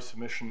matters, in my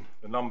submission,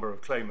 the number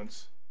of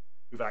claimants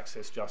who've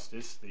accessed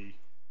justice, the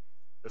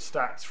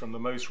stats from the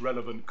most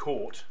relevant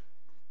court,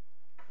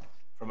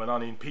 from an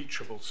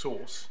unimpeachable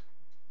source,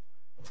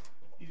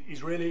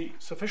 is really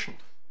sufficient,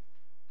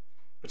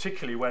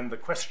 particularly when the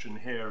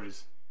question here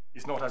is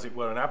not, as it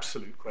were, an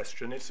absolute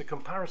question, it's a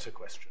comparator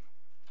question.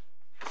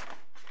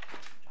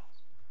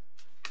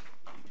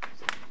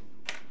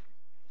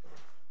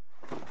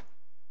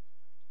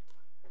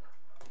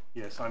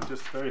 Yes, I'm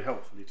just very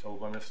helpfully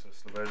told by Mr.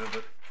 Sloboda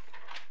that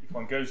if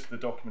one goes to the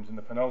document in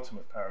the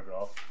penultimate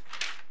paragraph,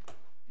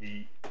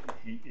 it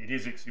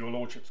is your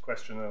lordship's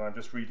question, and I'm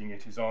just reading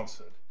it, is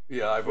answered.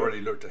 Yeah, I've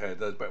already looked ahead,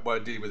 but we're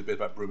dealing with a bit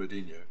about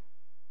Brumadinho.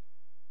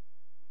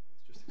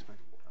 It's just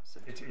explaining what that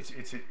says.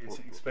 It's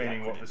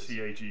explaining what the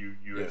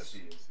CAG-USC Yes.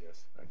 is,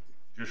 yes. Thank you.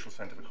 Judicial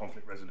Centre for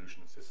Conflict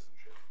Resolution and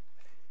Citizenship.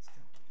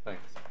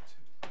 Thanks.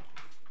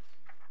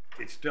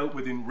 It's dealt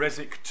with in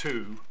Resic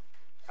 2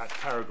 at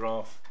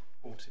paragraph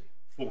 40.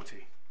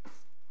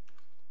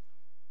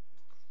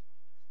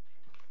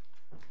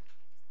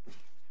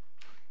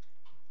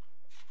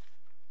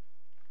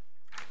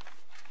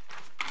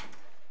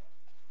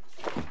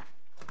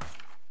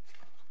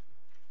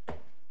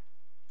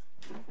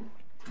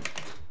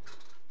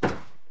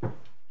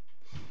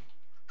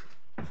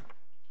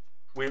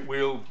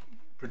 We'll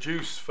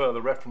produce further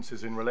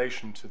references in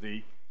relation to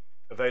the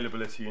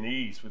availability and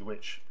ease with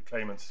which the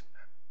claimants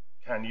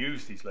can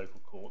use these local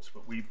courts,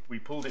 but we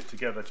pulled it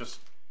together just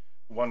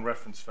one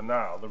reference for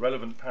now. The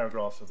relevant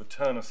paragraphs of the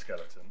Turner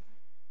skeleton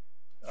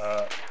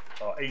are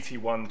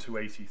 81 to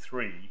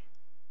 83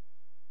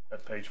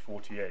 at page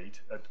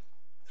 48, at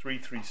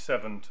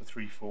 337 to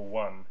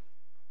 341,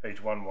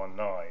 page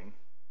 119,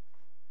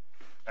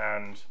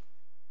 and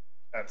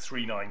at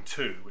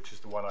 392, which is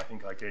the one I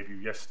think I gave you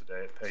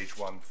yesterday, at page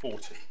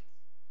 140.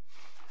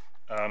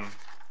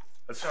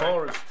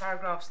 Far as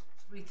paragraphs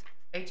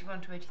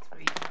 81 to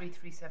 83,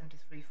 337 to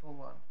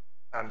 341.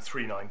 And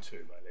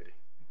 392, my lady.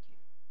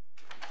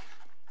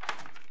 Thank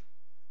you.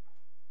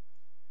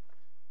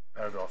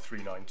 Paragraph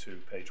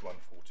 392, page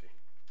 140.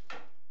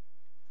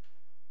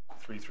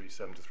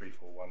 337 to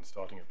 341,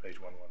 starting at page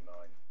 119,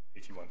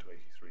 81 to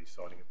 83,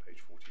 starting at page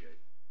 48.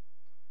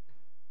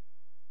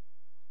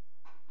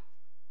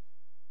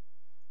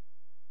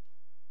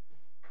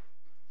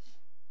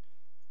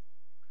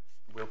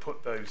 We'll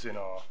put those in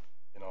our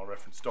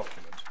reference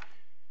document,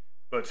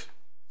 but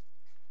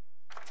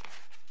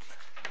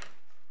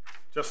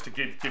just to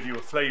give you a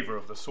flavour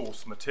of the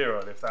source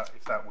material, if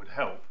that would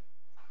help,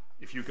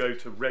 if you go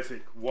to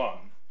Resic 1,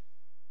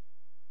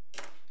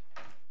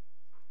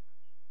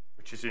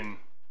 which is in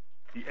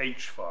the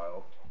H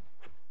file,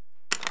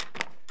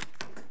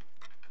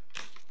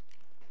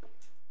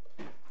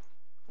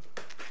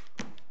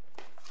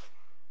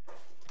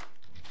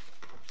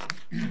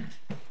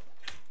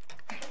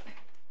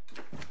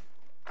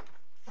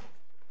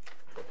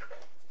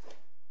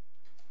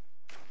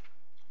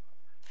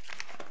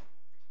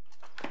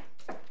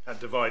 at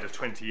divider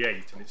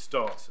 28, and it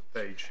starts at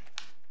page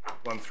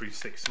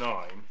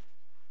 1369,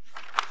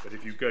 but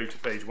if you go to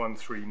page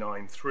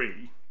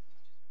 1393,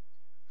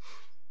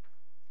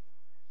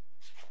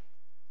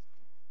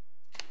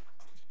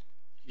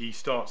 he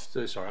starts.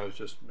 So sorry, I was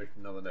just making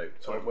another note.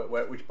 Sorry,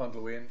 which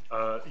bundle are we in?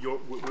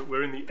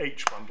 We're in the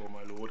H bundle,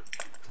 my lord.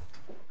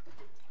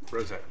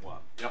 Rosette 1.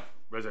 Yep.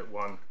 Rosette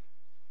 1,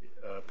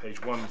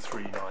 page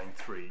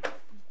 1393.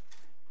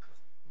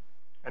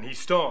 And he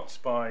starts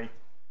by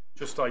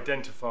just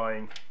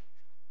identifying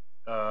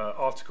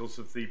articles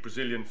of the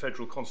Brazilian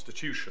Federal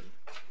Constitution.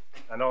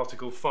 And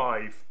Article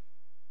 5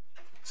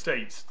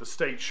 states, the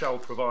state shall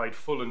provide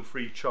full and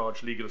free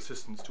charge legal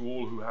assistance to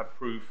all who have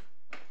proof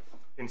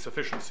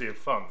insufficiency of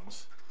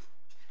funds.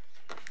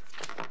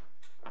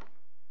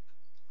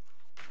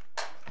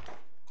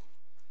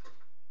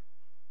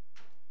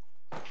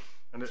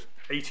 And at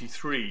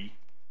 83,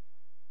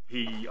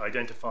 he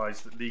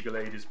identifies that legal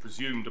aid is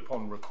presumed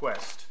upon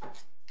request.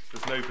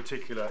 There's no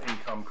particular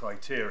income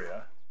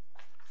criteria.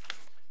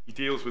 He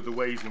deals with the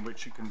ways in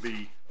which it can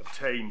be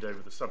obtained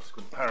over the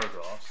subsequent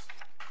paragraphs.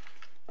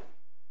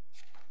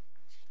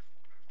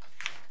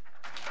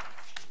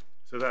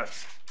 So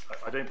that's,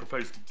 I don't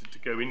propose to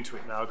go into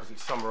it now because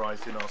it's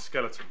summarised in our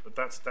skeleton, but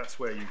that's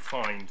where you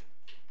find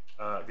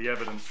the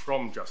evidence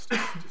from Justice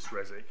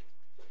Resic.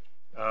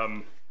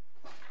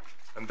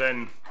 And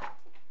then,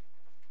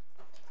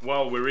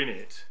 while we're in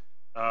it,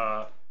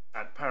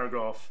 at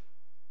paragraph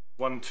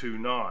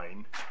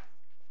 129,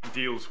 he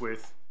deals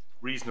with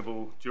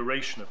reasonable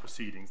duration of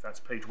proceedings. That's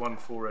page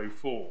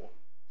 1404.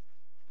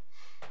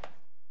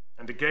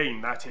 And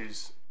again, that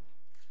is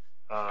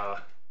a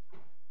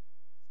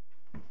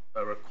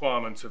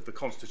requirement of the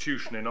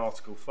Constitution in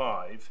Article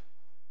 5,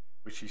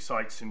 which he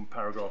cites in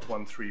paragraph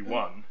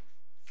 131.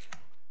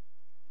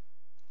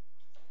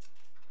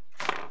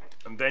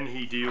 And then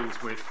he deals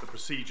with the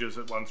procedures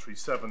at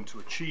 137 to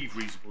achieve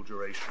reasonable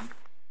duration.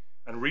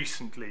 And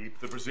recently,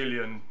 the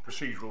Brazilian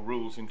procedural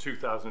rules in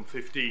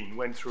 2015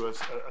 went through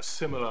a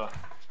similar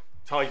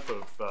type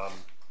of,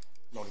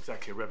 not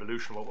exactly a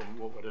revolution, I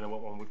don't know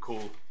what one would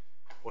call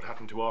what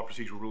happened to our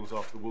procedural rules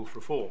after the Wolf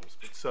reforms,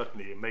 but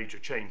certainly major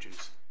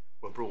changes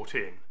were brought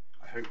in.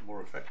 I hope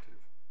more effective.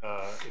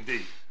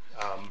 Indeed.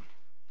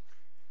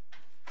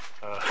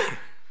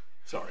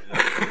 Sorry,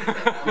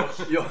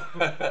 sorry,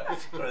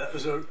 that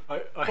was a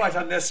quite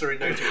unnecessary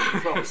note of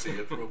controversy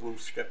for a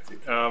Wolf sceptic.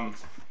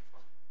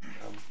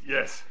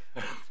 Yes.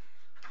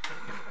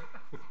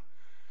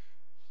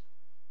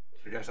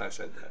 I guess I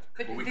said that.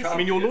 But we this- can't I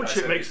mean, your forget lordship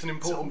I said makes it. an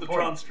It's on important the point.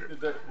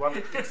 transcript. That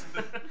one, Yes,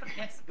 you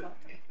can't do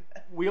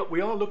that.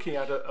 we are looking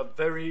at a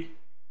very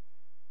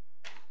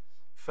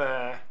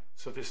fair,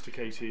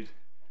 sophisticated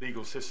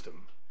legal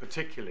system,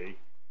 particularly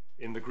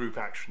in the group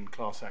action,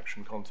 class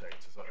action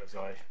context, as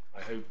I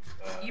hope.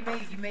 You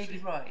may be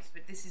right,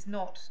 but this is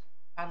not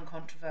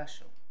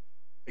uncontroversial.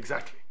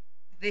 Exactly.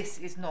 This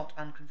is not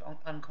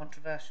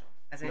uncontroversial.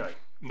 As in, No,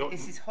 not-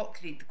 this is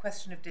hotly the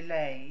question of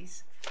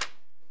delays,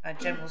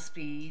 general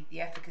speed, the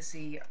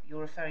efficacy.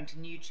 You're referring to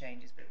new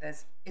changes, but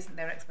isn't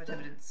there expert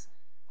evidence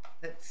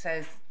that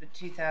says the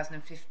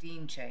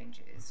 2015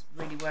 changes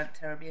really weren't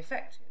terribly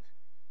effective?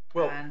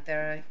 Well, and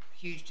there are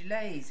huge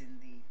delays in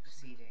the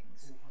proceedings.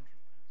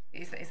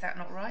 Is that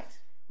not right?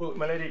 well,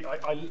 my lady,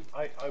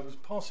 I was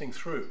passing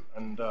through,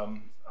 and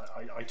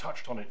I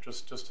touched on it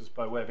just as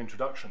by way of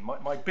introduction.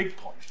 My big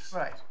points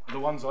Right. are the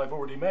ones I've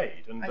already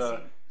made, and I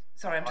see.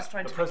 Sorry, I'm just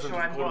trying the to make President sure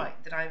of I'm the Court of-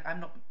 right, that I'm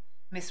not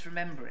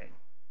misremembering.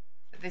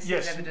 This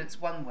Yes. is evidence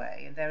one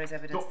way, and there is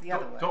evidence the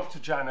other way. Dr.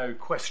 Jano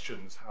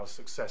questions how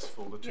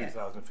successful the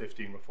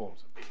 2015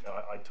 reforms have been.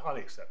 Now, I entirely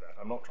accept that.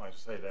 I'm not trying to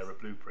say they're a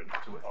blueprint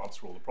to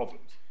answer all the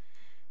problems.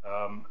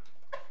 I'm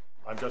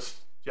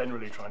just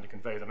generally trying to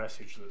convey the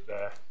message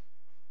that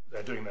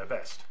they're doing their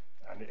best,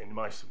 and in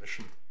my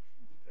submission,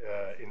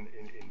 in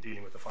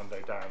dealing with the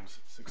Fundo dams,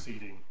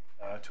 succeeding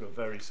to a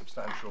very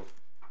substantial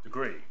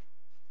degree.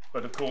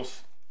 But of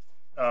course,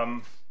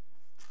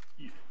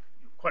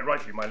 quite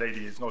rightly, my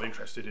lady is not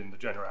interested in the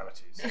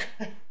generalities,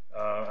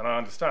 and I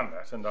understand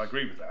that, and I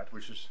agree with that,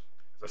 which is,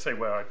 as I say,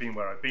 where I've been.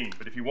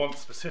 But if you want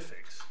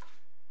specifics,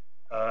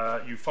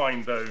 you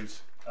find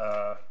those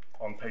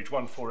on page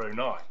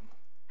 1409,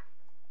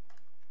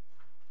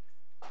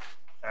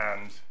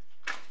 and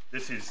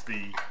this is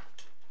the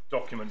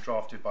document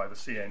drafted by the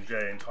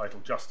CNJ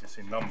entitled Justice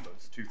in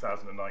Numbers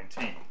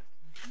 2019,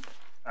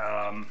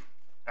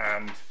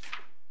 and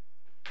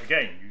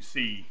again you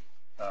see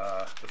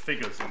the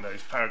figures in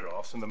those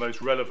paragraphs, and the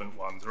most relevant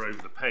ones are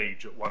over the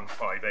page at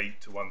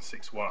 158 to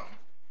 161,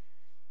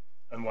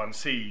 and one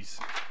sees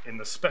in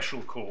the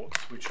special courts,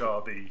 which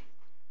are in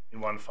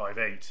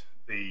 158,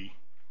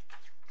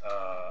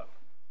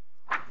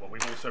 what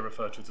we've also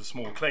referred to as the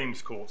small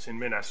claims courts in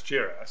Minas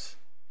Gerais,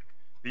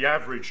 the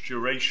average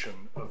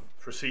duration of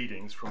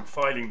proceedings from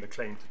filing the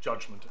claim to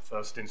judgment at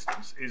first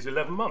instance is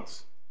 11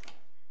 months,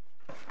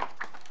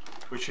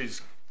 which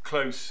is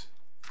close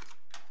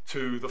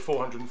to the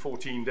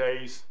 414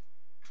 days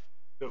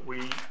that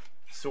we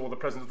saw the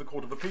President of the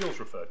Court of Appeals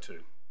referred to.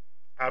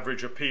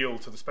 Average appeal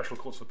to the Special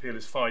Courts of Appeal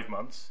is 5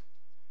 months.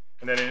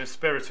 And then in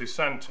Espiritu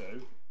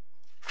Santo,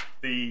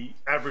 the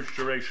average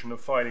duration of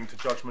filing to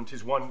judgment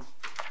is one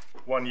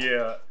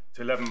year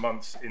to 11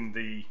 months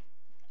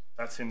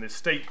that's in the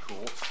state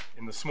courts.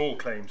 In the small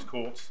claims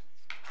courts,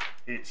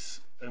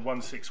 it's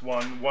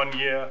 161, 1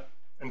 year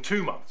and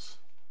 2 months.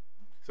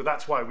 So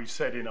that's why we've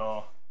said in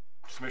our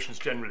submissions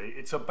generally,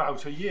 it's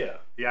about a year,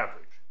 the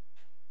average.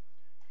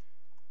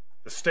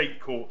 The state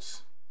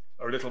courts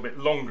are a little bit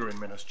longer in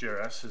Minas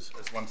Gerais, as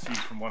one sees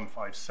from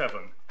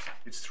 157.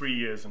 It's 3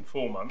 years and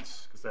 4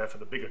 months, because they're for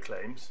the bigger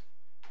claims.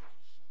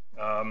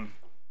 And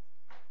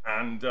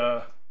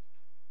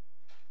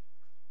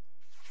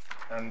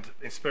in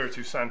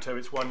Espiritu Santo,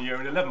 it's 1 year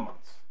and 11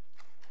 months.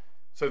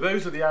 So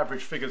those are the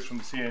average figures from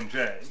the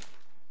CNJ,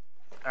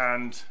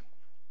 and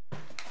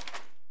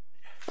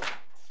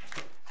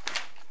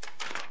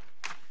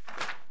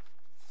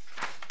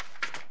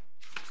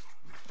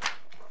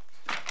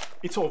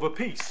it's of a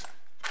piece.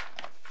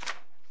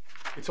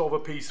 It's of a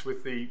piece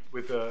with the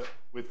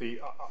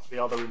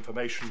other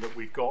information that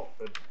we've got,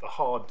 the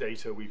hard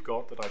data we've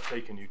got that I've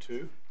taken you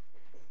to.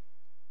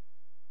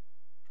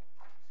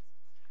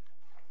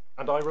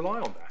 And I rely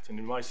on that. And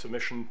in my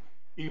submission,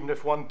 even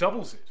if one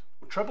doubles it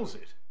or trebles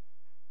it,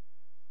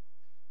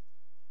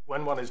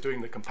 when one is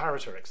doing the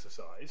comparator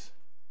exercise,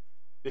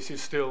 this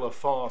is still a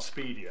far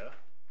speedier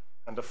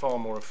and a far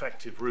more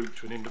effective route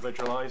to an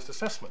individualised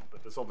assessment.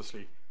 But there's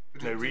obviously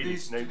no reading.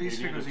 Do these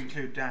figures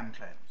include dam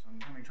claims?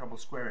 I'm having trouble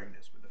squaring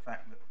this with the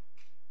fact that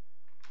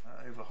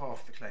over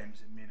half the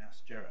claims in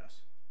Minas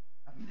Gerais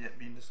haven't yet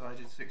been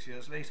decided 6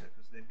 years later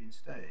because they've been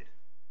stayed.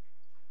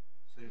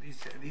 So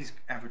these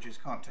averages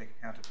can't take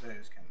account of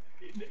those, can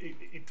they?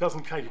 It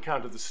doesn't take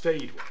account of the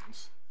stayed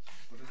ones.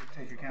 Or does it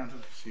take account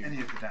of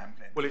any of the dam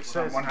claims? Well, it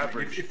says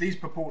average. If these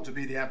purport to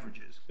be the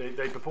averages, they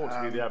purport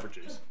to be the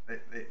averages.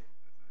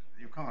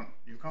 You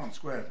can't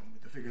square them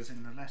with the figures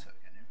in the letter,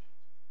 can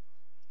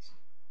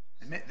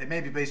you? They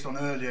may be based on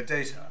earlier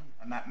data,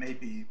 and that may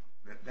be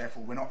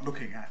therefore we're not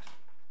looking at.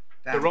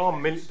 There are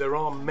many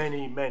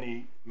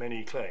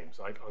claims.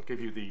 I'll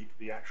give you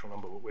the actual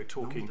number. But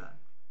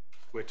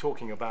we're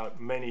talking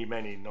about many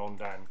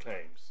non-DAN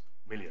claims,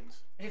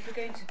 millions. And if we're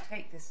going to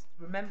take this,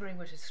 remembering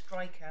we're to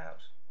strike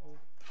out, or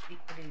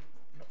equally,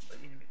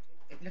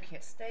 looking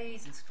at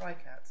stays and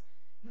strikeouts,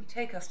 you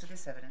take us to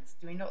this evidence,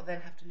 do we not then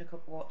have to look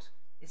at what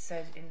is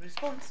said in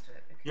response to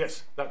it? Because,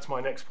 yes, that's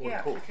my next point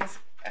of call. Because,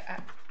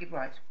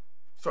 right.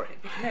 Sorry.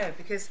 No,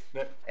 because,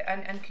 no.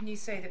 And can you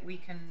say that we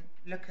can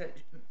look at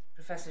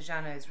Professor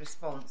Jano's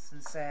response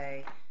and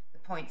say the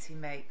points he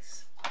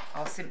makes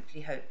are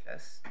simply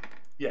hopeless?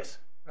 Yes.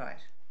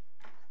 Right.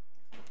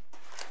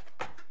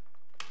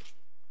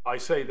 I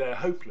say they're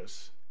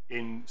hopeless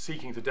in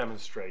seeking to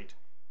demonstrate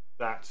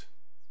that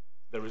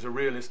there is a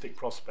realistic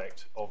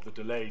prospect of the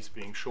delays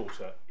being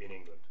shorter in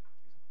England.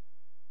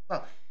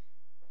 Well,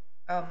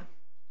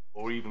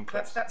 or even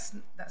close. That's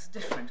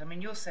different. I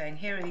mean, you're saying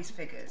here are these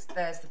figures,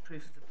 there's the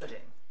proof of the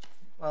pudding.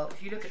 Well,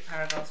 if you look at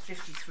paragraphs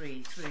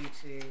 53 through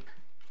to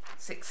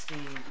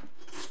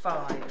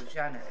 65 of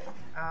Jano,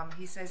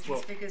 he says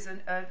these figures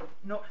are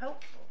not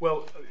helpful.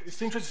 Well, it's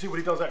interesting to see what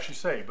he does actually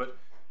say, but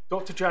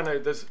Dr. Jano,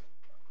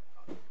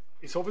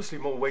 it's obviously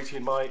more weighty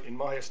in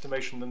my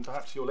estimation than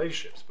perhaps your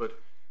ladyship's, but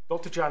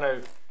Dr.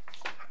 Jano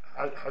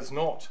has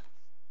not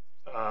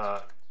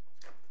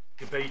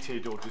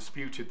debated or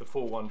disputed the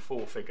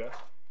 414 figure.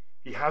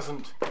 He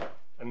hasn't,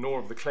 and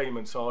nor have the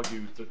claimants,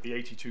 argued that the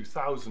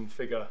 82,000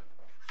 figure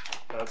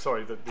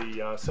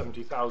the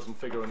 70,000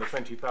 figure and the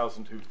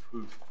 20,000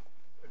 who've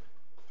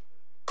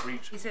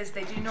reached He says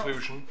they do not.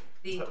 conclusion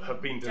The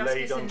have been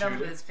delayed justice in unduly.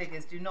 numbers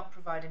figures do not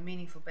provide a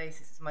meaningful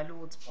basis, as my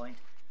Lord's point,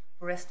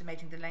 for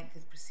estimating the length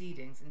of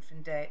proceedings in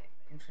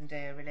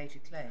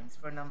Fundea-related claims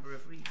for a number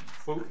of reasons.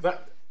 Well,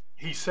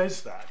 he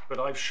says that, but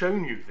I've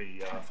shown you the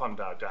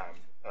Fundau Dam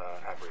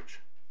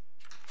average,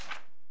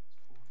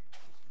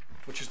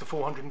 which is the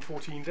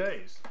 414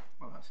 days.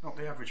 Well, that's not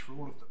the average for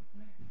all of them.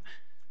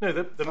 No,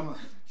 there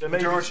may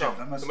be Majority some. of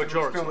them are The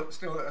majority.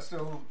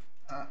 still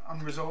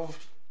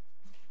unresolved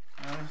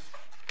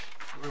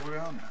where we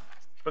are now.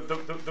 But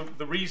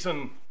the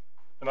reason,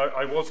 and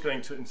I was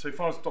going to,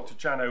 insofar as Dr.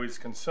 Jano is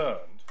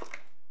concerned,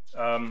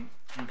 you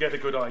get a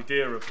good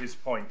idea of his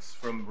points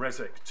from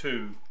Resec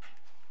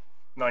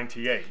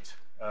 298.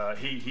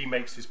 He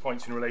makes his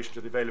points in relation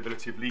to the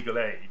availability of legal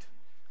aid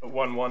at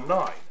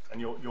 119, and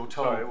you're told.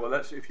 Sorry, well,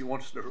 that's if you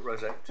want to look at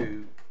Resec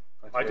 2.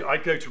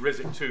 I'd go to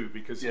Resec 2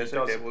 because Yes, he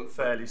does okay, well,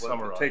 fairly well,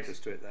 summarise. Take us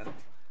to it then.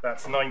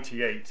 That's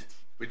 98.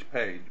 Which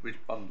page? Which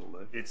bundle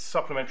though? It's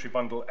supplementary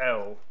bundle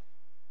L,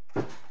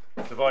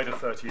 divider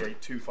 38,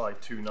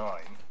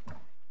 2529.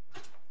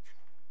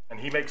 And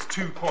he makes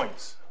 2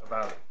 points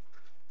about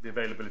the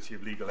availability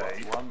of legal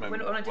aid. One We're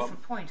moment. on a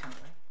different point, aren't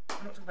we?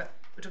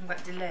 We're talking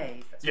about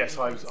delays. That's Yes,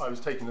 what I was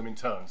taking them in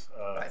turns.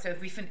 Right, so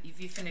if you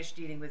finished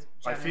dealing with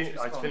I Jano's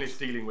response. finished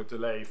dealing with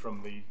delay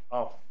from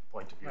our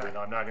point of view, Right. and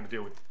I'm now going to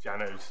deal with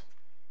Jano's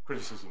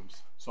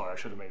criticisms. Sorry, I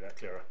should have made that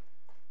clearer.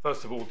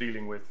 First of all,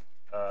 dealing with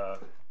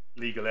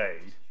legal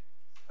aid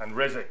and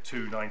Resec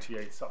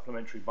 298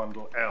 supplementary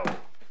bundle L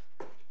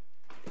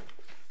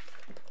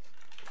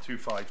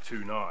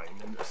 2529,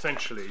 and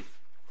essentially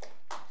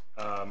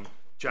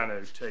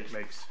Jano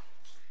makes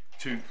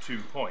two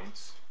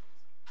points,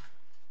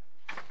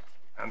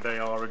 and they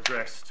are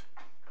addressed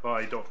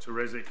by Dr.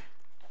 Resig,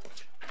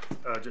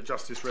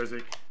 Justice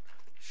Resig,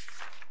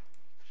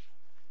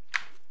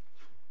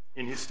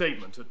 in his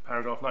statement at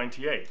paragraph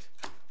 98.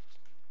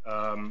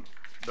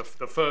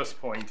 The first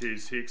point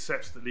is he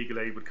accepts that legal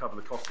aid would cover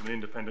the cost of an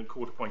independent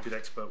court-appointed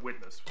expert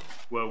witness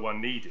were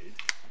one needed,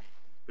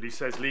 but he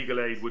says legal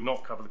aid would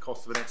not cover the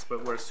cost of an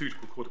expert where a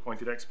suitable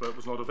court-appointed expert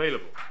was not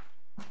available.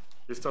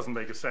 This doesn't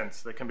make a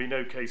sense. There can be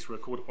no case where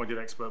a court-appointed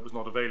expert was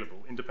not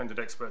available. Independent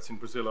experts in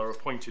Brazil are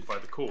appointed by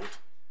the court.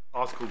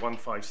 Article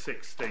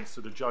 156 states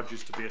that a judge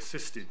is to be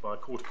assisted by a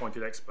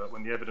court-appointed expert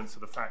when the evidence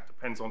of the fact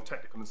depends on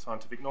technical and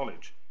scientific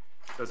knowledge.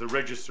 There's a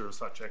register of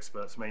such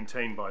experts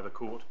maintained by the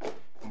court,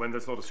 and when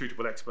there's not a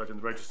suitable expert in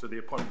the register, the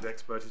appointed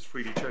expert is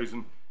freely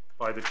chosen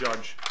by the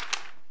judge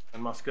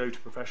and must go to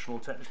a professional,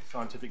 technical,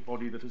 scientific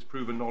body that has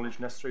proven knowledge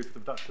necessary for the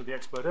production of the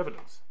expert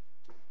evidence.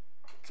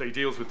 So he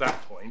deals with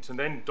that point, and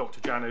then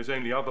Dr. Jano's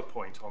only other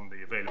point on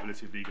the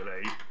availability of legal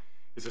aid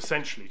is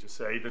essentially to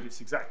say that it's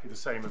exactly the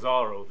same as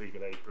our old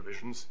legal aid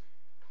provisions,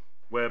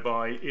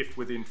 whereby if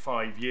within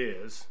 5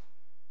 years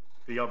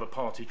the other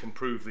party can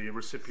prove the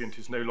recipient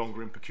is no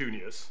longer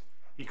impecunious,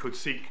 he could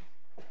seek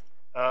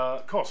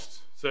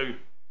costs. So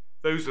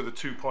those are the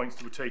 2 points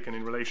that were taken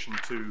in relation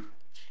to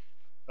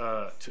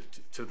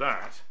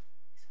that.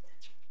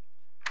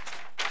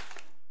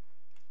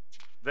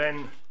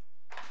 Then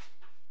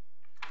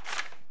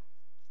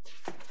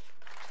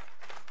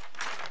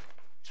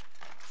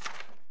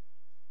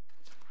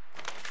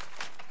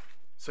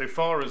so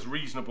far as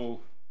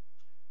reasonable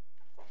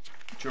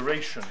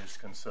duration is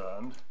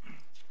concerned,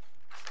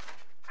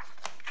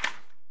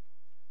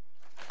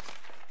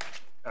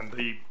 and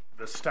the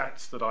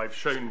stats that I've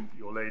shown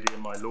your lady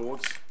and my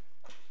lords,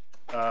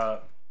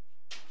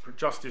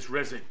 Justice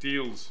Resig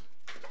deals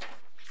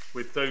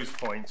with those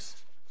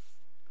points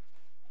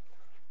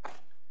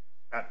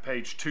at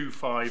page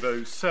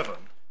 2507.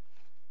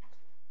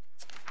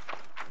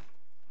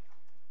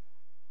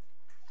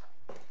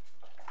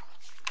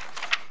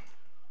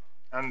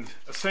 And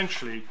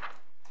essentially,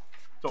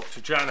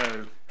 Dr.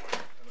 Jano,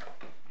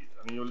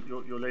 I mean,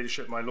 your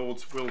ladyship, my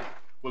lords, will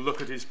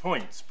look at his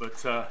points,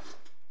 but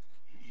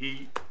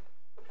he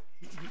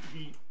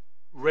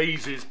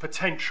raises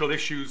potential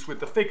issues with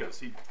the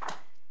figures.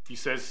 He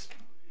says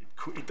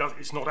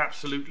it's not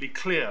absolutely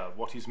clear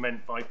what is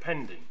meant by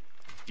pending.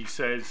 He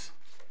says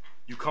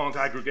you can't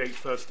aggregate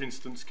first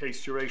instance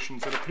case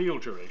durations and appeal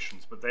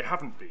durations, but they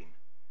haven't been.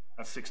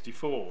 That's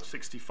 64.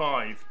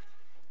 65.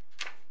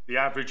 The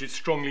average is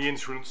strongly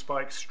influenced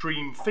by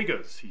extreme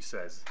figures, he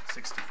says,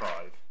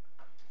 65.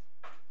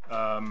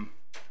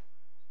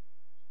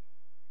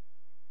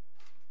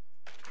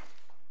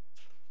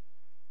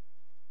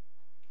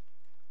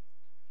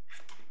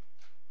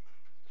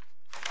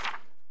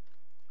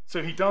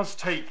 So he does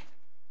take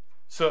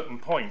certain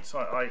points.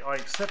 I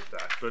accept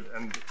that,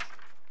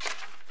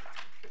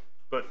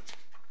 but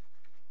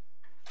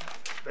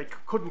they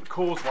couldn't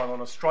cause one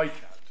on a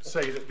strikeout to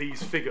say that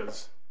these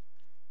figures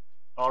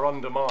are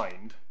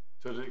undermined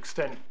to the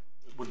extent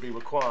that would be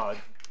required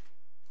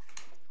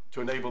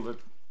to enable the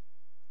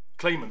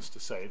claimants to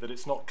say that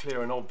it's not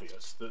clear and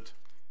obvious that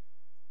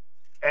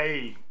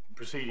A,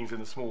 proceedings in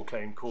the small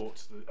claim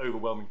courts, the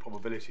overwhelming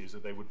probability is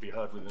that they would be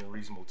heard within a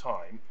reasonable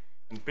time,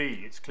 and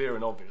B, it's clear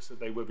and obvious that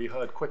they will be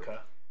heard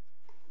quicker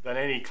than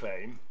any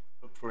claim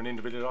for an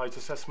individualised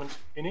assessment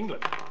in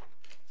England.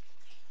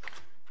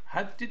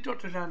 Did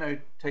Dr. Jano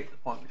take the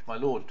point which my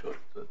Lord took,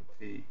 that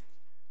the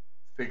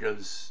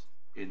figures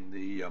in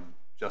the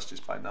justice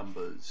by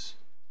numbers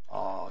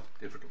are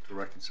difficult to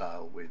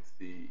reconcile with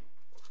the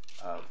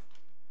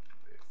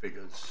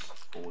figures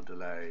for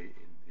delay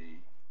in the...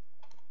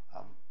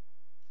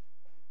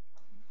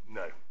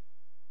 No.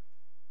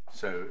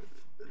 So,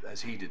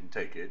 as he didn't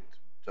take it,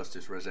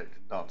 Justice Rezek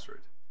didn't answer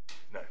it?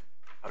 No.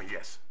 I mean,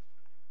 yes.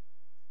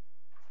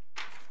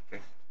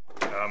 Okay.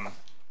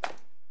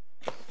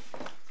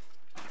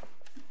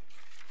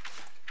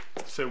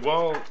 So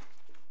while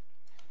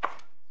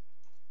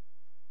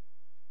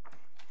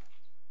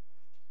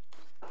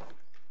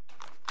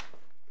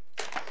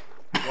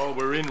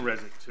we're in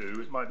Rezek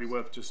 2, it might be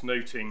worth just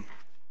noting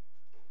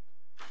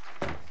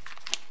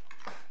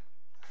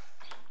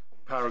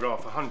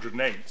paragraph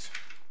 108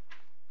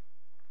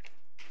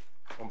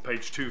 on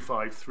page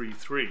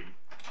 2533,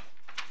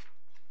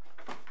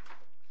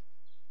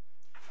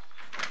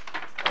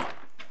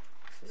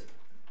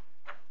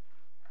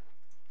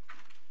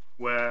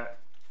 where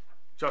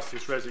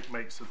Justice Rezek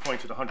makes the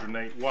point at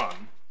 108.1,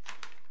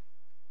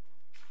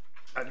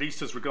 at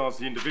least as regards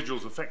the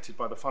individuals affected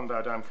by the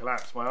Fundau Dam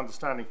collapse, my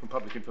understanding from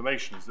public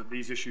information is that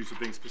these issues are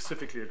being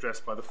specifically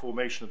addressed by the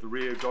formation of the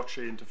Rio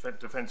Doce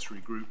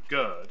Defensory Group,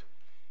 GERD,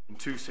 in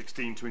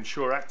 2016 to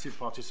ensure active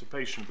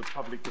participation of the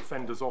Public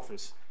Defender's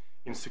Office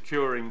in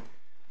securing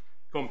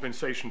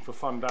compensation for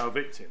Fundau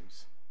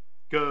victims.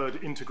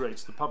 GERD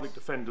integrates the public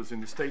defenders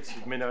in the states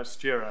of Minas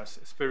Gerais,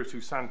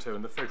 Espiritu Santo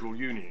and the Federal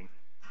Union,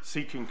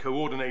 seeking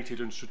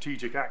coordinated and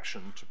strategic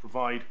action to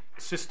provide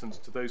assistance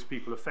to those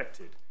people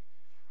affected.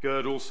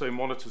 GERD also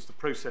monitors the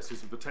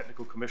processes of the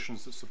technical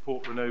commissions that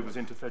support Renova's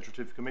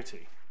Interfederative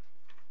Committee.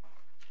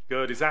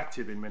 GERD is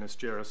active in Minas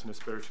Gerais and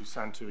Espiritu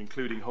Santo,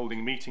 including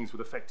holding meetings with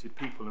affected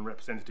people and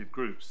representative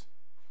groups.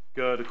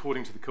 GERD,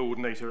 according to the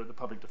coordinator at the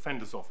Public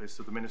Defender's Office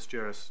of the Minas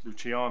Gerais,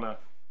 Luciana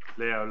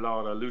Leo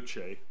Lara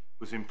Luce,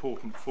 was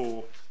important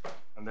for,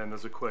 and then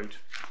there's a quote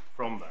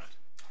from that.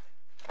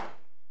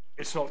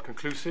 It's not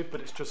conclusive, but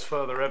it's just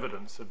further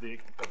evidence of the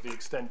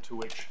extent to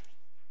which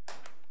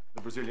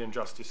the Brazilian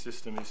justice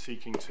system is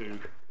seeking to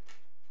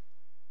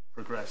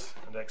progress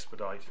and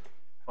expedite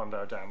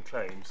Fundau Dam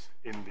claims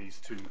in these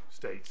two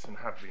states, and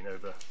have been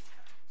over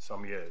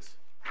some years.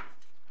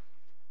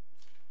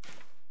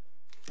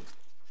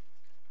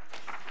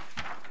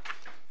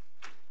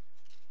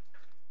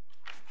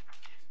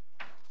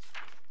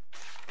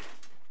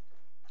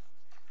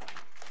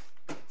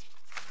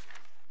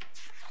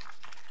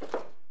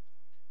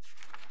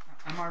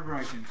 Am I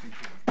right in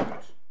thinking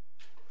that,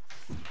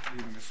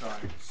 leaving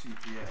aside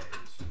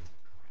CPAs,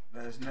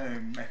 there's no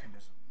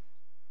mechanism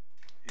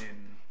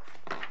in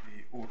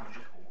the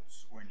ordinary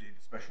courts, or indeed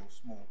the special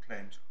small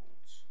claims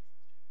courts,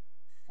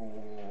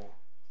 for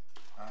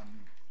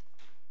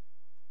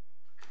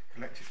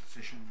collective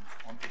decisions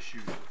on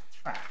issues of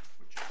fact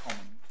which are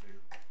common to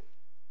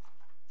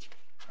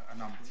a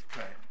number of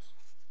claims?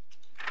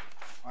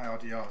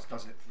 IRDRs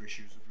does it for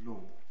issues of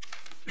law,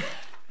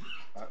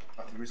 but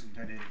there isn't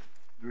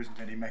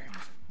any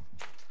mechanism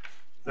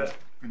for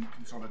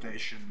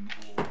consolidation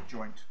or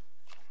joint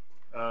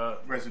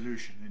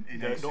resolution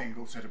in a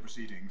single set of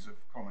proceedings of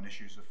common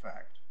issues of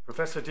fact.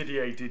 Professor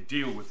Didier did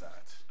deal with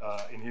that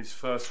in his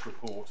first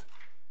report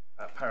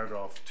at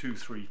paragraph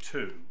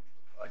 232.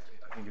 I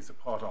think it's a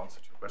part answer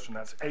to your question.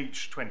 That's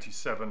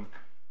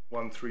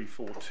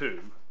H271342.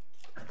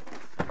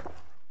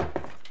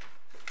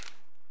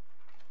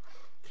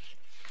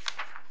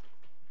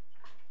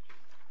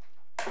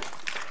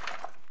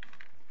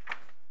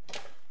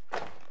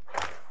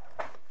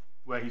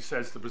 Where he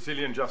says the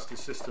Brazilian justice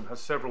system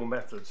has several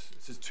methods,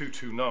 this is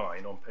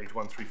 229 on page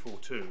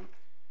 1342,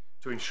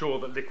 to ensure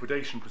that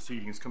liquidation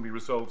proceedings can be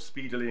resolved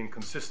speedily and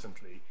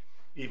consistently,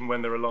 even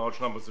when there are large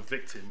numbers of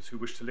victims who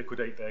wish to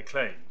liquidate their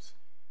claims.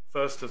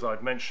 First, as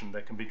I've mentioned,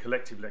 there can be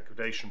collective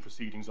liquidation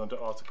proceedings under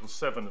Article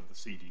 7 of the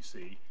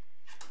CDC.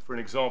 For an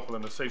example,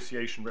 an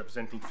association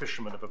representing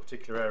fishermen of a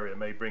particular area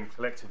may bring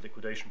collective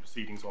liquidation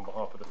proceedings on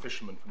behalf of the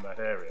fishermen from that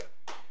area.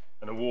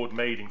 An award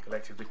made in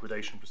collective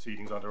liquidation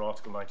proceedings under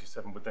Article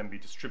 97 would then be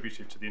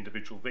distributed to the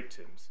individual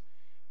victims.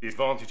 The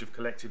advantage of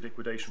collective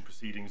liquidation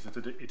proceedings is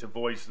that it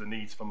avoids the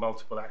needs for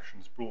multiple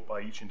actions brought by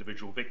each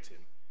individual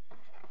victim.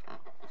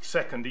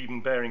 Second,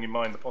 even bearing in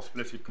mind the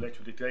possibility of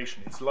collective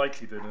liquidation, it's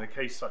likely that in a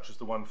case such as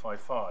the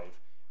 155,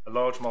 a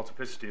large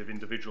multiplicity of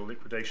individual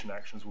liquidation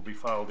actions will be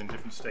filed in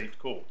different state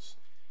courts.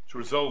 To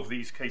resolve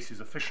these cases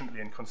efficiently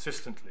and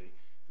consistently,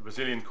 the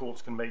Brazilian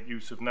courts can make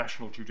use of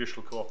national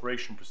judicial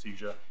cooperation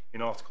procedure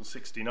in Article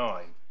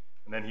 69,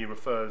 and then he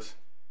refers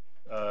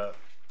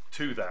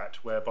to that,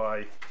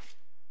 whereby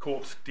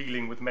courts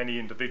dealing with many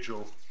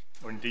individual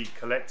or indeed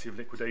collective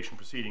liquidation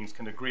proceedings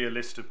can agree a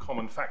list of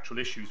common factual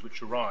issues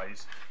which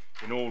arise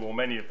in all or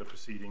many of the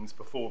proceedings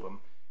before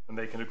them, and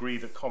they can agree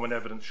that common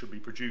evidence should be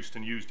produced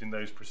and used in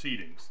those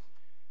proceedings.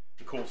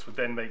 The courts would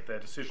then make their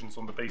decisions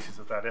on the basis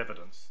of that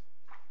evidence.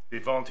 The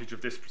advantage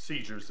of this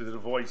procedure is that it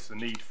avoids the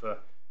need for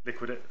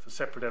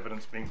separate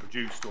evidence being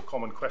produced or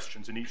common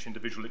questions in each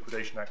individual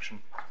liquidation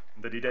action,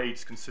 and that it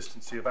aids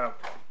consistency of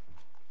outcome.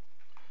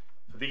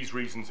 For these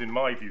reasons, in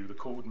my view, the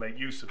court would make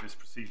use of this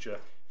procedure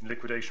in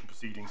liquidation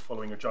proceedings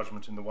following a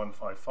judgment in the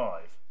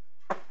 155.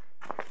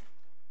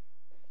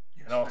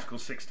 In Article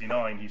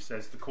 69, he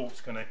says the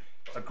court's going to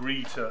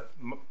agree to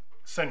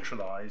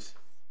centralise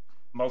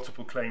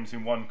multiple claims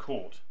in one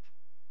court.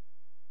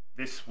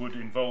 This would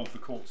involve the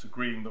courts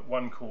agreeing that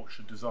one court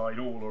should decide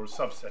all or a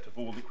subset of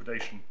all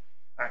liquidation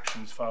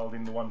actions filed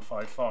in the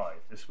 155.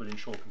 This would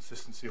ensure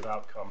consistency of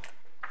outcome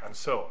and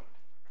so on.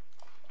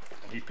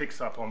 And he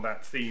picks up on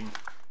that theme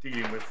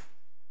dealing with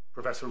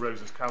Professor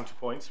Rose's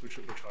counterpoints, which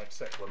I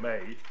accept were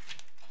made,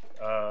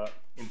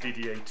 in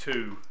DDA 2,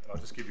 and I'll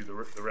just give you the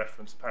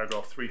reference,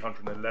 paragraph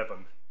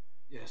 311.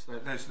 Yes,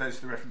 those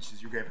are the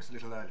references you gave us a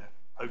little earlier.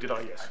 Oh, did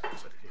I? Yes, I did,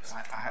 yes.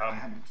 I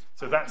haven't.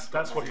 So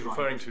that's what he's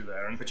referring to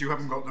there. And but you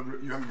haven't got the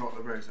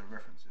Rosa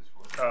references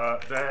for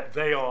it.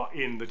 they are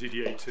in the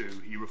DDA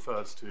 2. He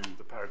refers to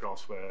the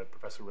paragraphs where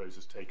Professor Rose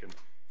has taken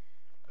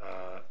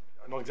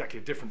not exactly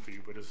a different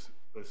view, but as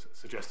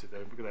suggested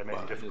there, because there may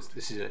be differences.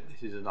 This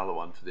is another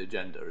one for the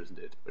agenda, isn't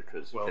it?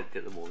 Because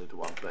get them all into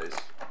one place.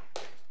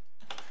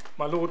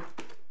 My Lord,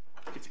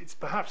 it's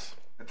perhaps.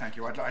 Thank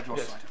you. I'd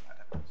lost sight of that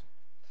evidence.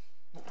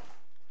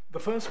 The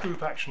first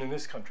group action in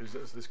this country,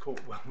 as this court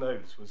well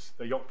knows, was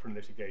the Yopran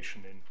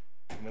litigation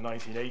in the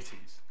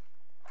 1980s.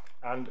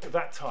 And at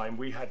that time,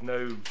 we had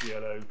no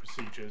GLO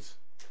procedures,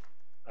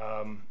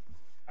 and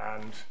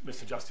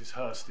Mr. Justice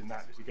Hurst in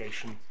that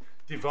litigation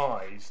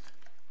devised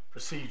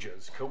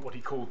procedures, what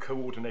he called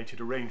coordinated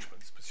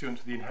arrangements, pursuant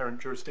to the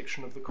inherent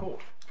jurisdiction of the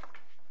court.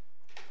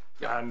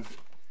 And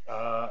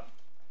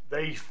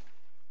they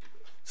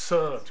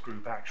served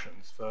group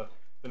actions for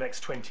the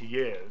next 20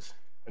 years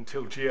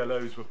until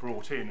GLOs were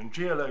brought in. And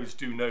GLOs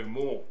do no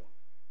more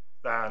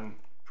than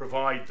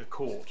provide the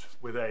court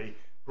with a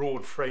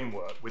broad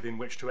framework within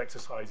which to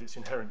exercise its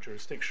inherent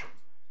jurisdiction,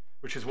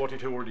 which is what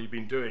it had already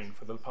been doing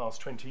for the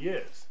past 20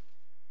 years.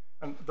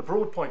 And the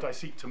broad point I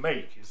seek to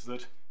make is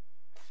that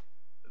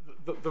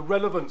the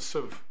relevance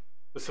of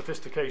the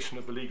sophistication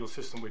of the legal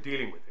system we're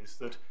dealing with is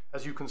that,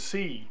 as you can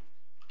see,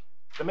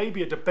 there may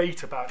be a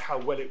debate about how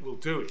well it will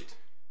do it.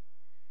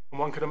 And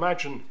one can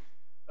imagine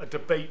a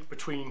debate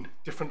between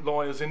different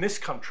lawyers in this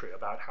country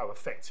about how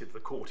effective the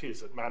court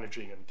is at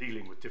managing and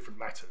dealing with different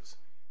matters.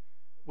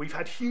 We've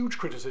had huge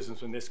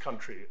criticisms in this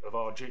country of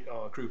our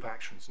group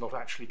actions not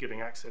actually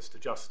giving access to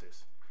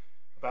justice,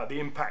 about the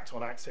impact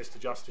on access to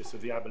justice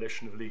of the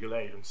abolition of legal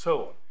aid and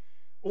so on.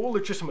 All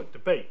legitimate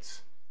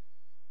debates,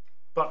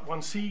 but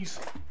one sees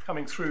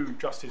coming through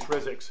Justice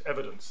Rezek's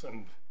evidence,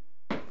 and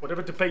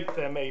whatever debate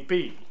there may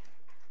be,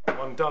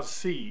 one does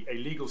see a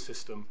legal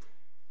system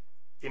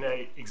in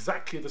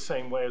exactly the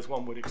same way as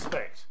one would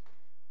expect,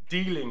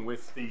 dealing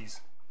with the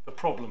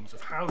problems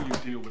of how you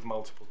deal with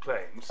multiple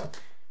claims.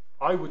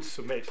 I would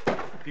submit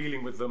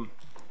dealing with them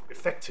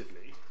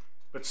effectively,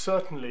 but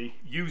certainly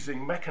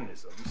using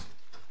mechanisms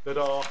that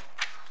are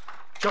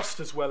just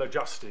as well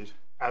adjusted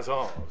as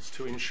ours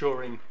to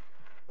ensuring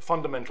the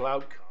fundamental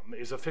outcome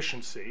is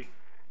efficiency,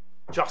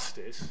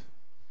 justice,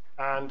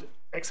 and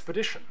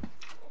expedition.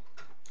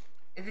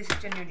 This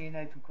is genuinely an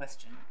open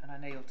question, and I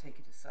know you'll take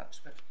it as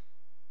such, but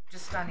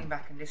just standing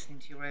back and listening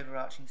to your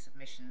overarching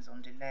submissions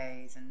on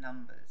delays and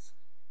numbers,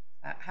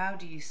 how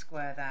do you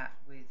square that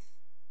with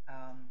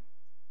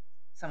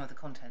some of the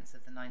contents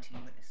of the 19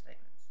 witness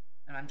statements?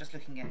 And I'm just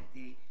looking at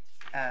the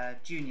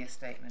junior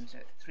statement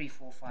at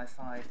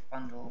 3455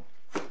 bundle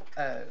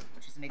O,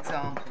 which is an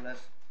example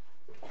of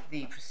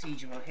the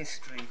procedural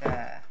history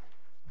there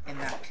in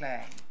that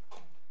claim.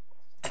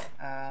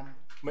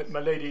 My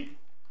lady,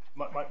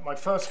 my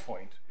first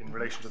point in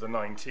relation to the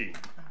 19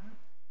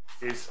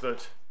 is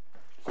that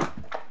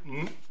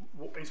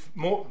it's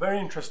very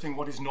interesting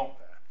what is not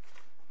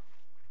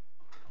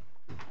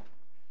there.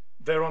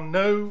 There are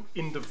no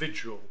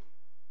individual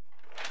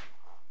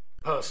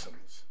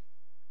persons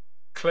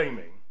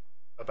claiming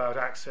about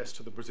access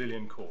to the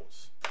Brazilian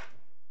courts.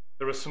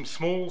 There are some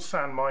small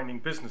sand mining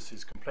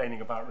businesses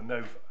complaining about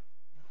Renova.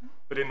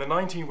 But in the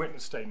 19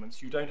 witness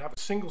statements, you don't have a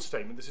single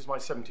statement, this is my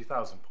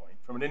 70,000 point,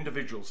 from an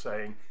individual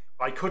saying,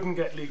 I couldn't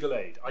get legal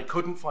aid, I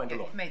couldn't find a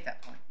lawyer. You've made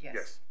that point, yes.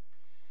 Yes.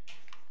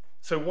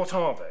 So what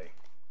are they?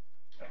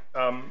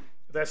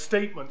 They're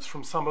statements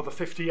from some of the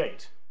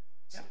 58,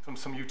 from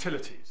some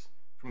utilities,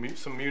 from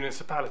some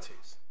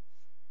municipalities,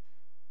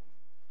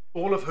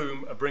 all of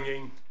whom are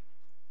bringing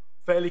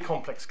fairly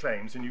complex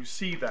claims, and you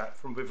see that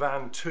from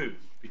Vivan too,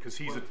 because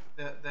he's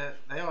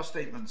they are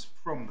statements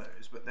from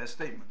those, but they're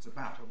statements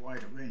about a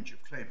wider range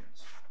of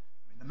claimants.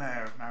 I mean, the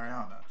mayor of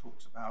Mariana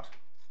talks about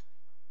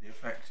the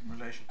effect in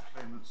relation to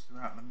claimants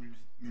throughout the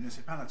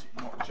municipality,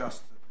 not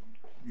just the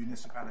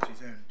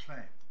municipality's own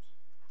claims.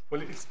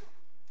 Well,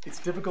 it's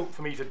difficult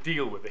for me to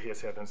deal with the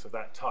hearsay evidence of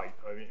that type.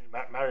 I mean,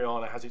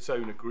 Mariana has its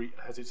own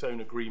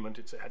agreement.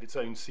 It's had its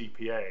own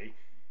CPA,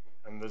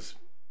 and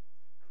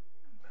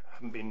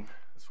haven't been,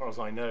 as far as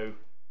I know,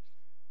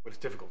 well, it's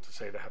difficult to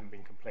say there haven't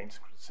been complaints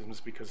and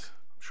criticisms, because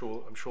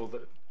I'm sure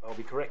that I'll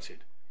be corrected.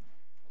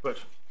 But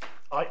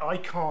I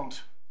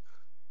can't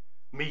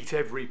meet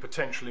every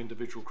potential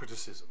individual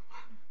criticism.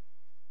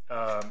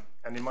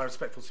 And in my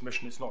respectful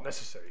submission, it's not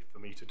necessary for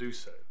me to do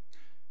so.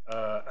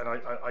 And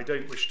I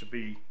don't wish to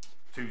be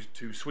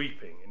too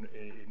sweeping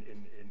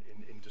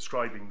in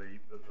describing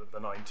the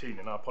 19,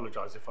 and I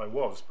apologise if I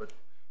was, but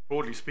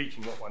broadly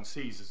speaking, what one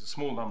sees is a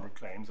small number of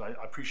claims. I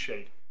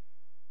appreciate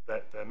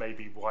that there may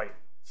be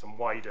some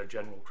wider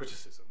general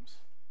criticisms,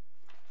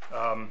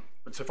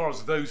 but so far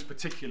as those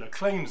particular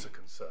claims are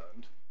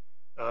concerned,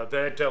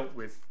 they're dealt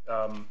with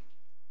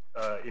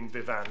in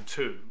Vivan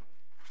 2,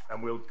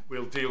 and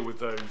we'll deal with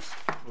those.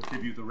 We'll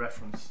give you the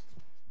references.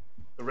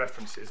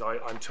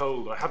 I'm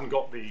told I haven't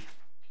got the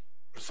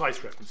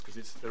precise reference,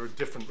 because there are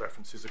different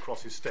references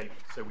across his statement,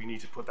 so we need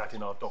to put that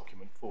in our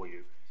document for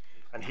you.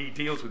 And he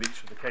deals with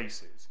each of the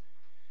cases,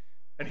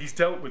 and he's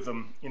dealt with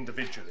them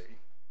individually,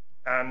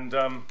 and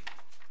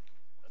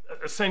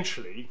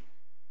essentially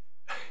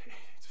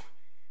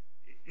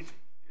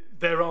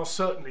there are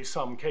certainly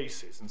some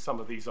cases, and some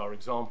of these are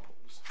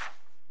examples,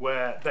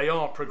 where they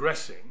are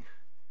progressing.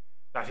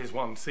 That is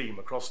one theme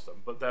across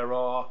them, but there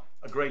are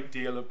a great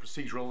deal of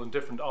procedural and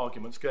different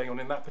arguments going on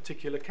in that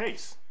particular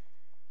case.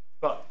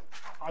 But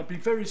I'd be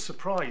very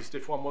surprised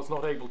if one was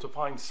not able to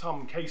find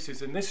some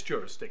cases in this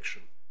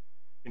jurisdiction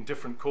in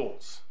different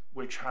courts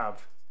which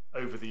have,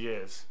 over the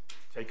years,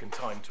 taken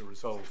time to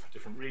resolve for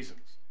different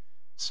reasons.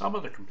 Some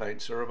of the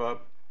complaints are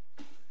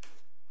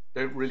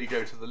don't really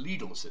go to the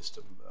legal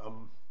system.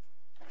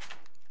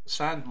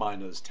 Sand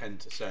miners tend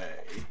to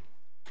say...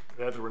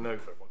 They're the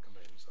Renova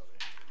complaints, are they?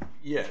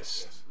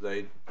 Yes,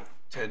 they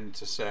tend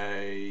to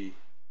say,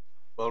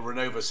 well,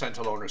 Renova sent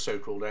along a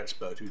so-called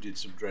expert who did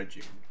some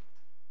dredging,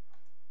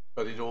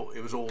 but it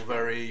was all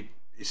very,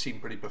 it seemed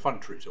pretty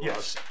perfunctory to us.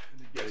 Yes.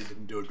 They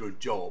didn't do a good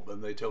job,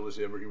 and they told us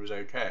everything was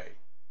okay.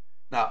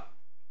 Now,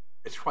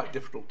 it's quite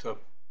difficult to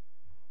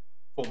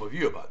form a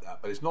view about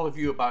that, but it's not a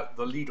view about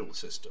the legal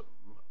system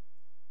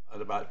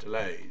and about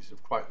delays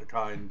of quite the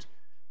kind.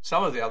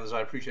 Some of the others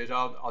I appreciate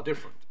are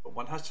different, but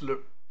one has to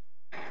look.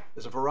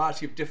 There's a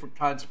variety of different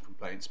kinds of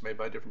complaints made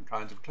by different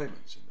kinds of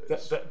claimants in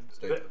those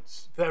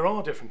statements. There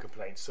are different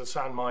complaints. So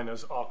sand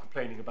miners are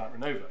complaining about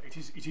Renova.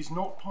 It is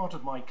not part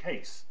of my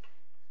case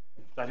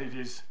that it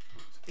is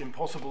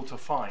impossible to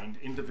find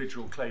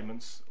individual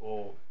claimants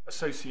or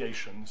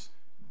associations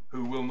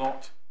who will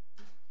not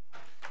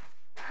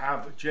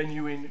have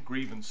genuine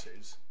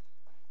grievances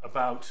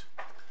about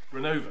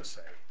Renova,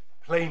 say.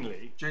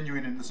 Plainly.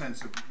 Genuine in the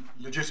sense of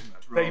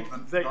legitimate rather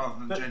than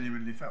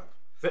genuinely felt.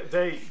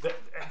 They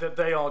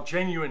are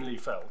genuinely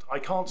felt. I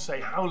can't say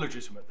how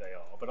legitimate they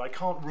are, but I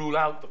can't rule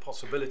out the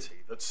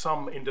possibility that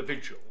some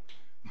individual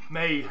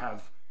may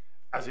have,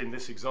 as in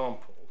this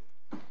example,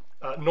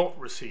 not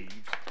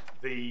received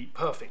the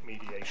perfect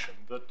mediation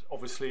that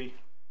obviously,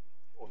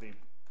 or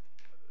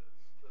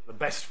the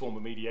best form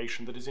of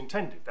mediation that is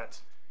intended.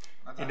 That's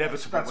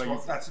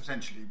inevitable. That's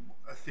essentially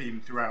a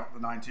theme throughout the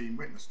 19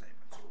 witness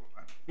statements.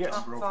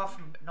 Yes. Far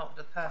from not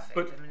the perfect.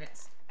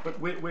 But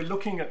we're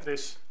looking at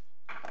this.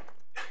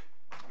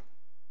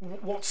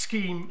 What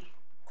scheme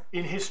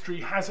in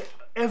history has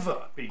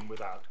ever been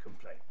without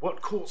complaint?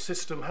 What court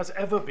system has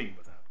ever been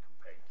without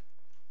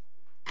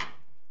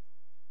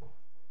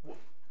complaint?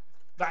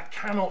 That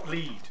cannot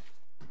lead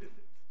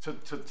to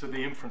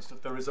the inference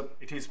that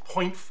it is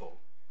pointful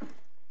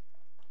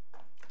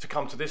to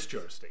come to this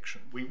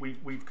jurisdiction.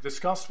 We've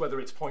discussed whether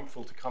it's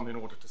pointful to come in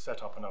order to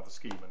set up another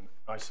scheme, and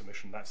by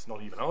submission that's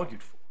not even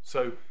argued for.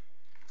 So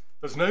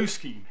there's no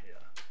scheme here,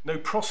 no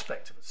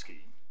prospect of a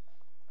scheme.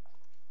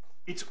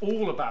 It's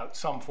all about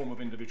some form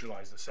of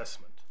individualised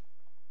assessment.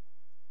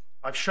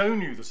 I've shown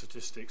you the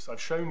statistics,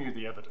 I've shown you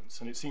the evidence,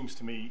 and it seems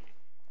to me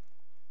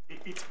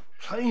it's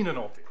plain and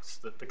obvious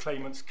that the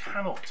claimants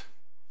cannot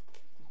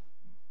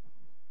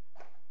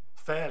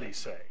fairly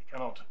say,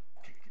 cannot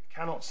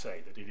say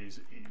that it is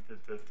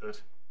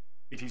that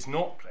it is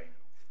not plain and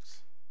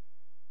obvious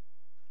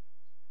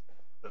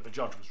that the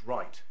judge was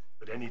right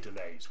that any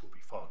delays will be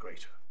far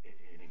greater in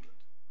England.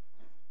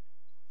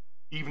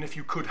 Even if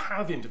you could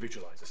have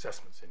individualised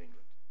assessments in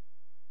England,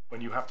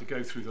 when you have to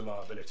go through the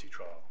liability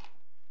trial,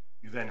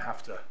 you then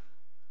have to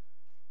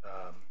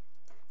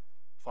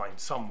find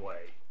some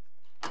way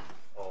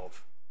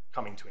of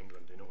coming to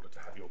England in order to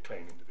have your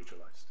claim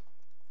individually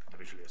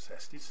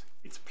assessed. It's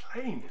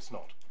plain it's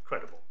not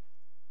credible.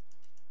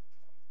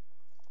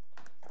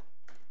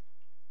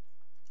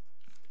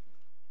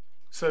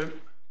 So,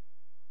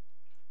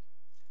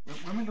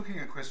 when we're looking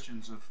at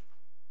questions of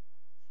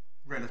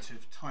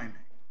relative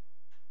timing,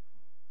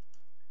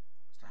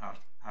 as to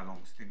how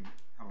long things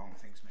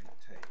may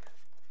take,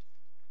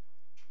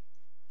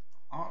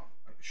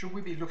 should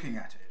we be looking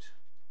at it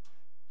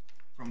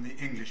from the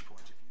English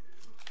point of view,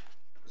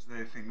 as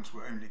though things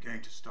were only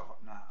going to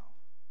start now,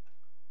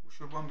 or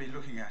should one be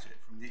looking at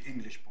it from the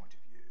English point of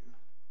view,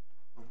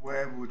 of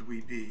where would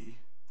we be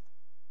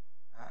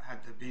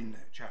had there been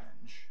no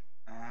challenge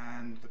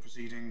and the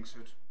proceedings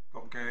had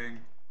got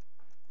going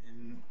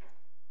in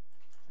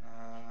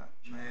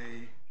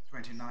May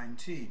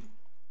 2019.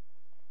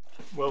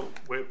 Well,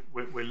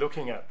 we're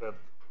looking at the,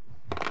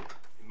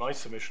 in my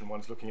submission,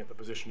 one's looking at the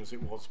position as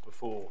it was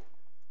before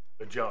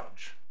the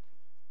judge,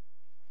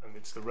 and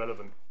it's the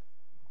relevant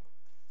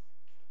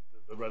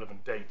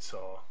dates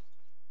are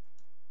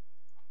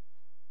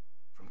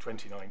from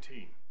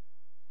 2019.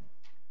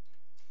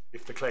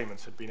 If the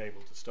claimants had been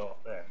able to start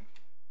then.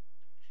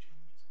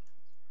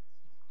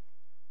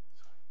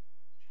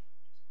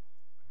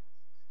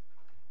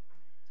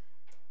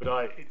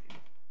 But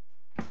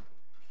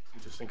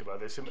just think about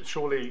this.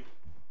 Surely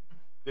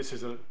this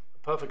is a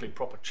perfectly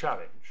proper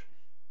challenge,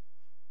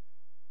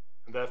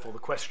 and therefore the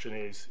question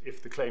is,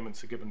 if the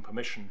claimants are given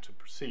permission to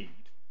proceed,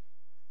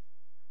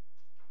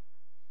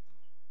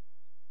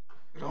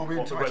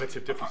 what the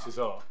relative differences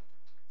are.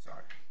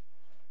 Sorry.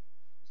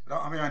 But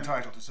are we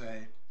entitled to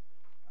say,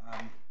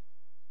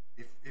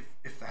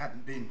 if there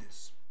hadn't been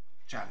this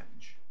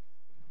challenge,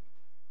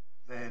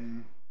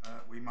 then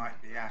we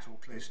might be at or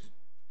close to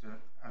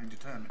having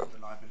determined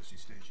the liability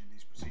stage in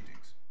these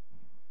proceedings?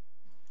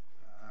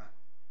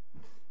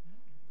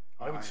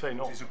 I would say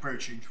not. It is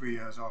approaching 3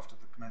 years after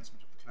the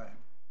commencement of the claim.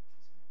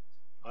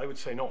 I would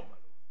say not,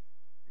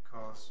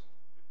 Because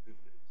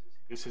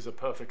this is a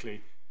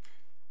perfectly,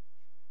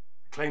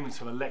 claimants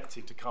have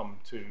elected to come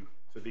to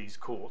these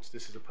courts.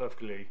 This is a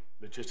perfectly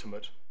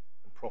legitimate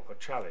and proper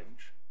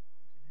challenge,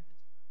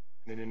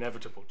 and an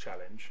inevitable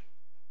challenge.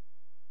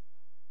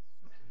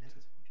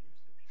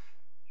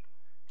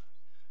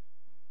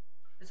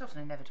 It's not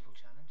an inevitable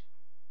challenge.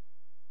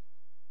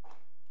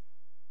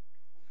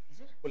 Is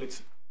it? Well,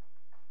 it's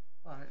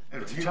Well,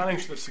 a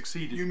challenge that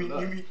succeeded. you mean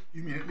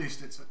at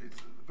least it's at the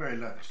very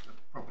lowest a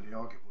properly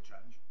arguable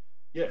challenge?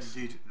 Yes.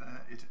 Indeed,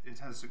 it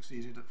has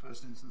succeeded at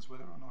first instance,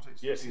 whether or not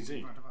it's Yes, succeeds in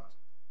indeed. front of us.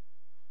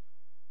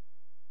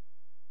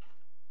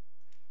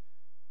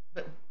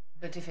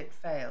 But if it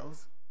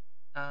fails,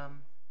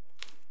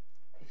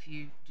 if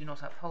you do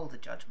not uphold the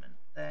judgment,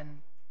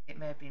 then it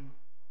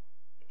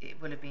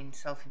will have been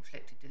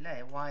self-inflicted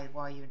delay. Why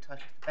are you entitled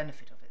to the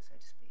benefit of it, so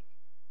to speak?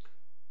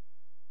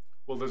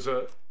 Well,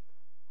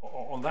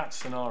 on that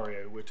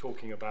scenario, we're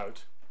talking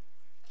about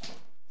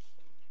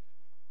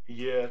a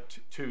year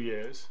to 2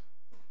 years,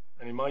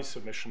 and in my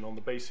submission, on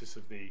the basis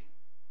of the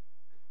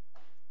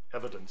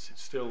evidence,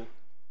 it's still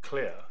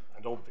clear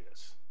and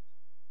obvious,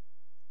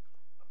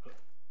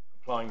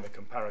 applying the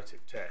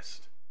comparative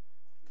test,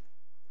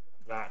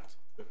 that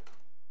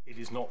it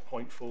is not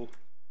pointful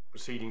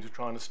proceeding to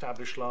try and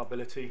establish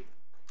liability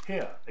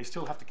here. They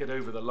still have to get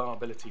over the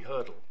liability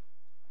hurdle.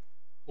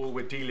 All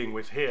we're dealing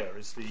with here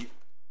is the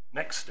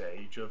next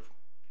stage of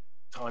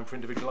time for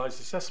individualised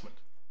assessment.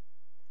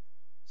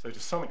 So to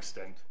some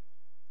extent,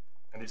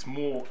 and it's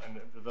more,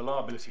 and the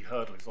liability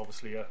hurdle is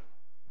obviously a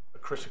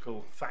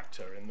critical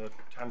factor in the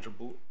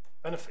tangible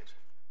benefit.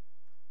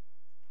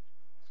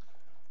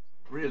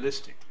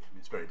 Realistically, I mean,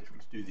 it's very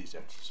difficult to do these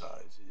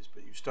exercises,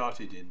 but you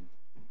started in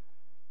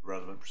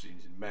relevant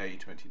proceedings in May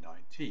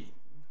 2019.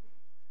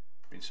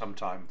 I mean, some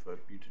time for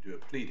you to do a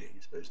pleading.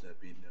 I suppose there'd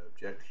been no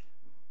objection.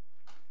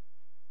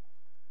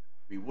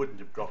 We wouldn't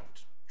have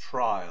got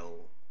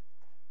trial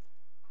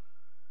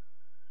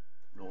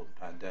nor the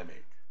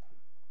pandemic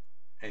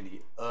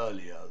any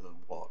earlier than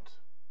what?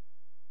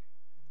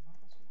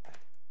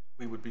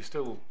 We would be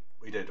still.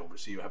 We don't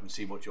obviously, you haven't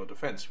seen what your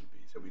defence would be,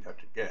 so we'd have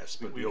to guess.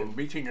 But you're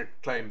meeting a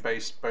claim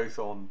based both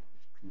on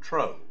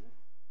control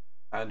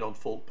and on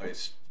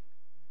fault-based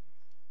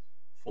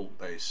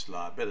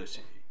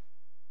liability.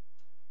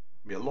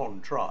 It'll be a long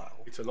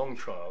trial. It's a long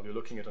trial. You're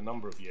looking at a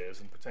number of years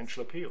and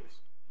potential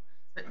appeals.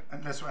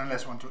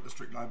 Unless one took the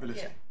strict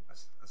liability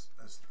as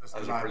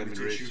the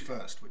liability issue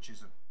first, which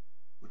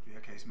would be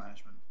a case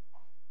management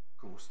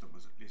course that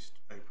was at least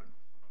open.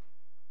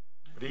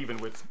 But even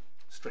with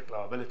strict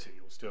liability,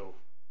 you're still,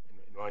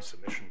 in my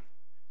submission,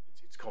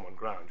 it's common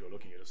ground. You're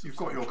looking at a You've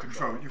got your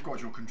control. You've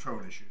got your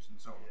control issues and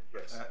so on.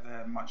 Yes. But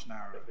they're much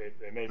narrower.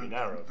 They may be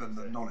narrower than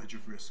the knowledge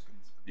of risk and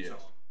so on.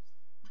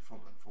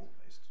 And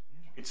fault-based.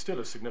 It's still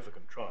a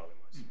significant trial in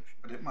my submission.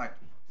 But it might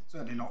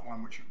certainly not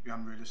one which would be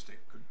unrealistic.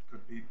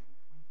 Could be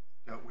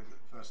dealt with at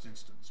first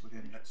instance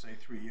within, let's say,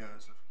 3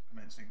 years of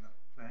commencing the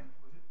claim.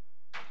 Was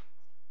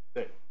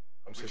it?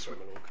 I'm so sorry,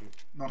 my lord.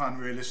 Not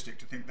unrealistic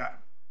to think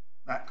that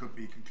that could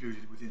be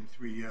concluded within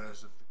 3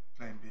 years of the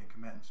claim being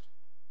commenced,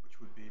 which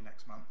would be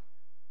next month.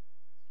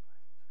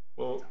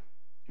 Well,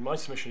 in my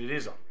submission, it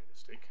is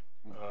unrealistic,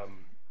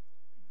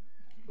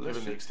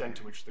 given the extent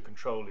to which the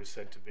control is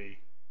said to be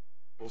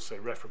also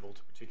referable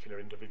to particular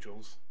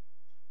individuals.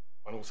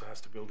 One also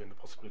has to build in the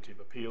possibility of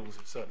appeals.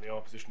 It's certainly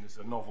our position is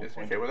a novel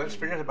point. Okay, well, let's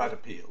forget about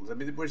appeals. I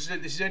mean, this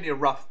is only a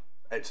rough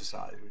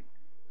exercise,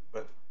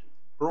 but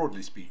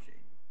broadly speaking,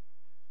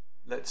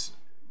 let's,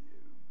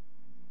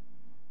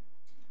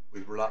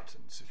 with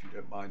reluctance, if you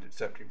don't mind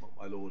accepting what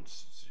my lord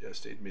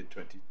suggested,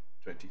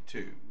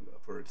 mid-2022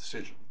 for a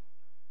decision,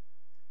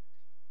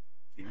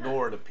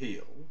 ignore an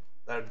appeal,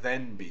 there'd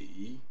then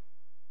be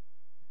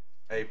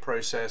a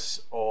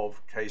process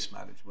of case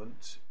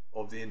management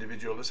of the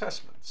individual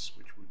assessments,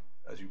 which would,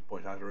 as you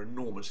point out, are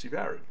enormously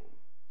variable,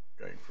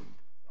 going from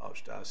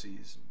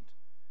archdioceses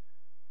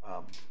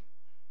and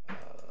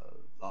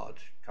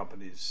large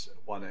companies at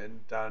one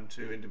end down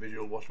to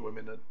individual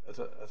washerwomen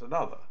at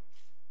another.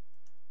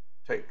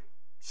 Take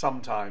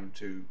some time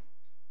to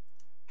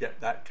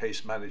get that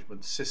case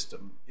management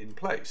system in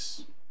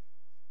place.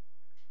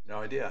 No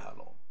idea how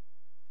long.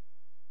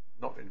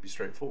 Not going to be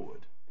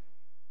straightforward.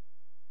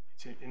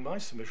 In my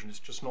submission, it's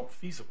just not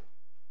feasible.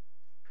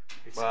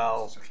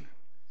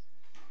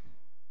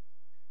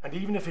 And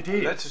even if it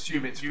is, let's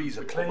assume it's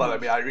feasible. Well, I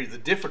mean, I read the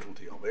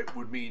difficulty of it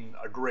would mean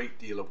a great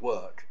deal of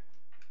work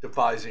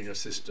devising a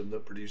system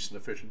that produced an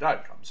efficient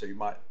outcome. So you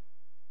might,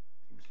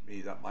 seems to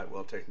me, that might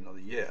well take another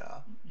year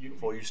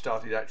before you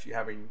started actually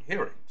having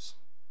hearings.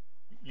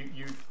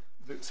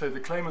 So the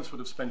claimants would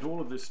have spent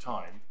all of this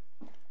time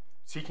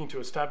seeking to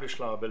establish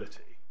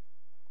liability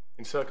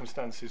in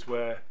circumstances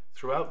where,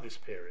 throughout this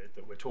period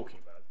that we're talking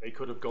about, they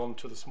could have gone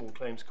to the small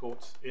claims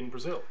courts in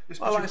Brazil. Yes,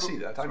 well, I see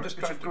that. I'm just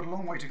trying to. You've got a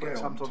long way to go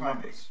on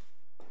timing.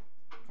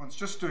 One's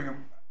just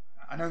doing.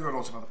 I know there are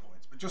lots of other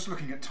points, but just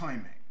looking at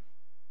timing,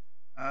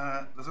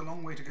 there's a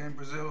long way to go in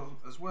Brazil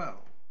as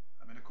well.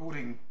 I mean,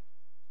 according,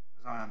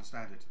 as I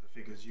understand it, to the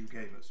figures you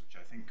gave us, which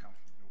I think come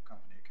from your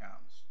company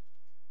accounts,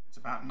 it's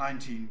about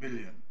 19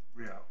 billion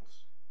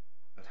reals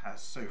that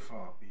has so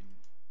far been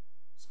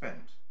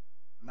spent,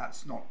 and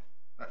that's not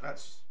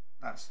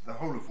that's the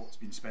whole of what's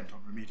been spent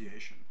on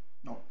remediation,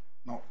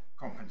 not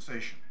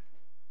compensation,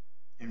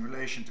 in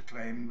relation to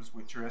claims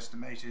which are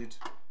estimated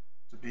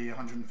to be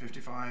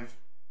 155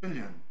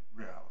 billion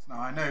reals. Now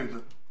I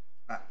know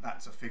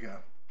that's a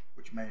figure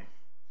which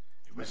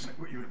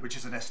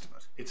is an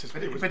estimate.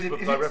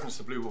 But by reference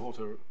to Blue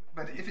Water.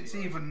 But if it's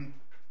even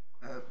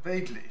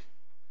vaguely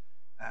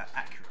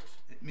accurate,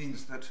 it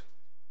means that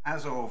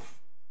as of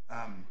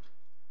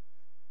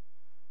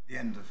the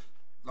end of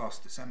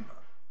last December,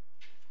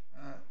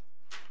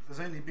 there's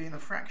only been a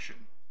fraction,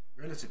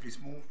 relatively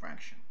small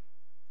fraction,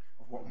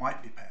 of what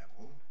might be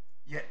payable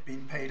yet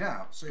been paid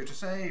out. So to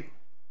say,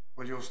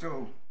 well, you're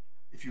still,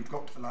 if you've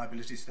got to the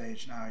liability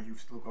stage now,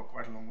 you've still got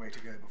quite a long way to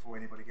go before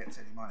anybody gets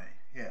any money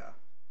here,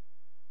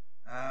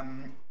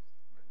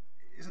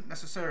 isn't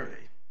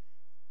necessarily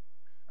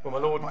well, my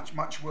Lord,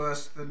 much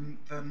worse than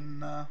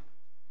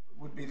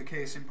would be the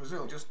case in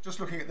Brazil. Just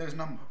looking at those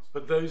numbers.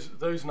 But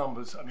those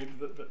numbers, I mean,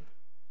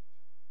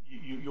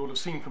 you'll have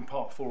seen from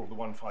part 4 of the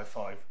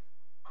 155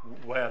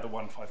 where the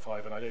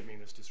 155, and I don't mean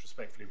this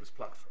disrespectfully, was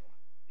plucked from.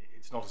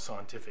 It's not a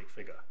scientific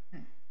figure.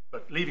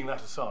 But leaving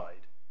that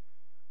aside,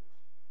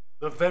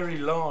 the very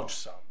large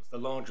sums, the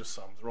largest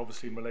sums, are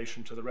obviously in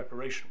relation to the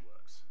reparation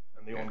works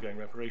and the ongoing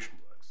reparation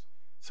works.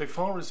 So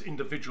far as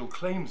individual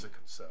claims are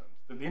concerned,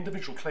 the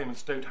individual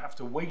claimants don't have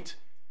to wait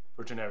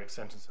for a generic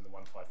sentence in the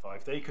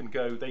 155.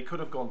 They could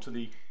have gone to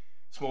the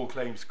small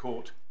claims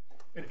court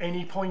at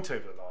any point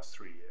over the last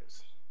 3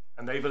 years,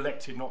 and they've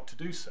elected not to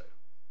do so.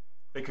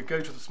 They could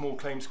go to the small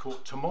claims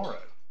court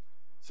tomorrow.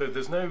 So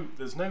there's no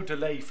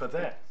delay for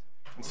them.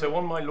 And so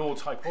on my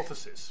Lord's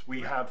hypothesis, we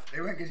have... They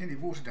won't get any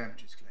water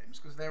damages claims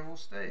because they're all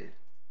stayed.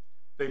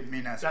 There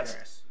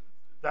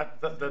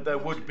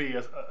would be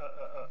a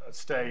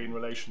stay in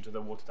relation to the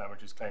water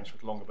damages claims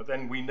for longer, but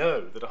then we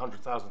know that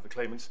 100,000 of the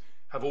claimants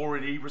have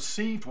already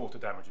received water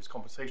damages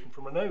compensation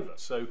from Renova,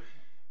 so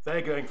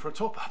they're going for a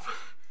top-up.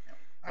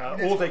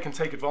 Or they can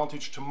take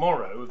advantage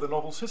tomorrow of the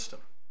novel system.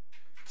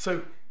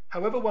 So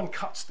however one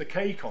cuts the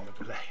cake on the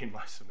delay in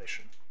my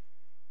submission,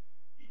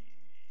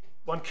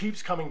 one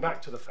keeps coming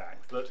back to the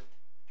fact that,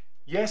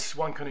 yes,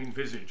 one can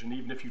envisage, and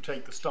even if you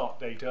take the start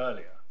date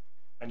earlier,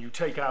 and you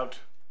take out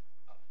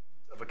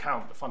of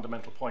account the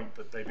fundamental point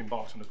that they've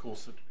embarked on a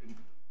course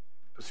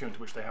pursuant to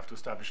which they have to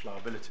establish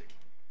liability,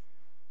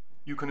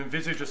 you can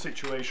envisage a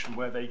situation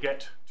where they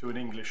get to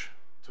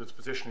its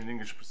position in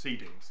English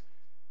proceedings,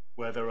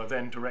 where there are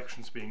then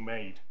directions being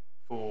made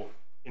for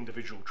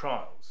individual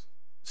trials,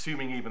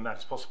 assuming even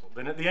that's possible.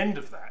 Then at the end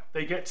of that,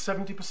 they get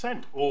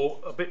 70%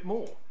 or a bit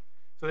more.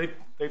 So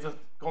they've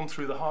gone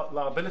through the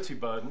liability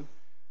burden.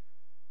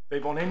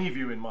 They've, on any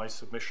view in my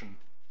submission,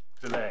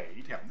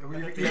 delayed. Yeah,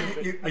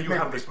 you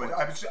have this point.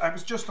 I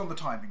was just on the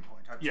timing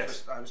point.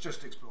 I was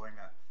just exploring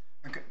that.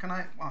 And can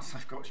I, whilst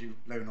I've got you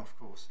blown off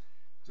course,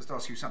 just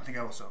ask you something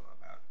else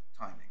about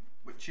timing,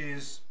 which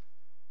is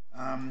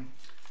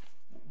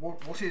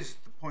what is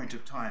the point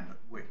of time at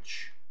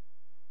which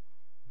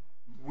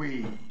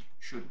we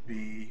should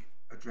be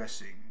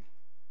addressing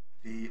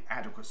the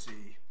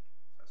adequacy,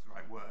 that's the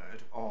right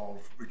word,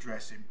 of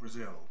redress in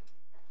Brazil?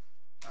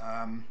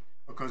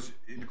 Because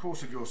in the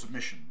course of your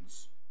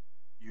submissions,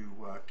 you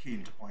were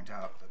keen to point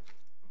out that,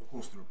 of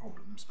course, there are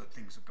problems, but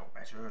things have got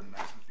better, and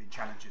as there's been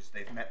challenges,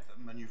 they've met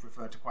them, and you've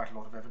referred to quite a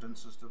lot of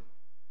evidence as to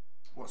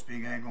what's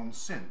been going on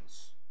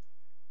since.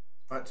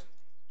 But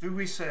do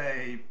we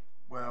say,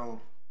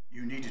 well,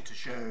 you need to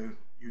show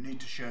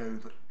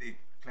that the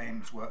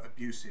claims were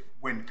abusive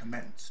when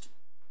commenced?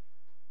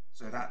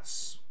 So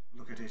that's,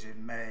 look at it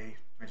in May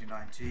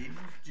 2019.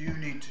 Do you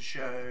need to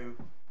show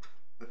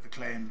that the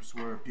claims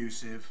were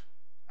abusive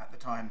at the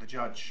time the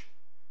judge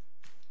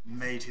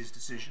made his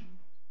decision,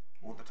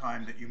 or the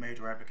time that you made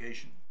your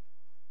application?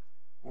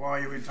 Or are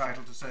you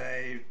entitled to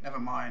say, never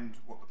mind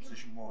what the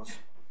position was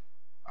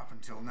up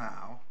until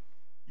now,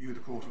 you, the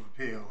Court of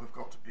Appeal, have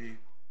got to be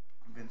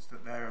convinced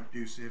that they're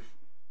abusive,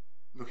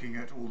 looking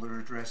at all the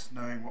redress,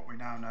 knowing what we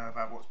now know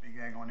about what's been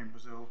going on in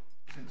Brazil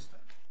since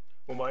then?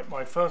 Well,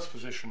 my first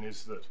position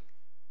is that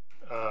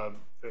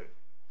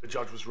the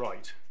judge was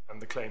right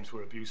and the claims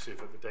were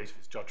abusive at the date of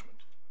his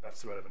judgment.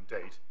 That's the relevant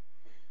date.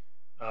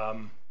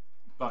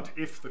 But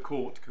if the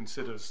court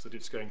considers that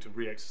it's going to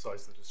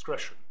re-exercise the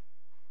discretion,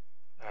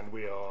 and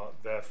we are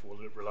therefore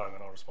relying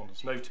on our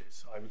respondent's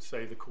notice, I would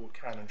say the court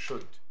can and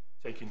should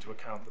take into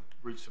account the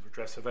routes of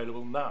redress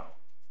available now.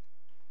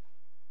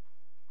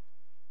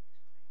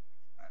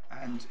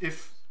 And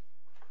if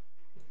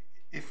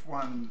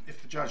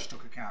the judge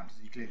took account, as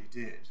he clearly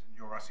did, and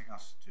you're asking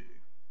us to,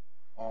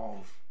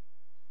 of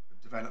the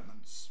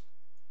developments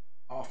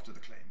after the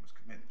claim was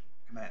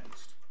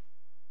commenced,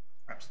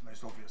 perhaps the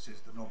most obvious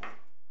is the novel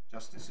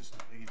justice system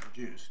being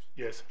introduced.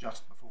 Yes.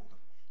 Just before the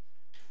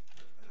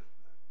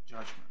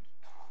judgment.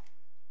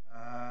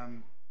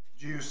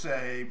 Do you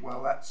say,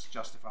 well, that's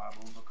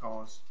justifiable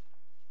because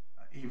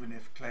even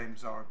if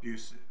claims are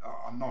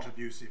not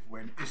abusive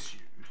when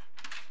issued,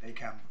 they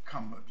can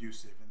become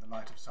abusive in the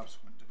light of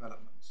subsequent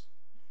developments?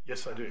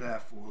 Yes, I do.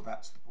 Therefore,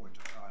 that's the point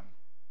of time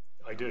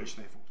I do. which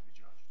they ought to be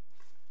judged.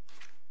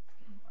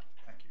 Right,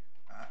 thank you.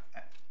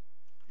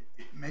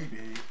 It may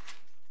be,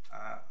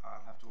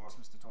 I'll have to ask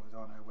Mr.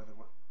 Toledano whether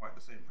quite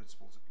the same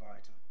principles apply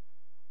to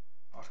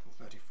Article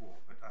 34,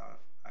 but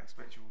I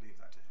expect you will leave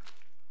that to him.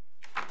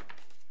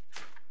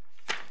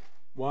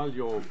 While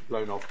you're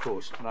blown off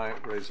course, can I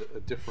raise a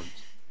different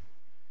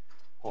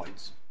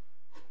point?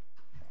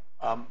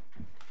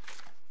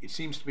 It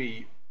seems to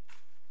me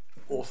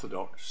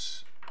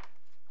orthodox,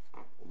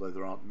 although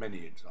there aren't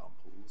many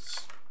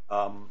examples,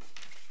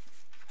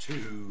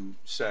 to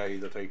say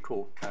that a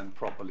court can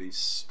properly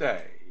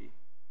stay,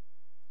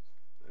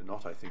 though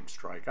not, I think,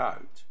 strike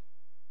out,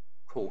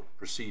 court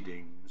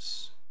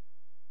proceedings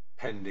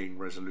pending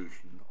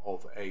resolution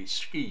of a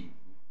scheme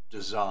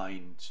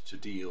designed to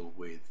deal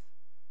with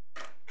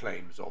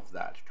claims of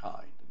that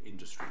kind, an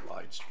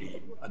industry-wide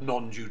scheme, a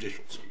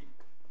non-judicial scheme.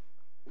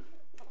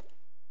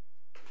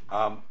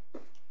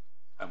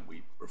 And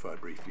we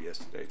referred briefly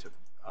yesterday to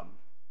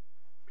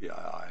PII,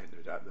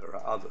 no doubt there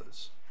are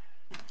others.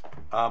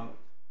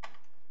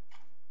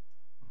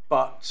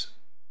 But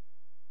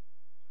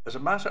as a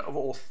matter of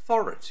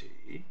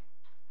authority,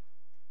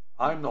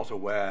 I'm not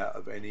aware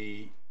of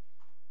any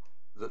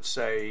that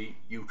say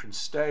you can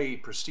stay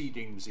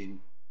proceedings in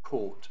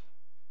court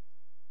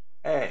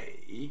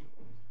A,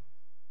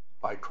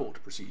 by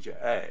court procedure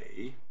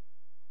A,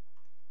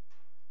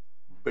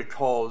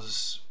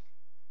 because,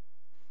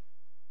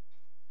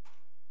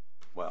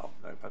 well,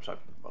 no, perhaps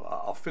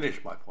I'll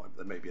finish my point,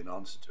 but there may be an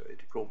answer to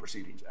it. Court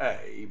proceedings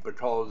A,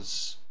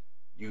 because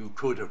you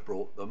could have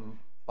brought them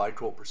by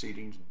court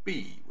proceedings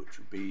B, which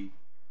would be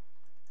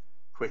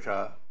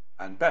quicker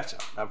and better.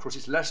 Now, of course,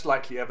 it's less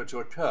likely ever to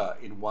occur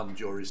in one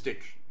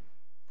jurisdiction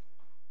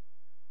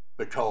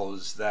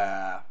because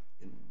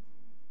you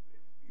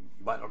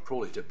might not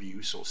call it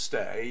abuse or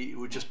stay, it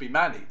would just be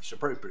managed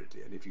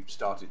appropriately. And if you've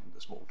started in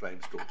the small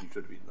claims court, you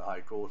should have been in the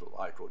High Court, or the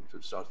High Court, you should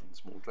have started in the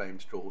small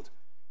claims court,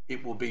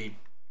 it will be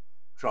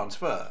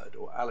transferred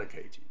or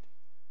allocated.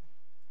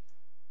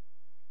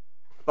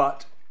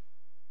 But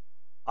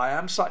I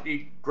am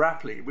slightly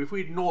grappling, if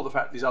we ignore the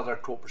fact these other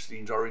court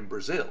proceedings are in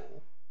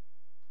Brazil,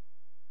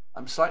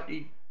 I'm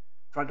slightly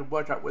trying to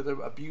work out whether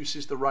abuse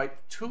is the right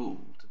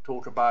tool to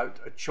talk about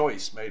a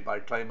choice made by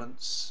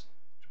claimants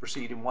to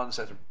proceed in one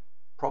set of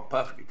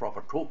perfectly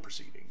proper court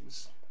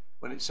proceedings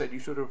when it said you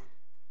should have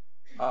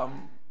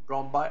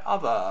gone by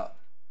other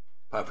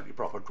perfectly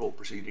proper court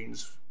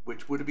proceedings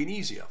which would have been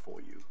easier for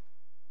you.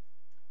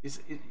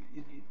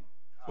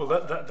 Well,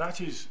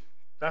 that is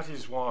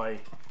why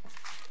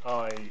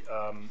I,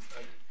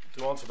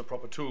 to answer the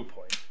proper tool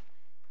point,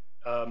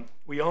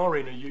 we are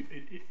in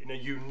a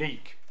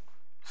unique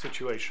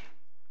situation.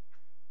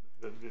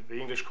 The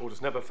English court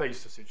has never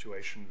faced a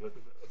situation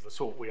of the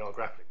sort we are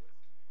grappling with.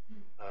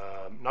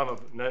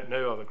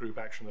 No other group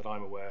action that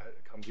I'm aware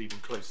comes even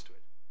close to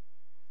it.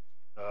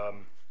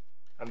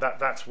 And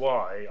that's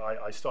why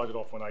I started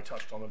off when I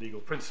touched on the legal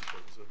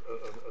principles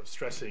of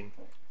stressing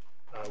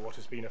what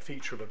has been a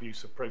feature of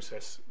abuse of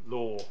process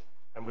law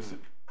and was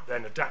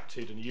then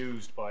adapted and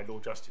used by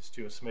Lord Justice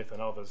Stuart Smith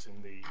and others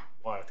in the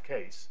Wyeth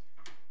case,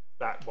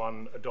 that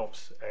one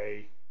adopts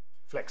a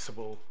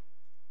flexible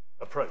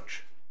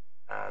approach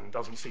and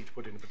doesn't seek to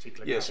put in a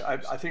particular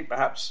categories. I think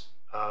perhaps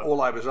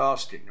all I was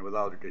asking,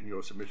 without getting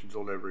your submissions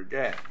all over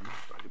again,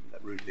 I didn't mean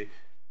that rudely,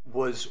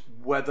 was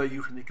whether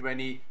you can think of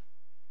any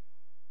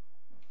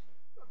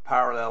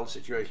parallel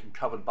situation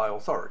covered by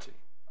authority.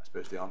 I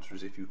suppose the answer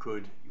is if you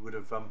could, you would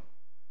have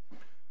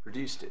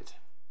produced it.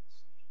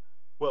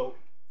 Well,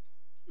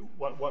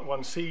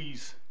 one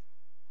sees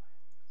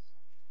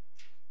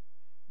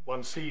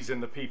in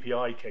the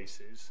PPI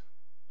cases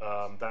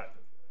that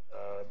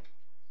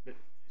His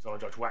Honour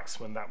Judge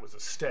Waxman, that was a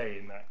stay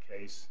in that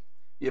case.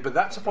 Yeah, but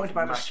that's a point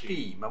about a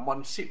scheme, and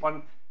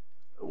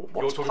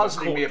What's talking about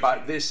puzzling me court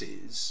about this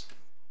is,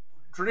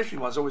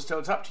 traditionally one's always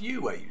told it's up to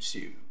you where you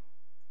sue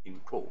in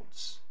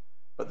courts,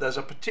 but there's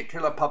a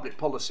particular public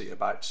policy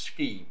about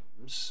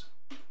schemes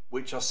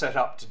which are set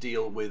up to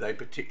deal with a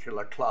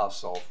particular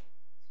class of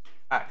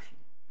action.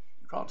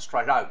 You can't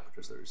strike out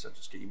because there is such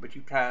a scheme, but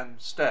you can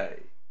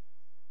stay.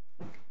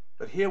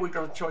 But here we've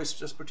got a choice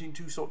just between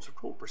two sorts of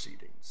court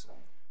proceedings.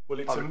 Well,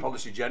 it's public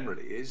policy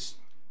generally is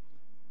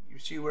you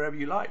sue wherever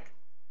you like.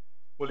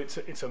 Well, it's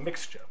a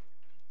mixture.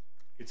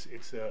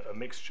 It's a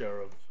mixture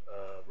of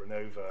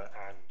Renova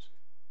and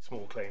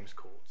small claims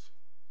courts.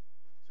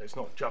 So it's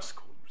not just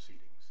court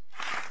proceedings.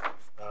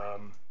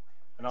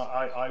 And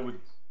I would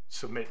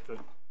submit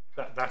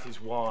that is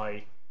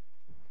why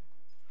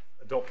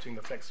adopting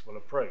the flexible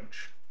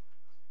approach,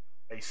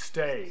 a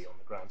stay on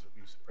the grounds of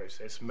abuse of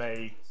process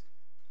may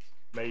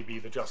be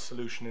the just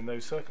solution in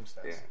those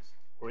circumstances.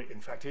 Yeah. Or it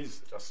in fact is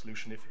the just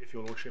solution if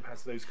your lordship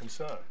has those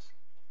concerns.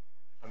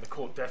 And the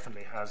court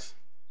definitely has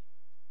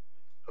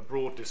a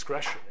broad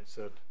discretion.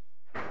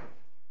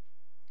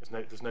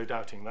 There's no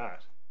doubting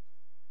that.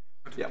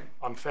 Yeah.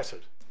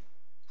 Unfettered.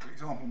 An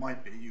example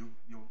might be you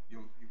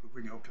could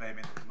bring your claim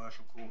in the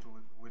commercial court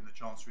or in the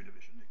Chancery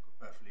Division. It could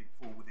perfectly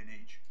fall within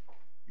each.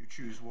 You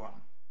choose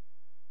one.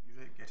 You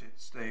don't get it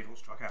stayed or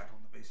struck out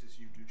on the basis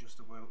you do just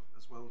as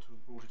well to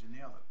have brought it in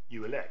the other.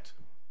 You elect.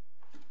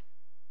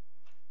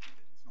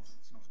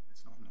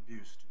 It's not an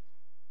abuse to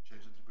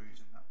chosen degrees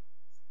in that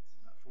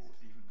fault,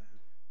 even though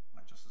it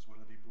might just as well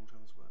have been brought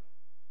elsewhere.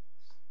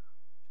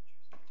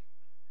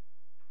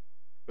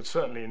 But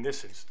certainly in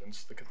this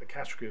instance, the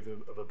category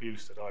of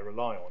abuse that I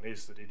rely on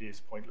is that it is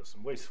pointless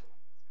and wasteful.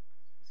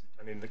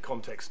 And in the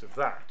context of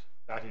that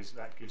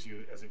gives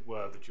you, as it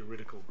were, the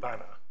juridical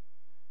banner.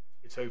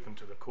 It's open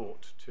to the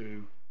court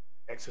to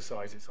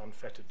exercise its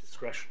unfettered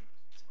discretion,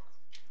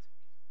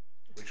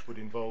 which would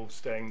involve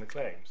staying the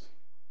claims.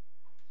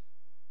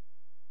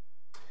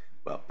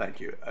 Well, thank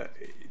you. I've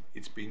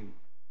been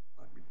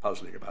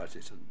puzzling about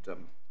it, and I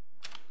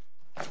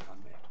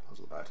may have to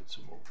puzzle about it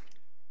some more.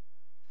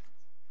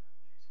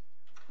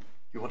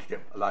 You want to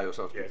allow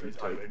yourself to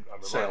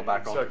sail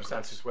back on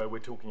circumstances where we're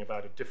talking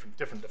about a different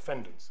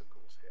defendants, of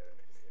course, here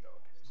in our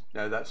case.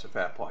 No, that's a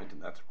fair point,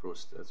 and that's of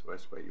course that's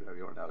where you have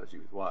your analogy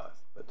with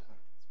Wyeth, but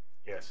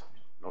yes,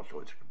 not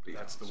sure it's a complete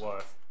that's answer. The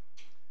Wyeth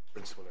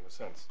principle in a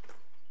sense.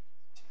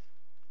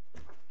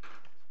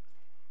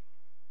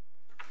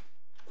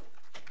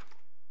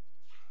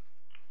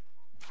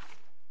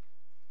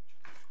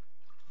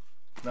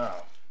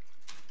 Now,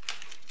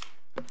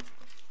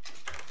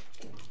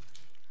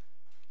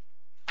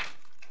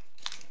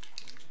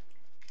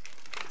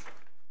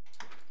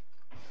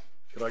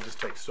 could I just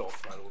take stock,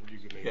 my lord? You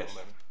give me Yes. 1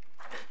 moment.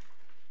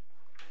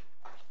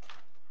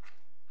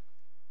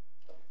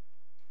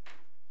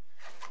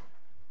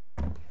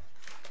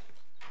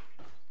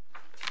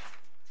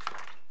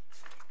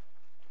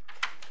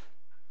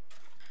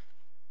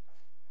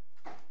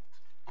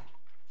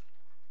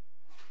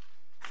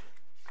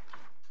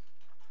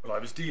 Well, I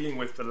was dealing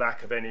with the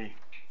lack of any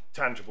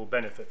tangible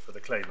benefit for the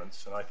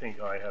claimants, and I think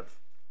I have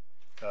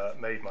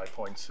made my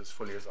points as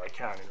fully as I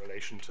can in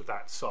relation to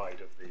that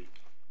side of the,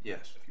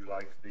 Yes. if you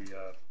like,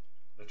 the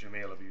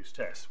Jamil abuse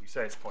test. We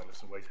say it's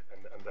pointless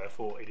and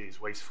therefore it is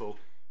wasteful,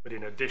 but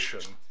in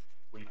addition,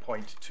 we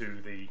point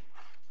to the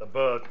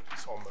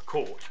burdens on the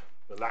court,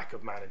 the lack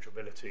of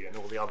manageability and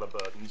all the other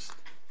burdens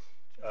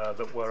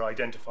that were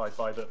identified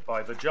by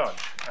the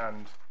judge.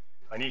 And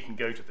I needn't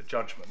go to the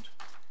judgment,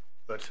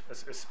 but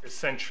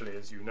essentially,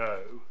 as you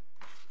know,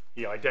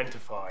 he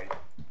identified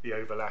the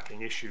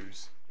overlapping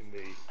issues in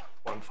the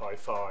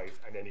 155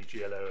 and any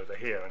GLO over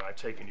here, and I've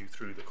taken you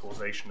through the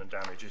causation and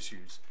damage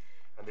issues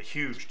and the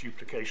huge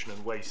duplication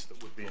and waste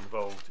that would be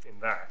involved in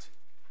that.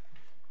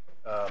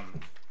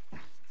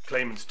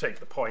 Claimants take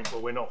the point,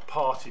 well, we're not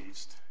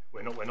parties,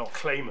 we're not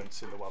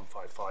claimants in the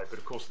 155, but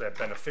of course they're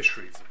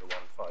beneficiaries of the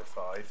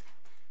 155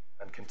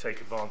 and can take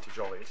advantage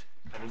of it,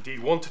 and indeed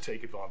want to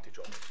take advantage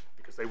of it,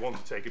 because they want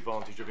to take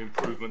advantage of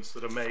improvements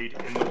that are made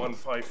in the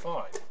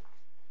 155.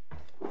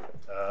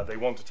 They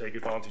want to take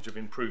advantage of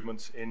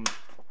improvements in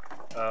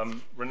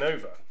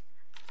Renova.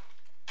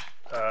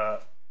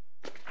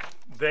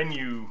 Then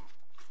you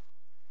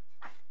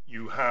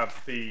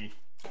have the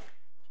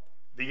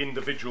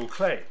individual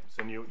claims,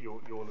 and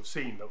you'll have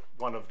seen that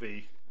one of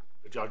the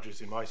judges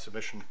in my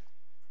submission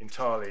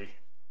entirely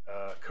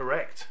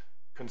correct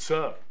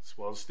concerns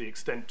was the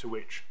extent to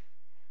which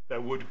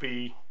there would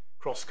be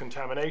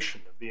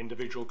cross-contamination of the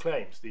individual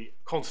claims, the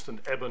constant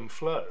ebb and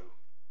flow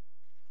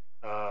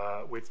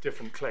with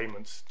different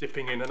claimants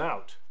dipping in and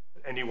out.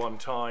 At any one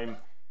time,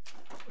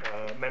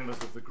 members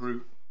of the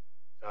group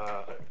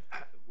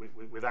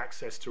with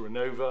access to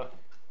Renova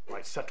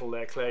might settle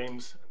their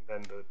claims, and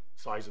then the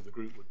size of the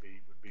group would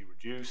be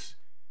reduced.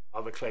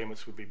 Other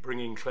claimants would be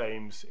bringing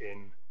claims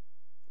in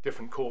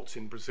different courts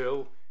in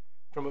Brazil.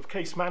 From a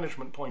case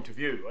management point of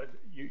view,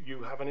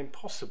 you have an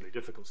impossibly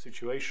difficult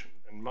situation.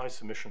 And my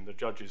submission, the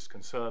judge's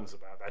concerns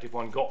about that, if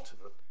one got to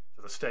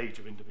the stage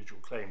of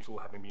individual claims all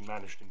having been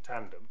managed in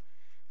tandem,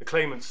 The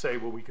claimants say,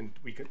 well,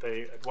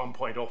 they at one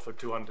point offered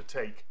to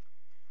undertake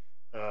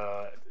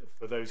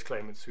for those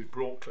claimants who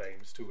brought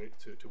claims to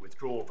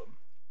withdraw them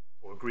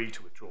or agree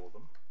to withdraw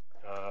them.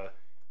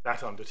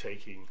 That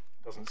undertaking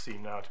doesn't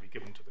seem now to be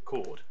given to the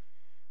court,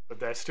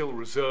 but they're still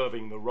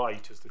reserving the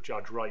right, as the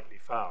judge rightly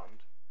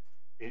found,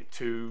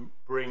 to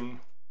bring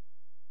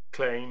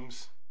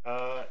claims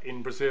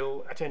in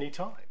Brazil at any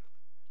time.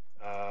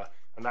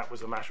 And that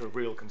was a matter of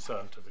real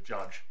concern to the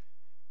judge,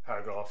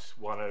 paragraphs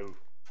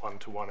 101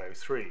 to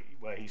 103,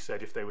 where he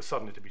said if they were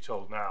suddenly to be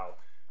told now,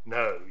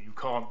 no, you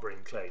can't bring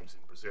claims in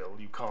Brazil,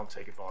 you can't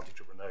take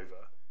advantage of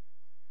Renova,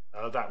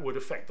 that would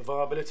affect the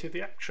viability of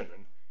the action.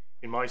 And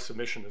in my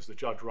submission, as the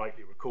judge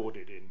rightly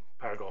recorded in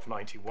paragraph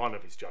 91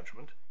 of his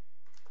judgment,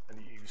 and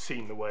you've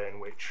seen the way in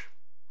which,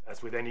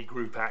 as with any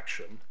group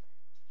action,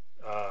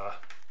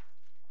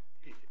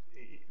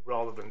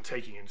 rather than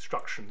taking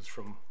instructions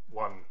from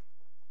one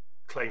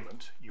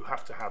claimant, you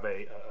have to have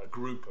a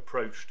group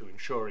approach to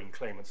ensuring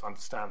claimants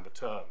understand the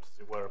terms, as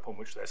it were, upon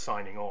which they're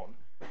signing on.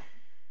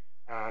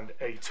 And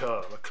a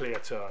clear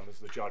term, as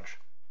the judge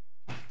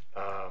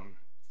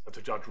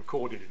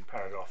recorded in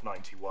paragraph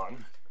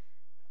 91,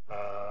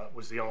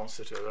 was the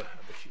answer to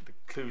the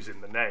clues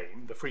in the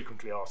name, the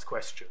frequently asked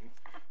question,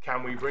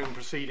 can we bring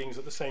proceedings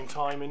at the same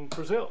time in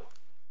Brazil?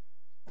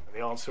 And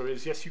the answer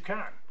is yes, you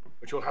can,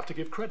 but you'll have to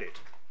give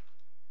credit.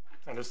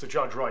 And as the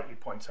judge rightly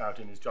points out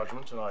in his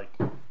judgment, and I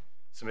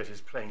submit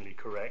is plainly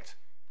correct,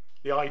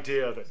 the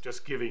idea that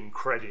just giving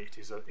credit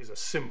is a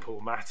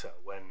simple matter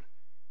when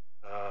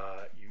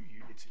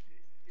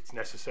it's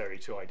necessary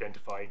to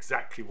identify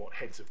exactly what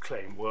heads of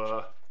claim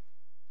were,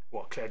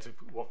 what heads of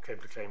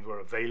claims were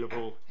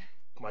available.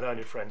 My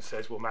learned friend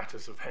says, well,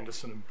 matters of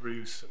Henderson and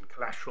Bruce and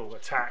collateral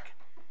attack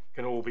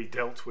can all be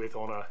dealt with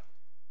on a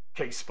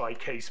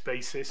case-by-case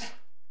basis.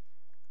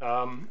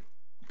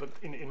 But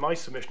in my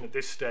submission at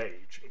this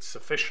stage, it's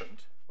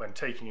sufficient when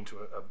taking into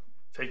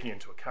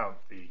account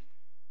the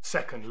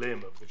second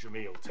limb of the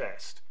Jamil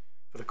test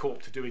for the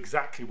court to do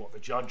exactly what the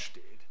judge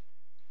did,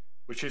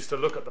 which is to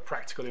look at the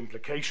practical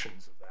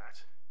implications of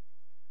that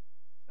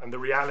and the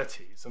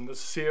realities and the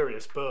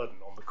serious burden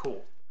on the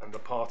court and the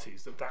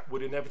parties that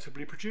would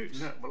inevitably produce.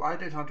 No, well, I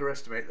don't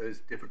underestimate those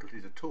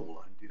difficulties at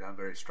all. Indeed, I'm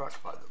very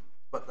struck by them.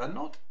 But they're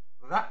not,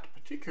 that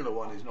particular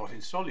one is not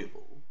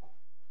insoluble.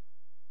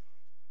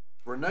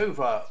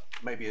 Renova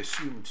may be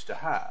assumed to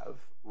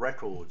have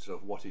records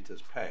of what it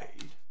has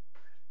paid,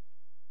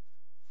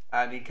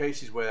 and in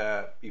cases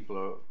where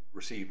people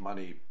receive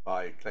money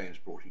by claims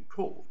brought in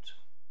court,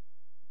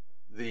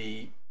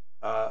 the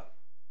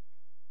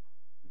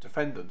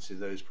defendants in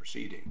those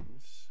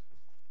proceedings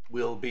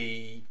will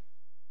be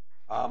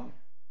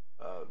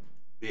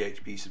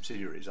BHP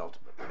subsidiaries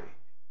ultimately,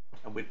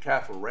 and with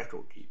careful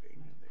record keeping,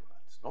 and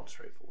it's not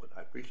straightforward,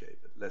 I appreciate,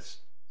 but less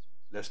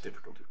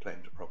difficult if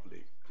claims are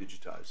properly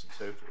digitized and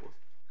so forth,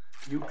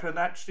 you can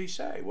actually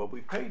say, well,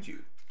 we paid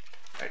you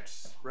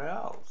X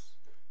reals.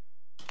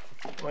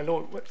 My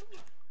Lord,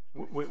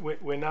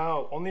 we're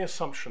now on the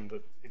assumption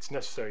that it's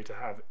necessary to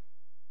have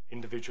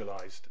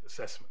individualized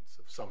assessments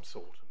of some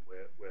sort, and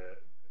we're a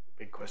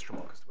big question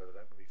mark as to whether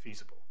that would be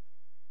feasible.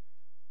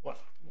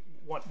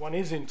 One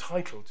is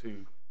entitled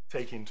to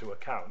take into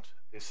account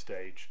at this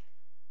stage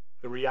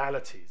the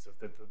realities of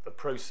the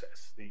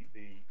process, the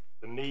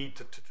need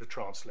to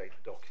translate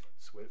the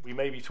documents. We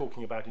may be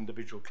talking about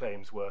individual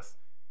claims worth,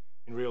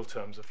 in real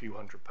terms, a few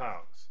 £100,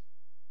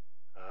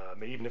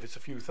 even if it's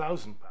a few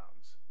 £1,000.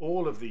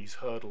 All of these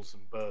hurdles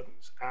and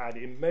burdens add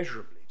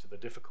immeasurably to the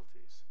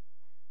difficulties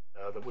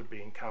that would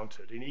be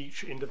encountered in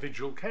each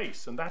individual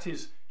case. And that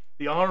is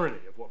the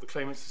irony of what the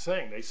claimants are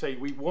saying. They say,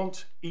 we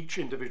want each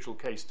individual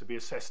case to be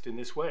assessed in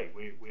this way.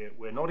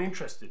 We're not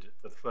interested,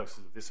 for the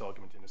purposes of this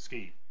argument, in a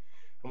scheme.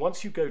 And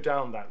once you go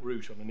down that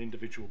route on an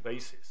individual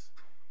basis,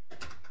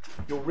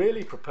 you're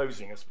really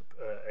proposing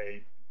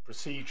a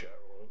procedure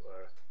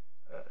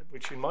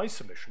which, in my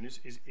submission,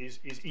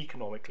 is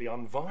economically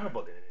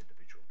unviable in an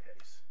individual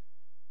case.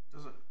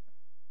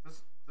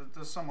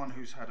 Does someone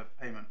who's had a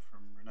payment from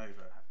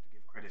Renova have to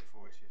give credit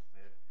for it if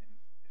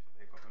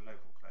they've got a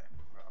local claim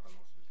for other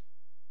losses?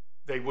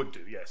 They would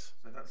do, yes.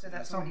 So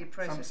that's already a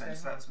process. In some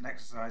sense, that's an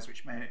exercise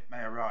which may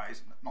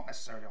arise, not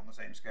necessarily on the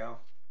same scale.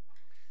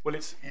 Well,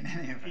 it's in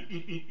any event,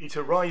 it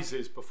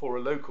arises before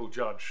a local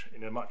judge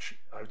in a much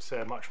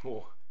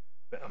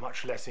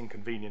less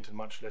inconvenient and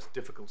much less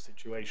difficult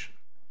situation.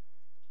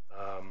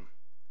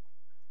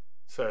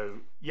 So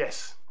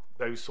yes,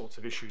 those sorts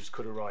of issues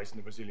could arise in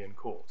the Brazilian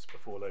courts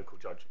before local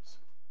judges,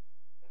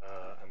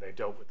 and they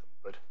dealt with them.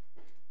 But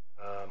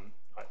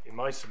in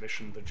my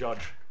submission, the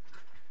judge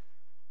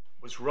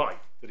was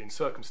right that in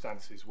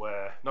circumstances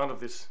where none of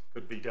this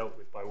could be dealt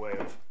with by way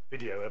of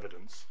video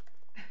evidence,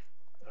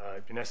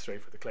 it'd be necessary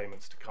for the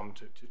claimants to come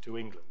to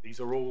England. These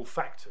are all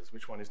factors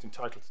which one is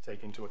entitled to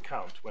take into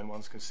account when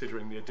one's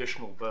considering the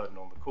additional burden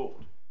on the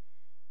court.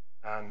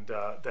 And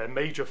they're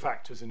major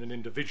factors in an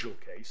individual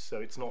case, so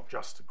it's not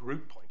just a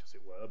group point, as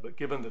it were, but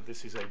given that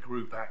this is a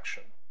group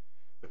action,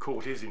 the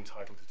court is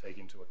entitled to take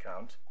into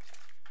account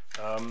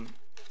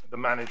the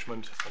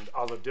management and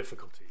other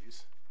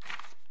difficulties,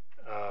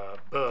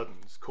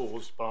 burdens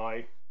caused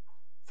by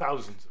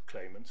thousands of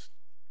claimants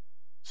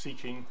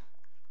seeking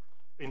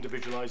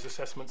individualised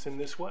assessments in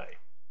this way.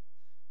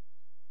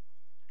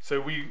 So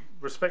we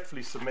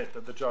respectfully submit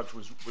that the judge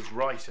was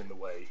right in the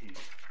way he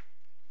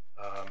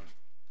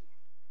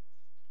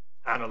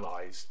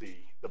analysed the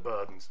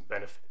burdens and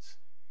benefits.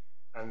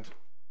 And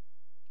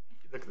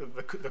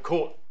the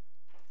court,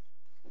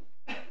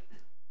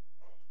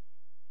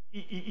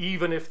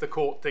 even if the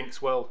court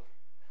thinks, well,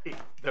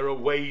 there are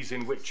ways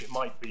in which it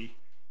might be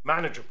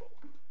manageable,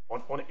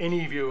 on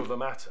any view of the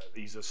matter,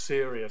 these are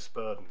serious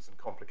burdens and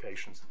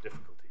complications and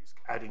difficulties,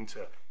 adding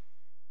to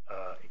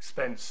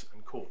expense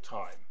and court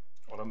time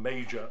on a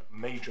major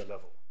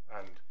level.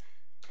 And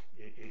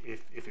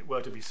if it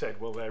were to be said,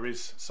 well, there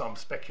is some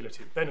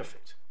speculative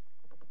benefit,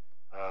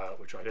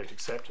 which I don't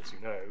accept, as you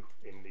know,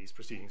 in these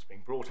proceedings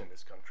being brought in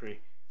this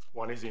country,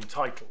 one is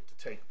entitled to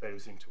take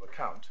those into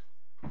account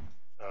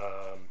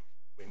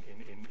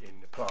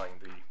in applying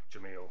the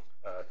Jamil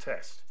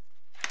test.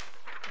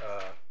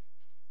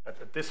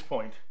 At this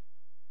point,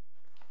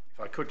 if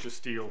I could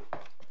just deal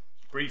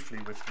briefly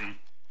with the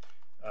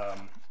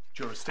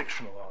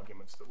jurisdictional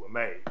arguments that were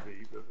made.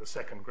 The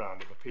second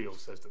ground of appeal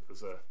says that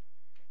there's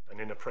an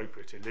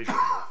inappropriate elision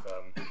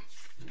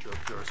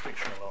of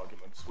jurisdictional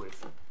arguments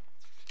with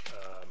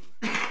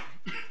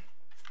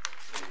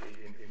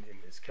in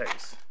this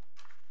case.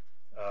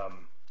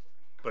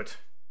 But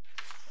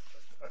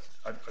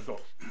I've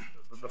got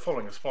the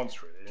following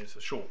response really, and it's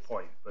a short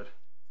point, but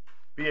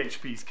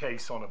BHP's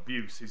case on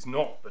abuse is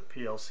not that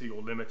PLC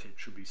or Limited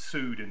should be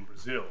sued in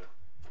Brazil,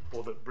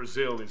 or that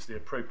Brazil is the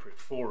appropriate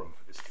forum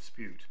for this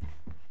dispute,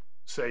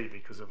 say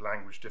because of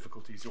language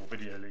difficulties or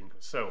video link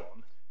or so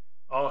on.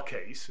 Our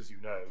case, as you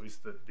know, is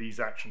that these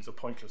actions are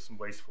pointless and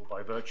wasteful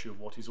by virtue of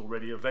what is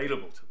already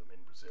available to them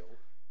in Brazil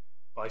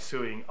by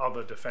suing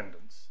other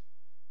defendants,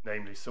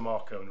 namely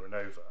Samarco and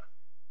Renova,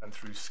 and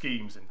through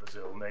schemes in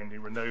Brazil, namely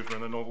Renova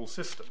and the novel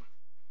system.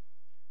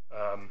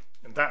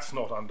 And that's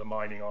not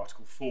undermining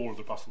Article 4 of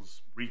the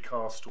Brussels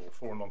Recast or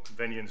forum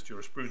non-conveniens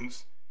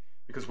jurisprudence,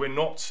 because we're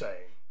not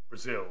saying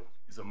Brazil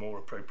is a more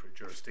appropriate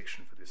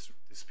jurisdiction for this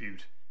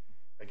dispute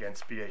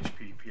against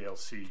BHP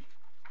PLC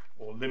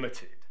or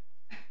Limited.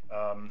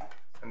 And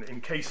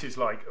in cases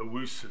like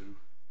Owusu,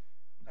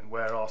 and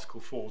where Article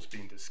 4 has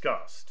been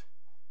discussed,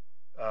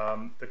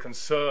 the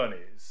concern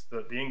is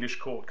that the English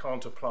court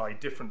can't apply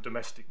different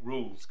domestic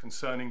rules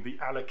concerning the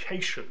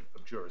allocation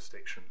of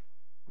jurisdiction.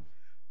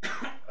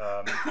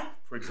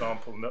 For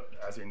example,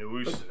 as in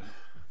Owusu,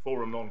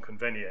 forum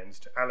non-conveniens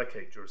to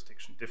allocate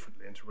jurisdiction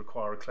differently and to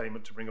require a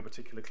claimant to bring a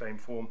particular claim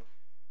form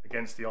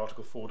against the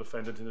Article 4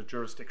 defendant in a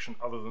jurisdiction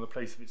other than the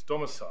place of its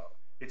domicile.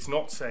 It's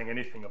not saying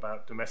anything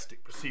about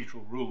domestic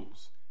procedural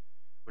rules,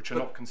 which are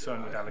not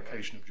concerned with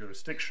allocation of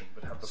jurisdiction,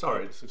 but have the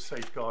purpose of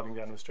safeguarding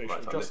the administration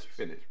of justice.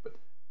 I'll let you finish,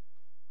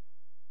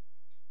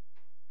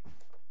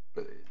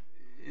 but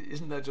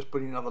isn't that just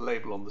putting another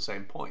label on the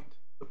same point?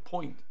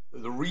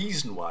 The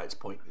reason why it's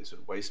pointless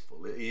and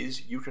wasteful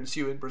is you can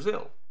sue in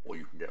Brazil, or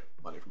you can get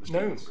money from the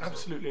state. No,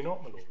 absolutely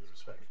not, my lord, with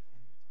respect.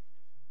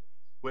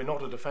 We're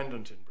not a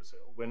defendant in Brazil.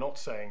 We're not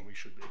saying we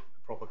should be, the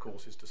proper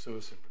course is to sue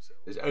us in Brazil.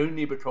 It's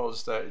only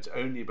because there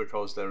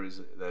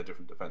are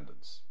different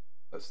defendants.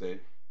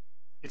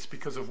 It's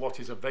because of what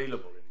is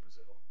available in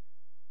Brazil.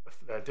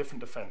 There are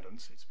different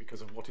defendants. It's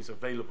because of what is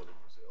available in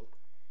Brazil,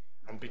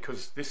 and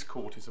because this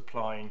court is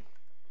applying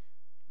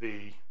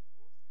the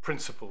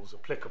principles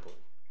applicable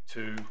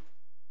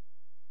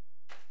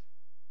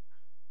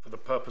for the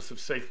purpose of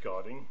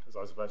safeguarding, as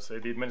I was about to say,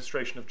 the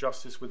administration of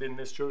justice within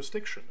this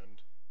jurisdiction.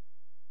 And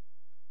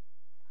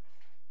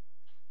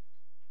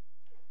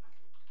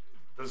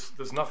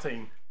there's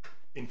nothing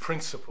in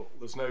principle,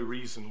 there's no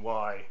reason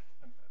why,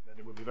 and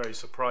it would be very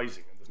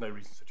surprising, and there's no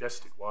reason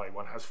suggested why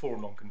one has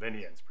forum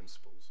non-conveniens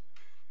principles.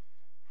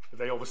 But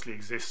they obviously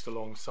exist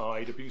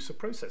alongside abuse of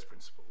process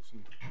principles,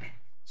 and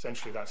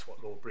essentially that's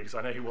what Lord Briggs,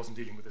 I know he wasn't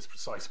dealing with this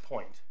precise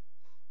point,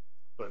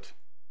 but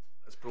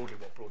that's broadly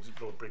what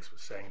Lord Briggs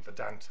was saying, the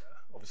Danta.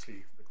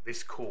 Obviously,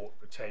 this court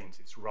retains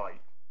its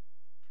right,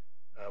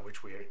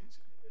 which we are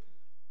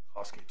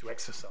asking it to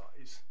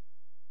exercise,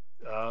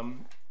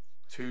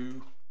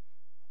 to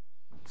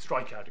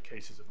strike out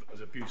cases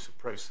of abuse of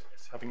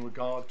process, having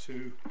regard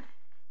to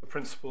the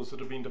principles that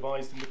have been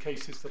devised in the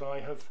cases that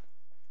I have,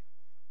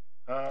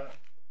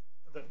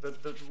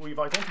 that we've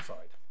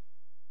identified.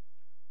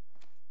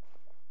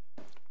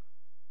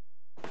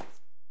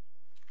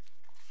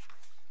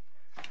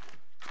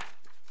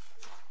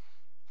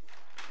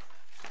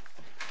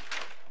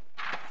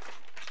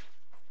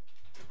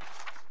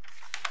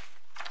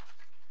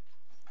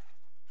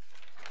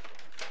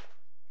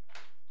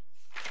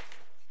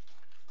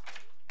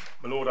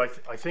 My Lord,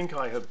 I think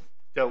I have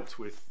dealt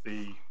with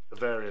the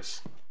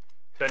various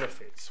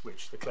benefits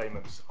which the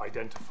claimants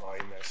identify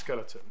in their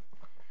skeleton,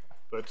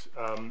 but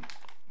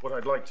what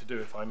I'd like to do,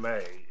 if I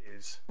may,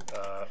 is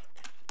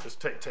just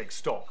take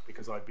stock,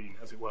 because I've been,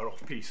 as it were,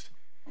 off-piste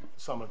for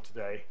some of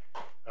today,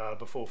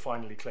 before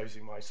finally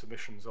closing my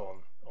submissions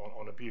on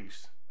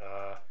abuse,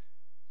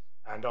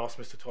 and asked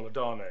Mr.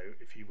 Toledano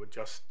if he would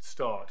just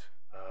start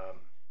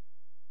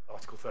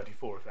Article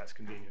 34, if that's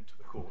convenient to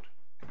the court.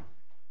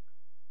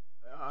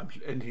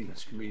 Anything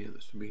that's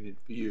convenient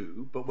for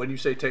you. But when you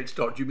say take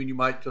stock, do you mean you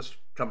might just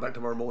come back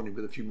tomorrow morning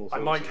with a few more thoughts?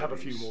 I might have a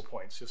few more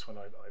points just when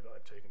I've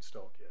taken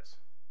stock, yes.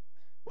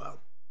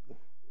 Well,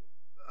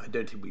 I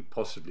don't think we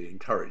possibly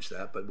encourage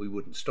that, but we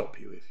wouldn't stop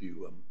you if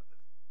you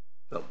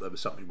felt there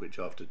was something which,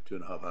 after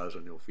 2.5 hours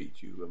on your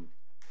feet, you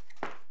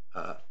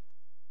had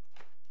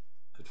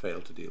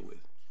failed to deal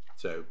with.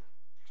 So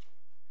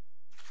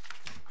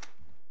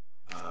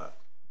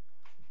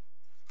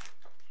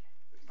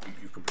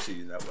you can proceed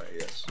in that way,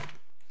 yes.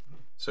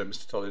 So,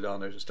 Mr.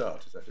 Toledano, to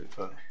start, is that it?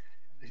 Do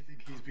you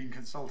think he's been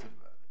consulted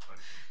about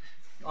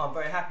it? I'm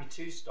very happy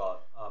to start,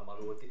 my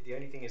lord. The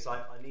only thing is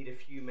I need a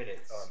few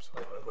minutes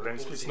Well, then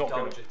of it's not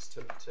going indulgence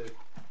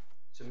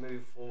to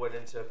move forward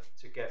and to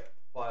get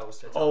files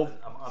set Oh,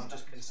 up. And I'm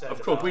just concerned.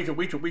 Of course, about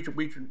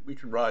we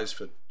can rise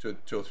for two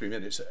or 3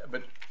 minutes,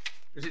 but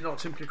is it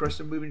not simply a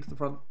question of moving to the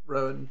front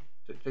row and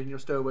taking your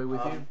stowaway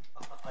with you?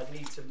 I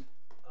need to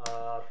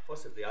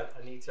possibly.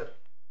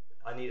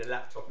 I need a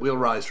laptop. We'll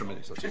rise for a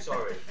minute or two.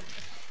 Sorry.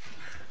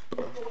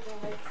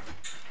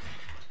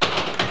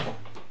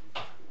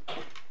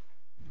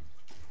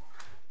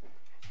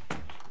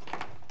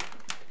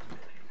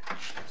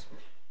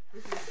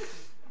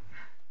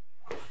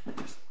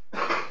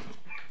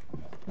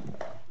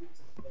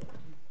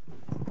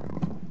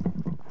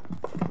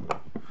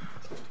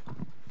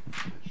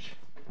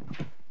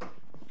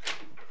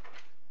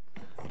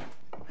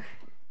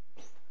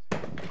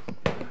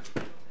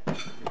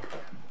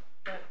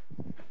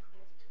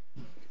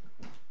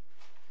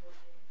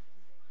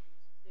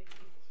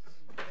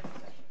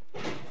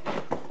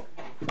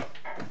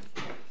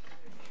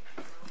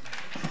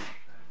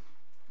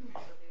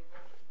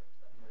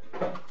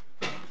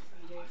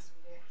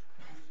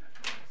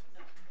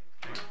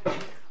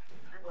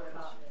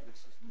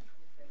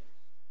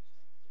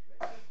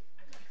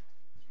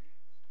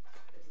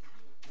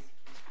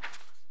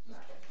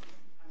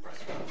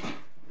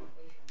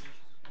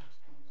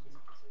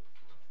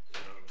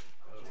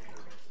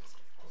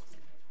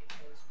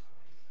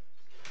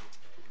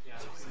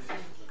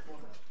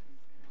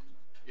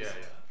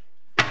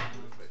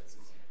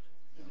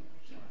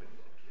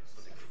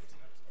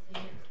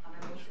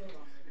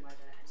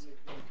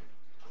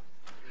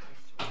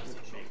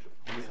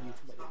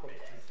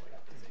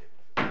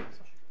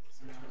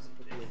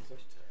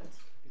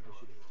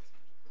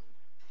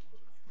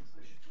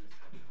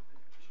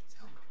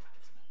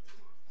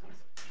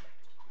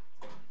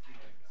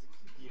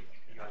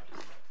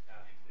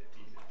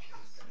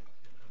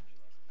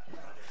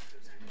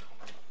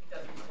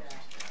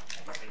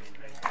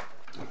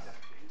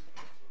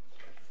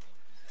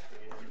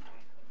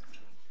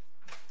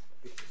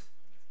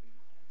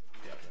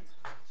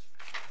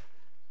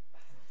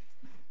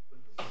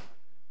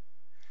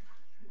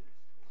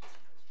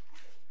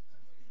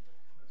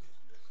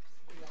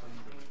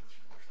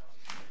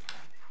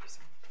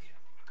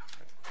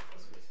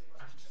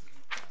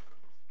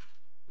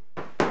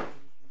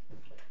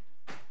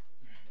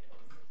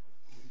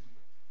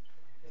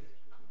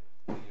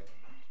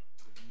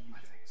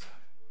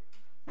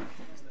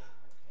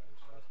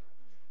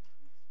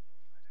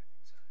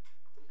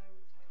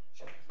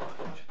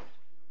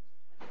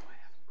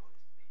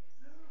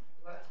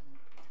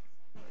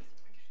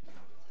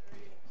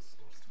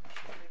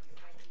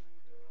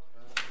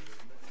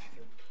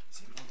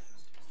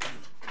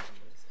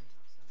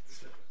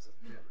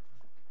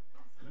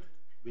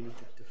 We need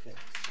to defend,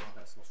 so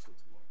that's not till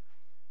tomorrow.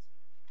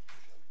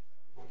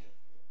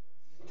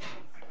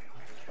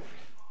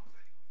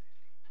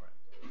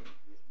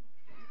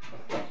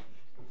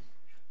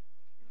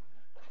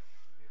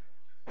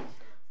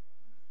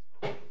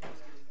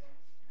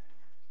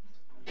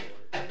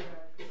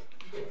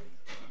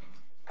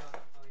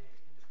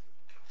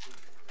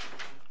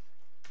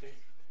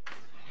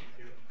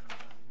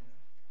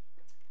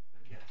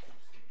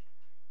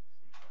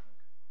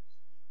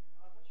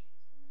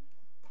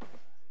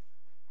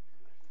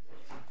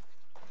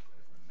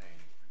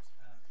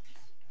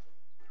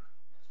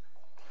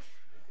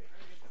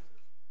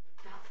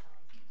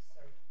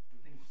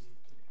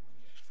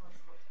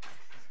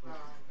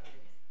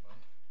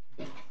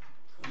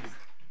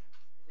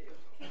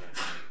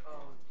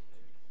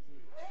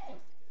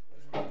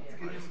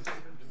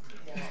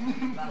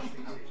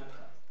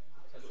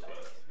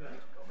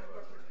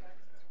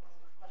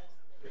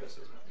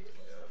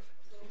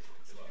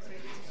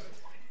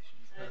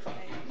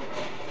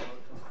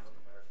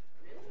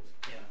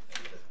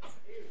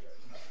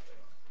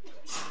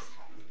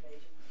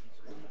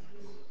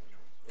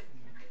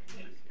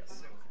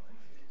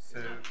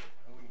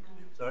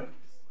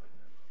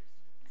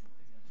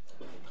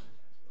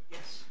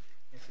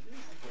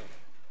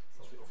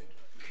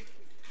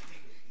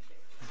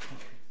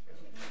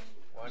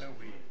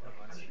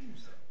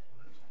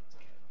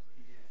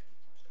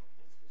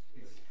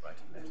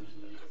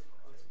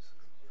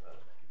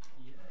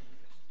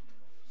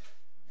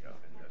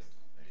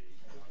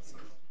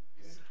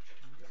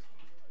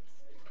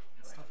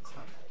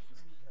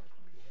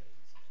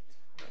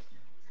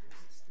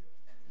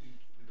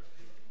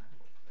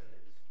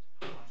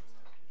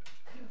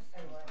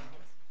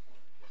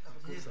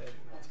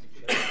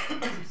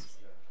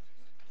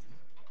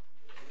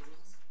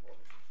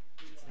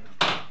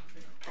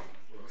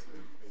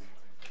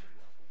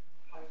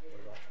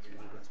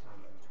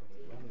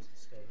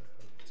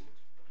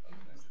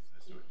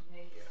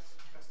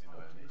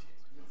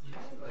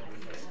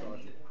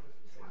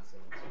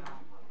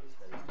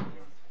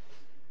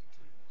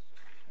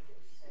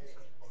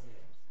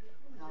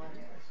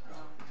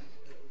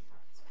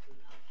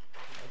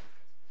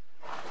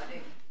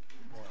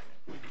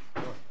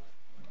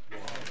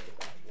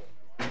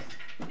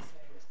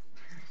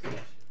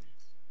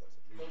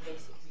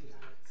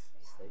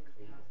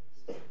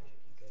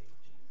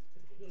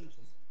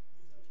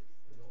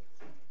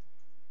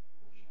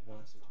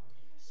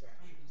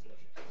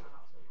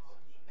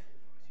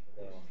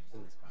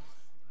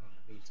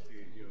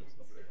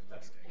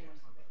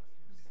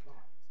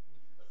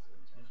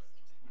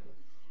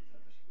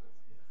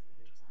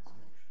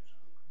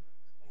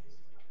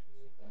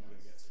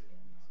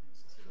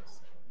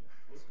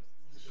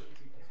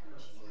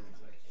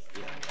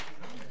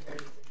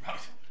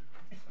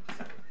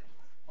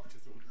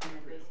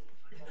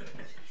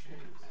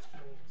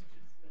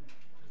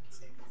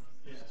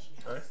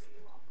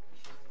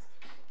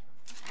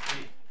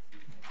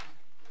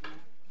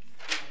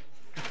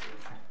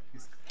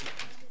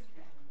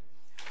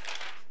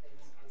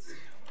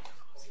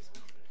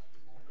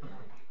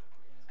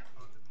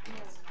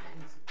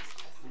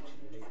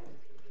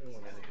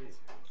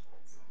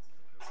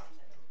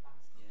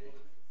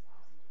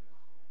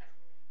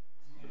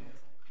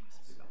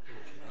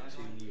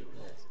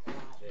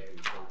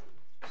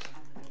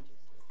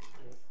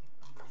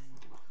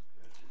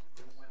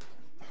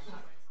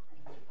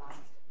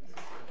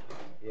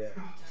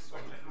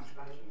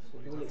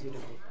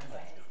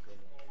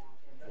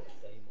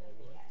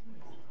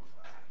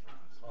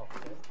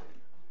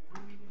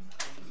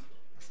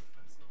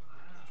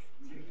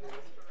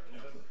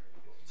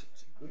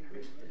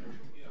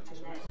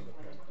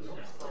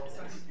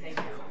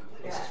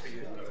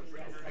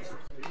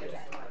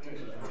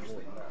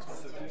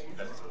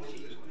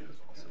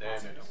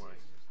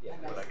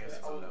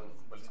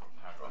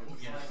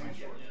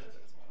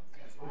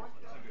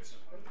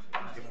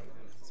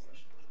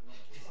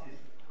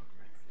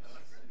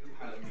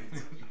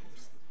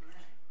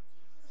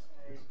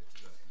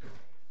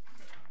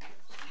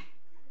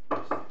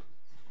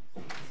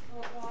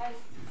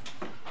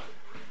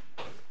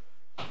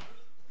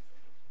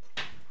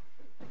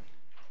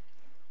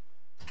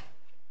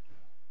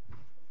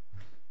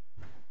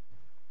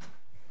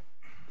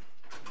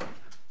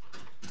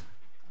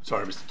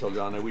 Sorry, Mr.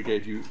 Togliano, we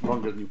gave you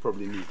longer than you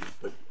probably needed,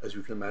 but as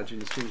you can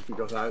imagine, as soon as we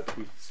got out,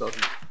 we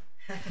started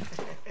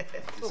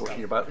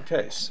talking about the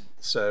case.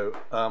 So,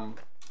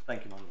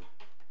 Thank you, my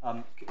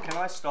Lord. Can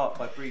I start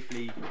by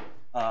briefly,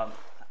 and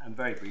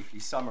very briefly,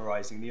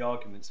 summarising the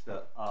arguments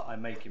that I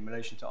make in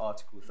relation to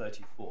Article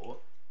 34,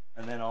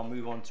 and then I'll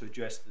move on to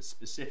address the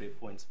specific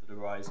points that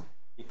arise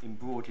in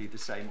broadly the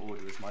same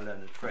order as my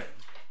learned friend.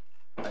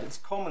 It's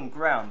common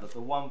ground that the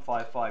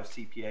 155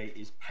 CPA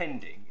is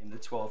pending in the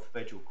 12th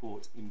Federal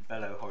Court in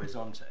Belo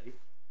Horizonte.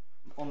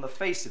 On the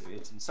face of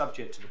it, and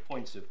subject to the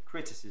points of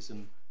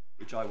criticism,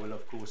 which I will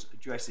of course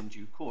address in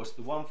due course,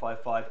 the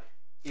 155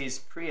 is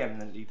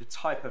preeminently the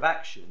type of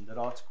action that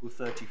Article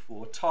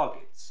 34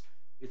 targets.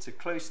 It's a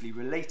closely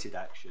related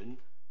action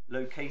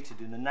located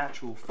in the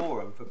natural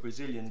forum for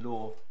Brazilian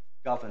law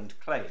governed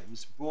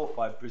claims brought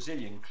by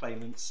Brazilian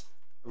claimants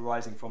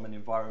arising from an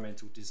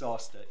environmental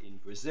disaster in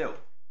Brazil.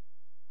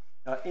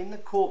 In the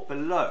court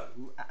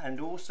below,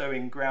 and also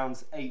in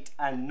grounds 8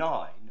 and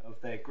 9 of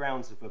their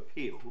grounds of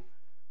appeal,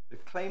 the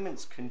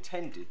claimants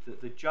contended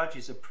that the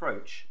judge's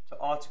approach to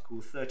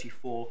Article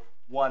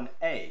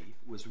 34(1)A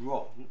was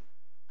wrong,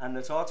 and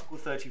that Article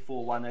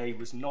 34(1)A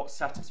was not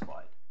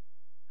satisfied.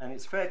 And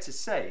it's fair to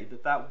say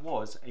that that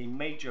was a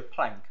major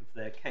plank of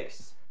their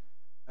case.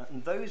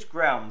 And those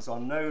grounds are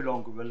no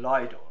longer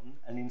relied on,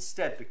 and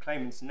instead the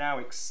claimants now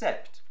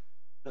accept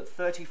that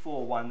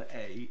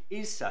 34(1)A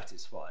is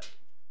satisfied.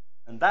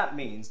 And that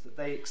means that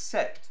they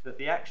accept that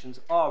the actions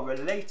are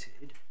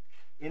related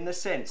in the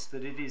sense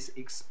that it is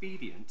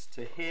expedient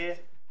to hear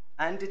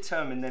and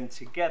determine them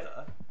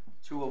together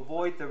to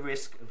avoid the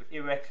risk of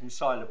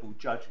irreconcilable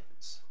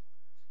judgments.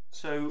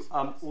 So,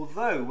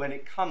 although when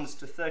it comes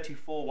to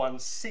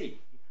 34(1)C,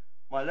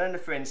 my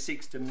learned friend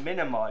seeks to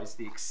minimise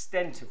the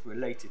extent of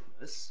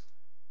relatedness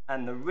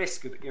and the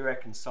risk of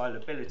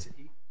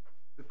irreconcilability,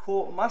 the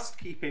court must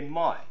keep in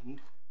mind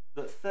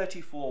that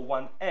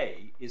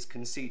 34(1)A is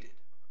conceded.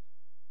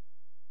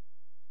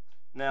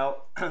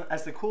 Now,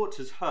 as the court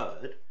has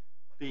heard,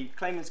 the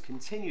claimants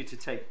continue to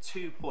take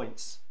 2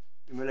 points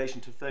in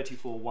relation to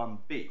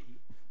 34(1)B,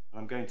 and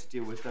I'm going to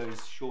deal with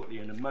those shortly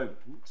in a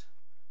moment.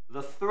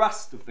 The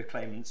thrust of the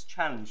claimants'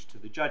 challenge to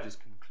the judge's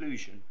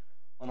conclusion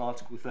on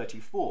Article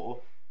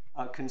 34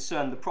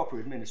 concerned the proper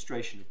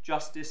administration of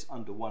justice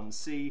under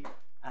 1C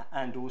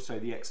and also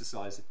the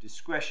exercise of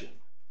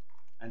discretion.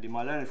 And in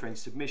my learned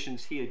friend's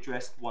submissions, he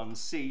addressed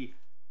 1C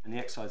and the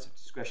exercise of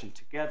discretion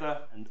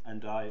together,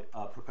 and I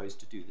propose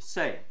to do the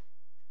same.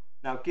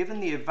 Now, given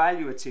the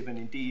evaluative and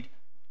indeed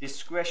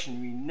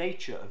discretionary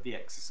nature of the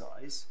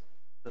exercise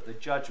that the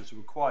judge was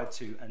required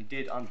to and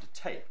did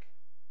undertake,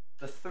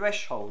 the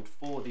threshold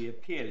for the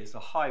appeal is a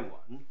high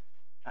one,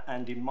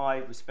 and in my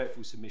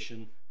respectful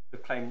submission, the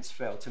claimants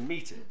failed to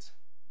meet it.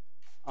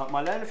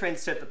 My learned friend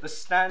said that the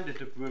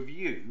standard of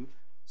review,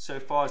 so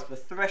far as the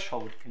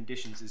threshold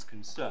conditions is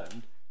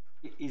concerned,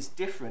 is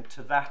different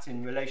to that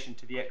in relation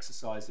to the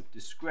exercise of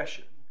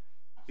discretion,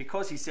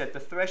 because he said the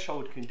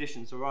threshold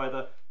conditions are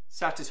either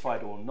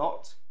satisfied or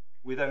not,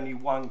 with only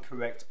one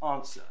correct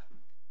answer.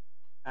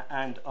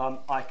 And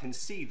I can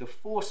see the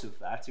force of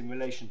that in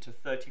relation to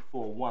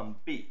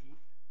 34(1)B,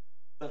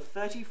 but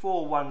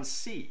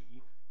 34(1)C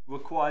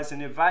requires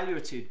an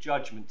evaluative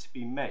judgment to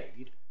be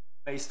made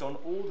based on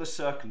all the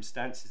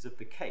circumstances of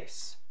the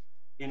case,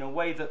 in a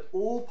way that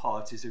all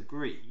parties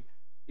agree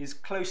is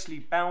closely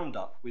bound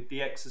up with the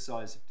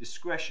exercise of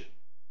discretion.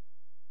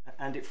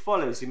 And it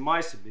follows in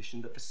my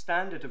submission that the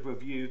standard of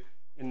review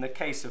in the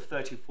case of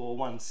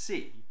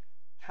 34(1)C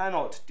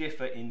cannot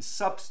differ in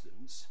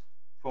substance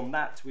from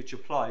that which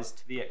applies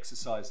to the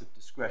exercise of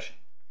discretion.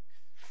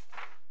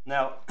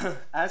 Now,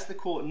 as the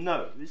court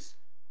knows,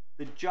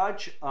 the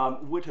judge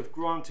would have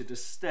granted a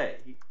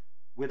stay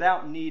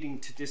without needing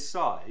to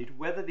decide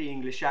whether the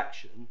English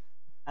action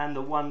and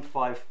the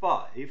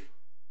 155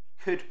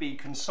 could be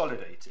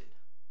consolidated.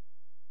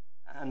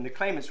 And the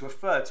claimants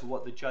refer to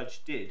what the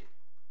judge did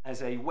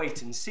as a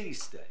wait-and-see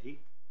stay,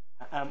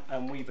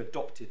 and we've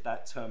adopted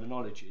that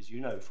terminology, as you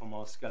know, from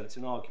our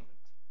skeleton argument.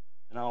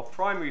 And our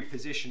primary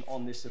position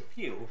on this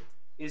appeal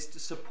is to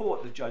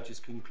support the judge's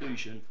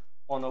conclusion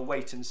on a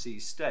wait-and-see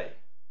stay.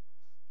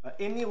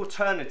 In the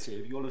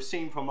alternative, you'll have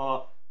seen from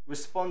our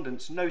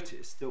respondent's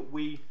notice that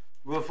we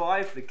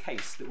revive the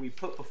case that we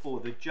put before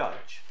the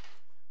judge,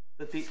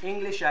 that the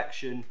English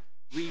action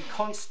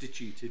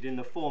reconstituted in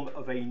the form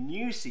of a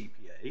new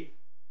CPA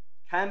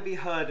can be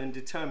heard and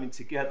determined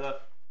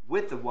together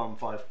with the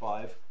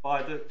 155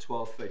 by the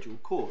 12th Federal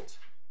Court.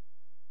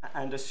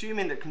 And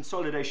assuming that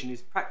consolidation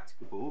is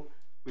practicable,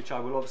 which I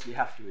will obviously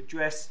have to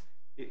address,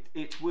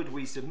 it would,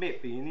 we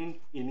submit, be in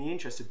the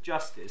interest of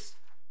justice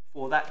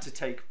for that to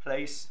take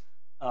place.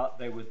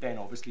 There would then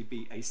obviously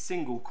be a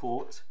single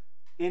court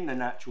in the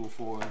natural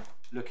forum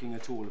looking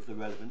at all of the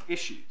relevant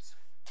issues.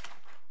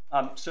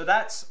 So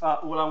that's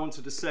all I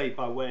wanted to say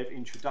by way of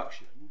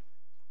introduction.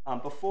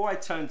 Before I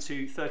turn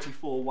to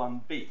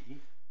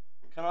 34(1)B,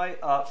 can I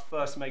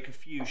first make a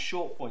few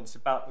short points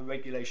about the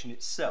regulation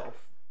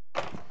itself?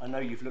 I know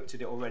you've looked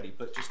at it already,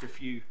 but just a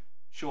few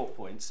short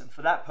points. And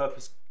for that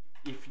purpose,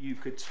 if you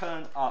could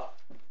turn up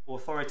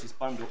Authorities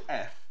Bundle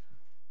F,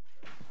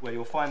 where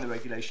you'll find the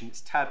regulation,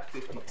 it's tab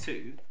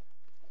 52.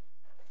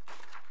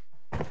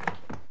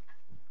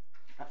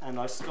 And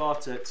I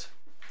start at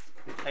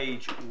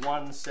page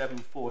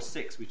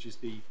 1746, which is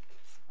the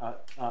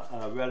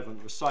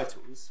relevant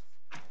recitals.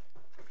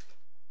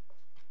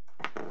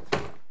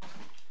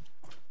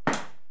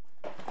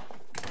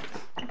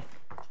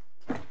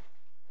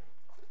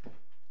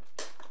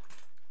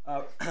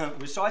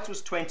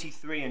 Recitals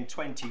 23 and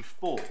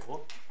 24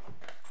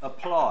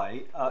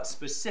 apply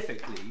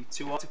specifically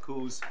to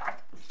Articles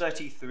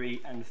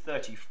 33 and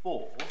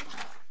 34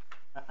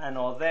 and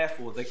are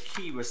therefore the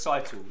key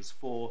recitals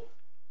for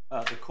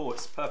the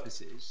Court's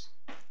purposes.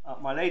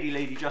 My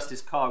Lady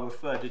Justice Carr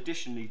referred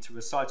additionally to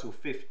Recital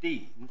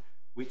 15,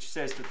 which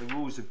says that the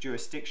rules of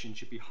jurisdiction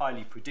should be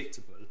highly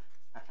predictable,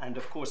 and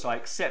of course I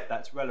accept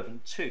that's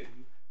relevant too,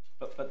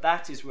 but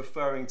that is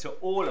referring to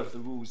all of the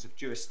rules of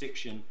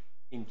jurisdiction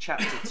in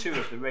Chapter 2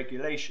 of the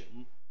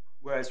regulation,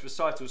 whereas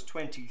Recitals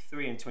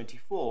 23 and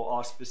 24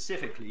 are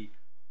specifically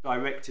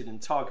directed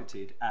and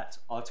targeted at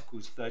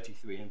Articles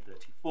 33 and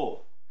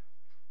 34.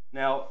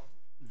 Now,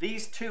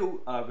 these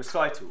two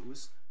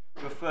recitals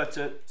refer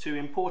to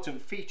important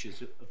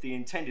features of the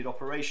intended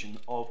operation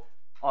of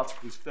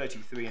Articles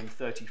 33 and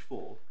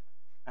 34,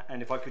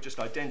 and if I could just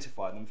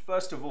identify them.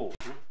 First of all,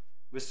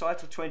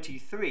 Recital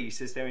 23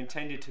 says they're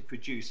intended to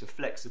produce a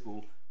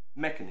flexible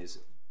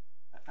mechanism,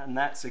 and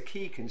that's a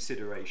key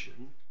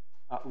consideration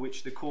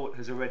which the Court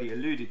has already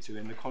alluded to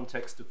in the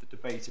context of the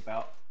debate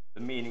about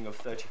the meaning of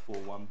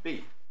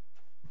 34(1)(b).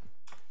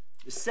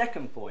 The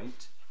second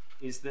point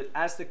is that,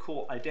 as the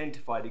Court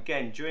identified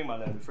again during my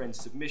learned friend's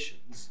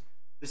submissions,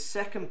 the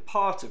second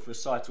part of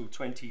Recital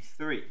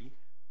 23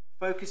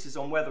 focuses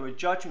on whether a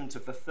judgment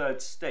of the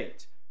third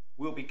state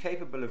will be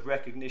capable of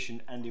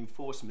recognition and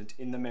enforcement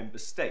in the member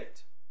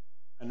state.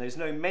 And there's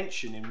no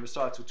mention in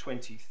Recital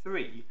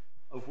 23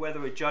 of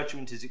whether a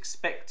judgment is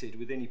expected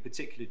with any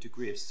particular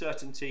degree of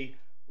certainty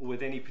or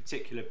with any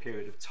particular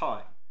period of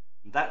time.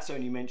 And that's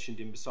only mentioned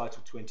in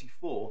Recital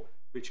 24,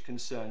 which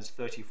concerns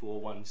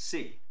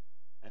 34(1)(c).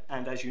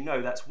 And as you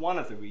know, that's one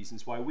of the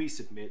reasons why we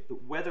submit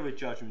that whether a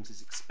judgment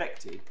is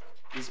expected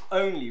is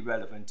only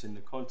relevant in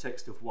the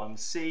context of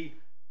 1(c)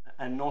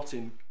 and not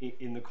in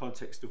the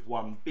context of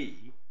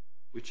 1(b),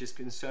 which is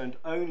concerned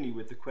only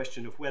with the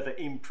question of whether,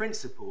 in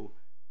principle,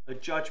 a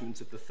judgment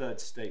of the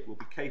third state will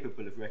be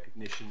capable of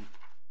recognition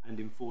and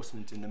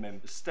enforcement in the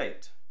member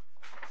state.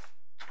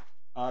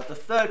 The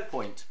third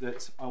point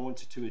that I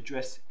wanted to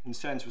address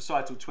concerns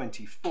Recital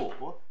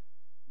 24.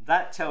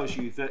 That tells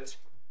you that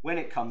when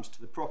it comes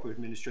to the proper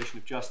administration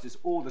of justice,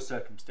 all the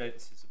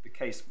circumstances of the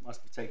case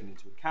must be taken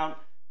into account.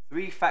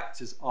 3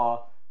 factors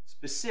are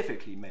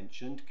specifically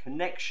mentioned: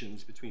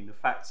 connections between the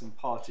facts and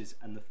parties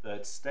and the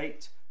third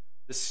state,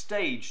 the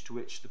stage to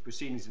which the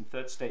proceedings in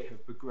third state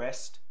have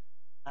progressed,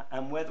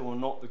 and whether or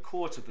not the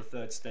court of the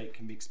third state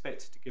can be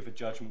expected to give a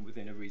judgment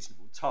within a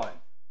reasonable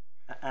time.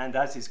 And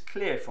as is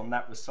clear from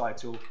that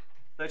recital,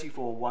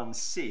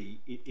 34(1)(c)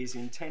 is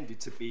intended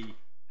to be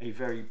a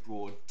very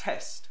broad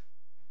test.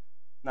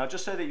 Now,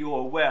 just so that you're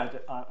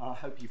aware, I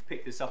hope you've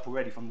picked this up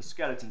already from the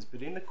skeletons,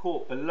 but in the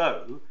court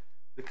below,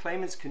 the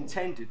claimants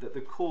contended that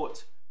the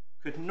court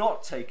could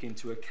not take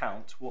into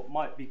account what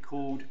might be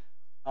called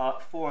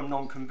forum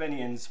non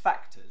conveniens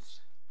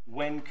factors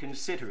when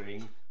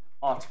considering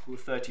Article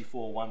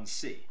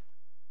 34(1)(c).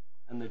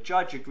 And the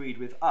judge agreed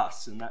with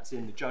us, and that's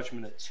in the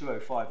judgment at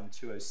 205 and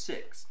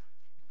 206.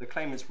 The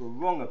claimants were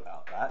wrong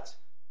about that.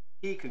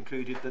 He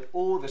concluded that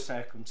all the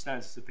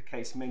circumstances of the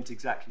case meant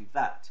exactly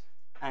that,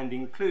 and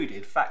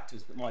included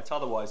factors that might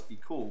otherwise be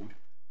called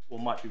or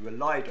might be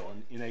relied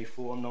on in a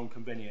forum non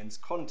conveniens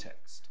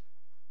context.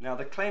 Now,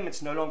 the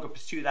claimants no longer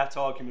pursue that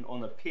argument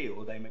on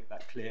appeal. They make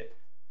that clear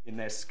in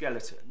their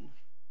skeleton.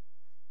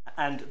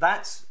 And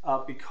that's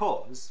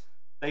because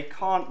they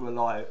can't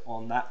rely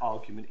on that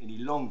argument any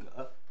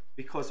longer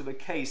because of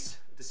a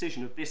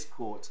decision of this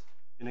court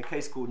in a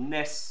case called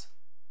Ness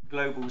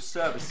Global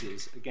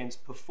Services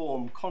against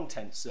Perform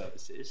Content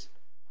Services,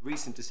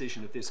 recent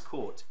decision of this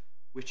court,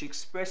 which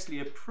expressly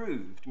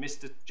approved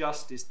Mr.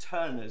 Justice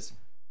Turner's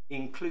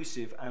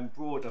inclusive and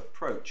broad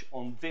approach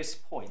on this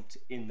point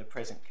in the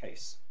present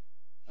case.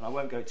 And I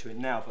won't go to it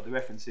now, but the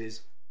reference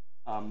is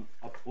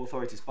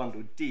Authorities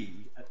Bundle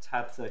D at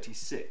tab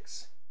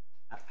 36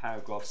 at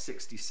paragraph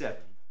 67.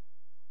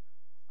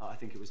 I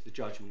think it was the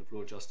judgment of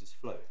Lord Justice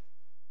Flo.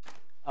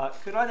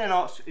 Could I then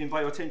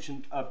invite your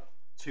attention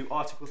to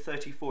Article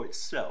 34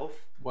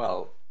 itself?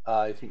 Well,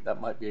 I think that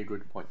might be a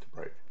good point to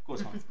break. Of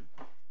course, Hans.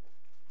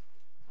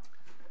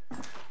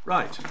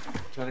 Right,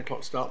 10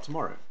 o'clock start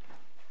tomorrow.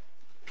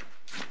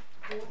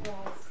 It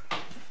was.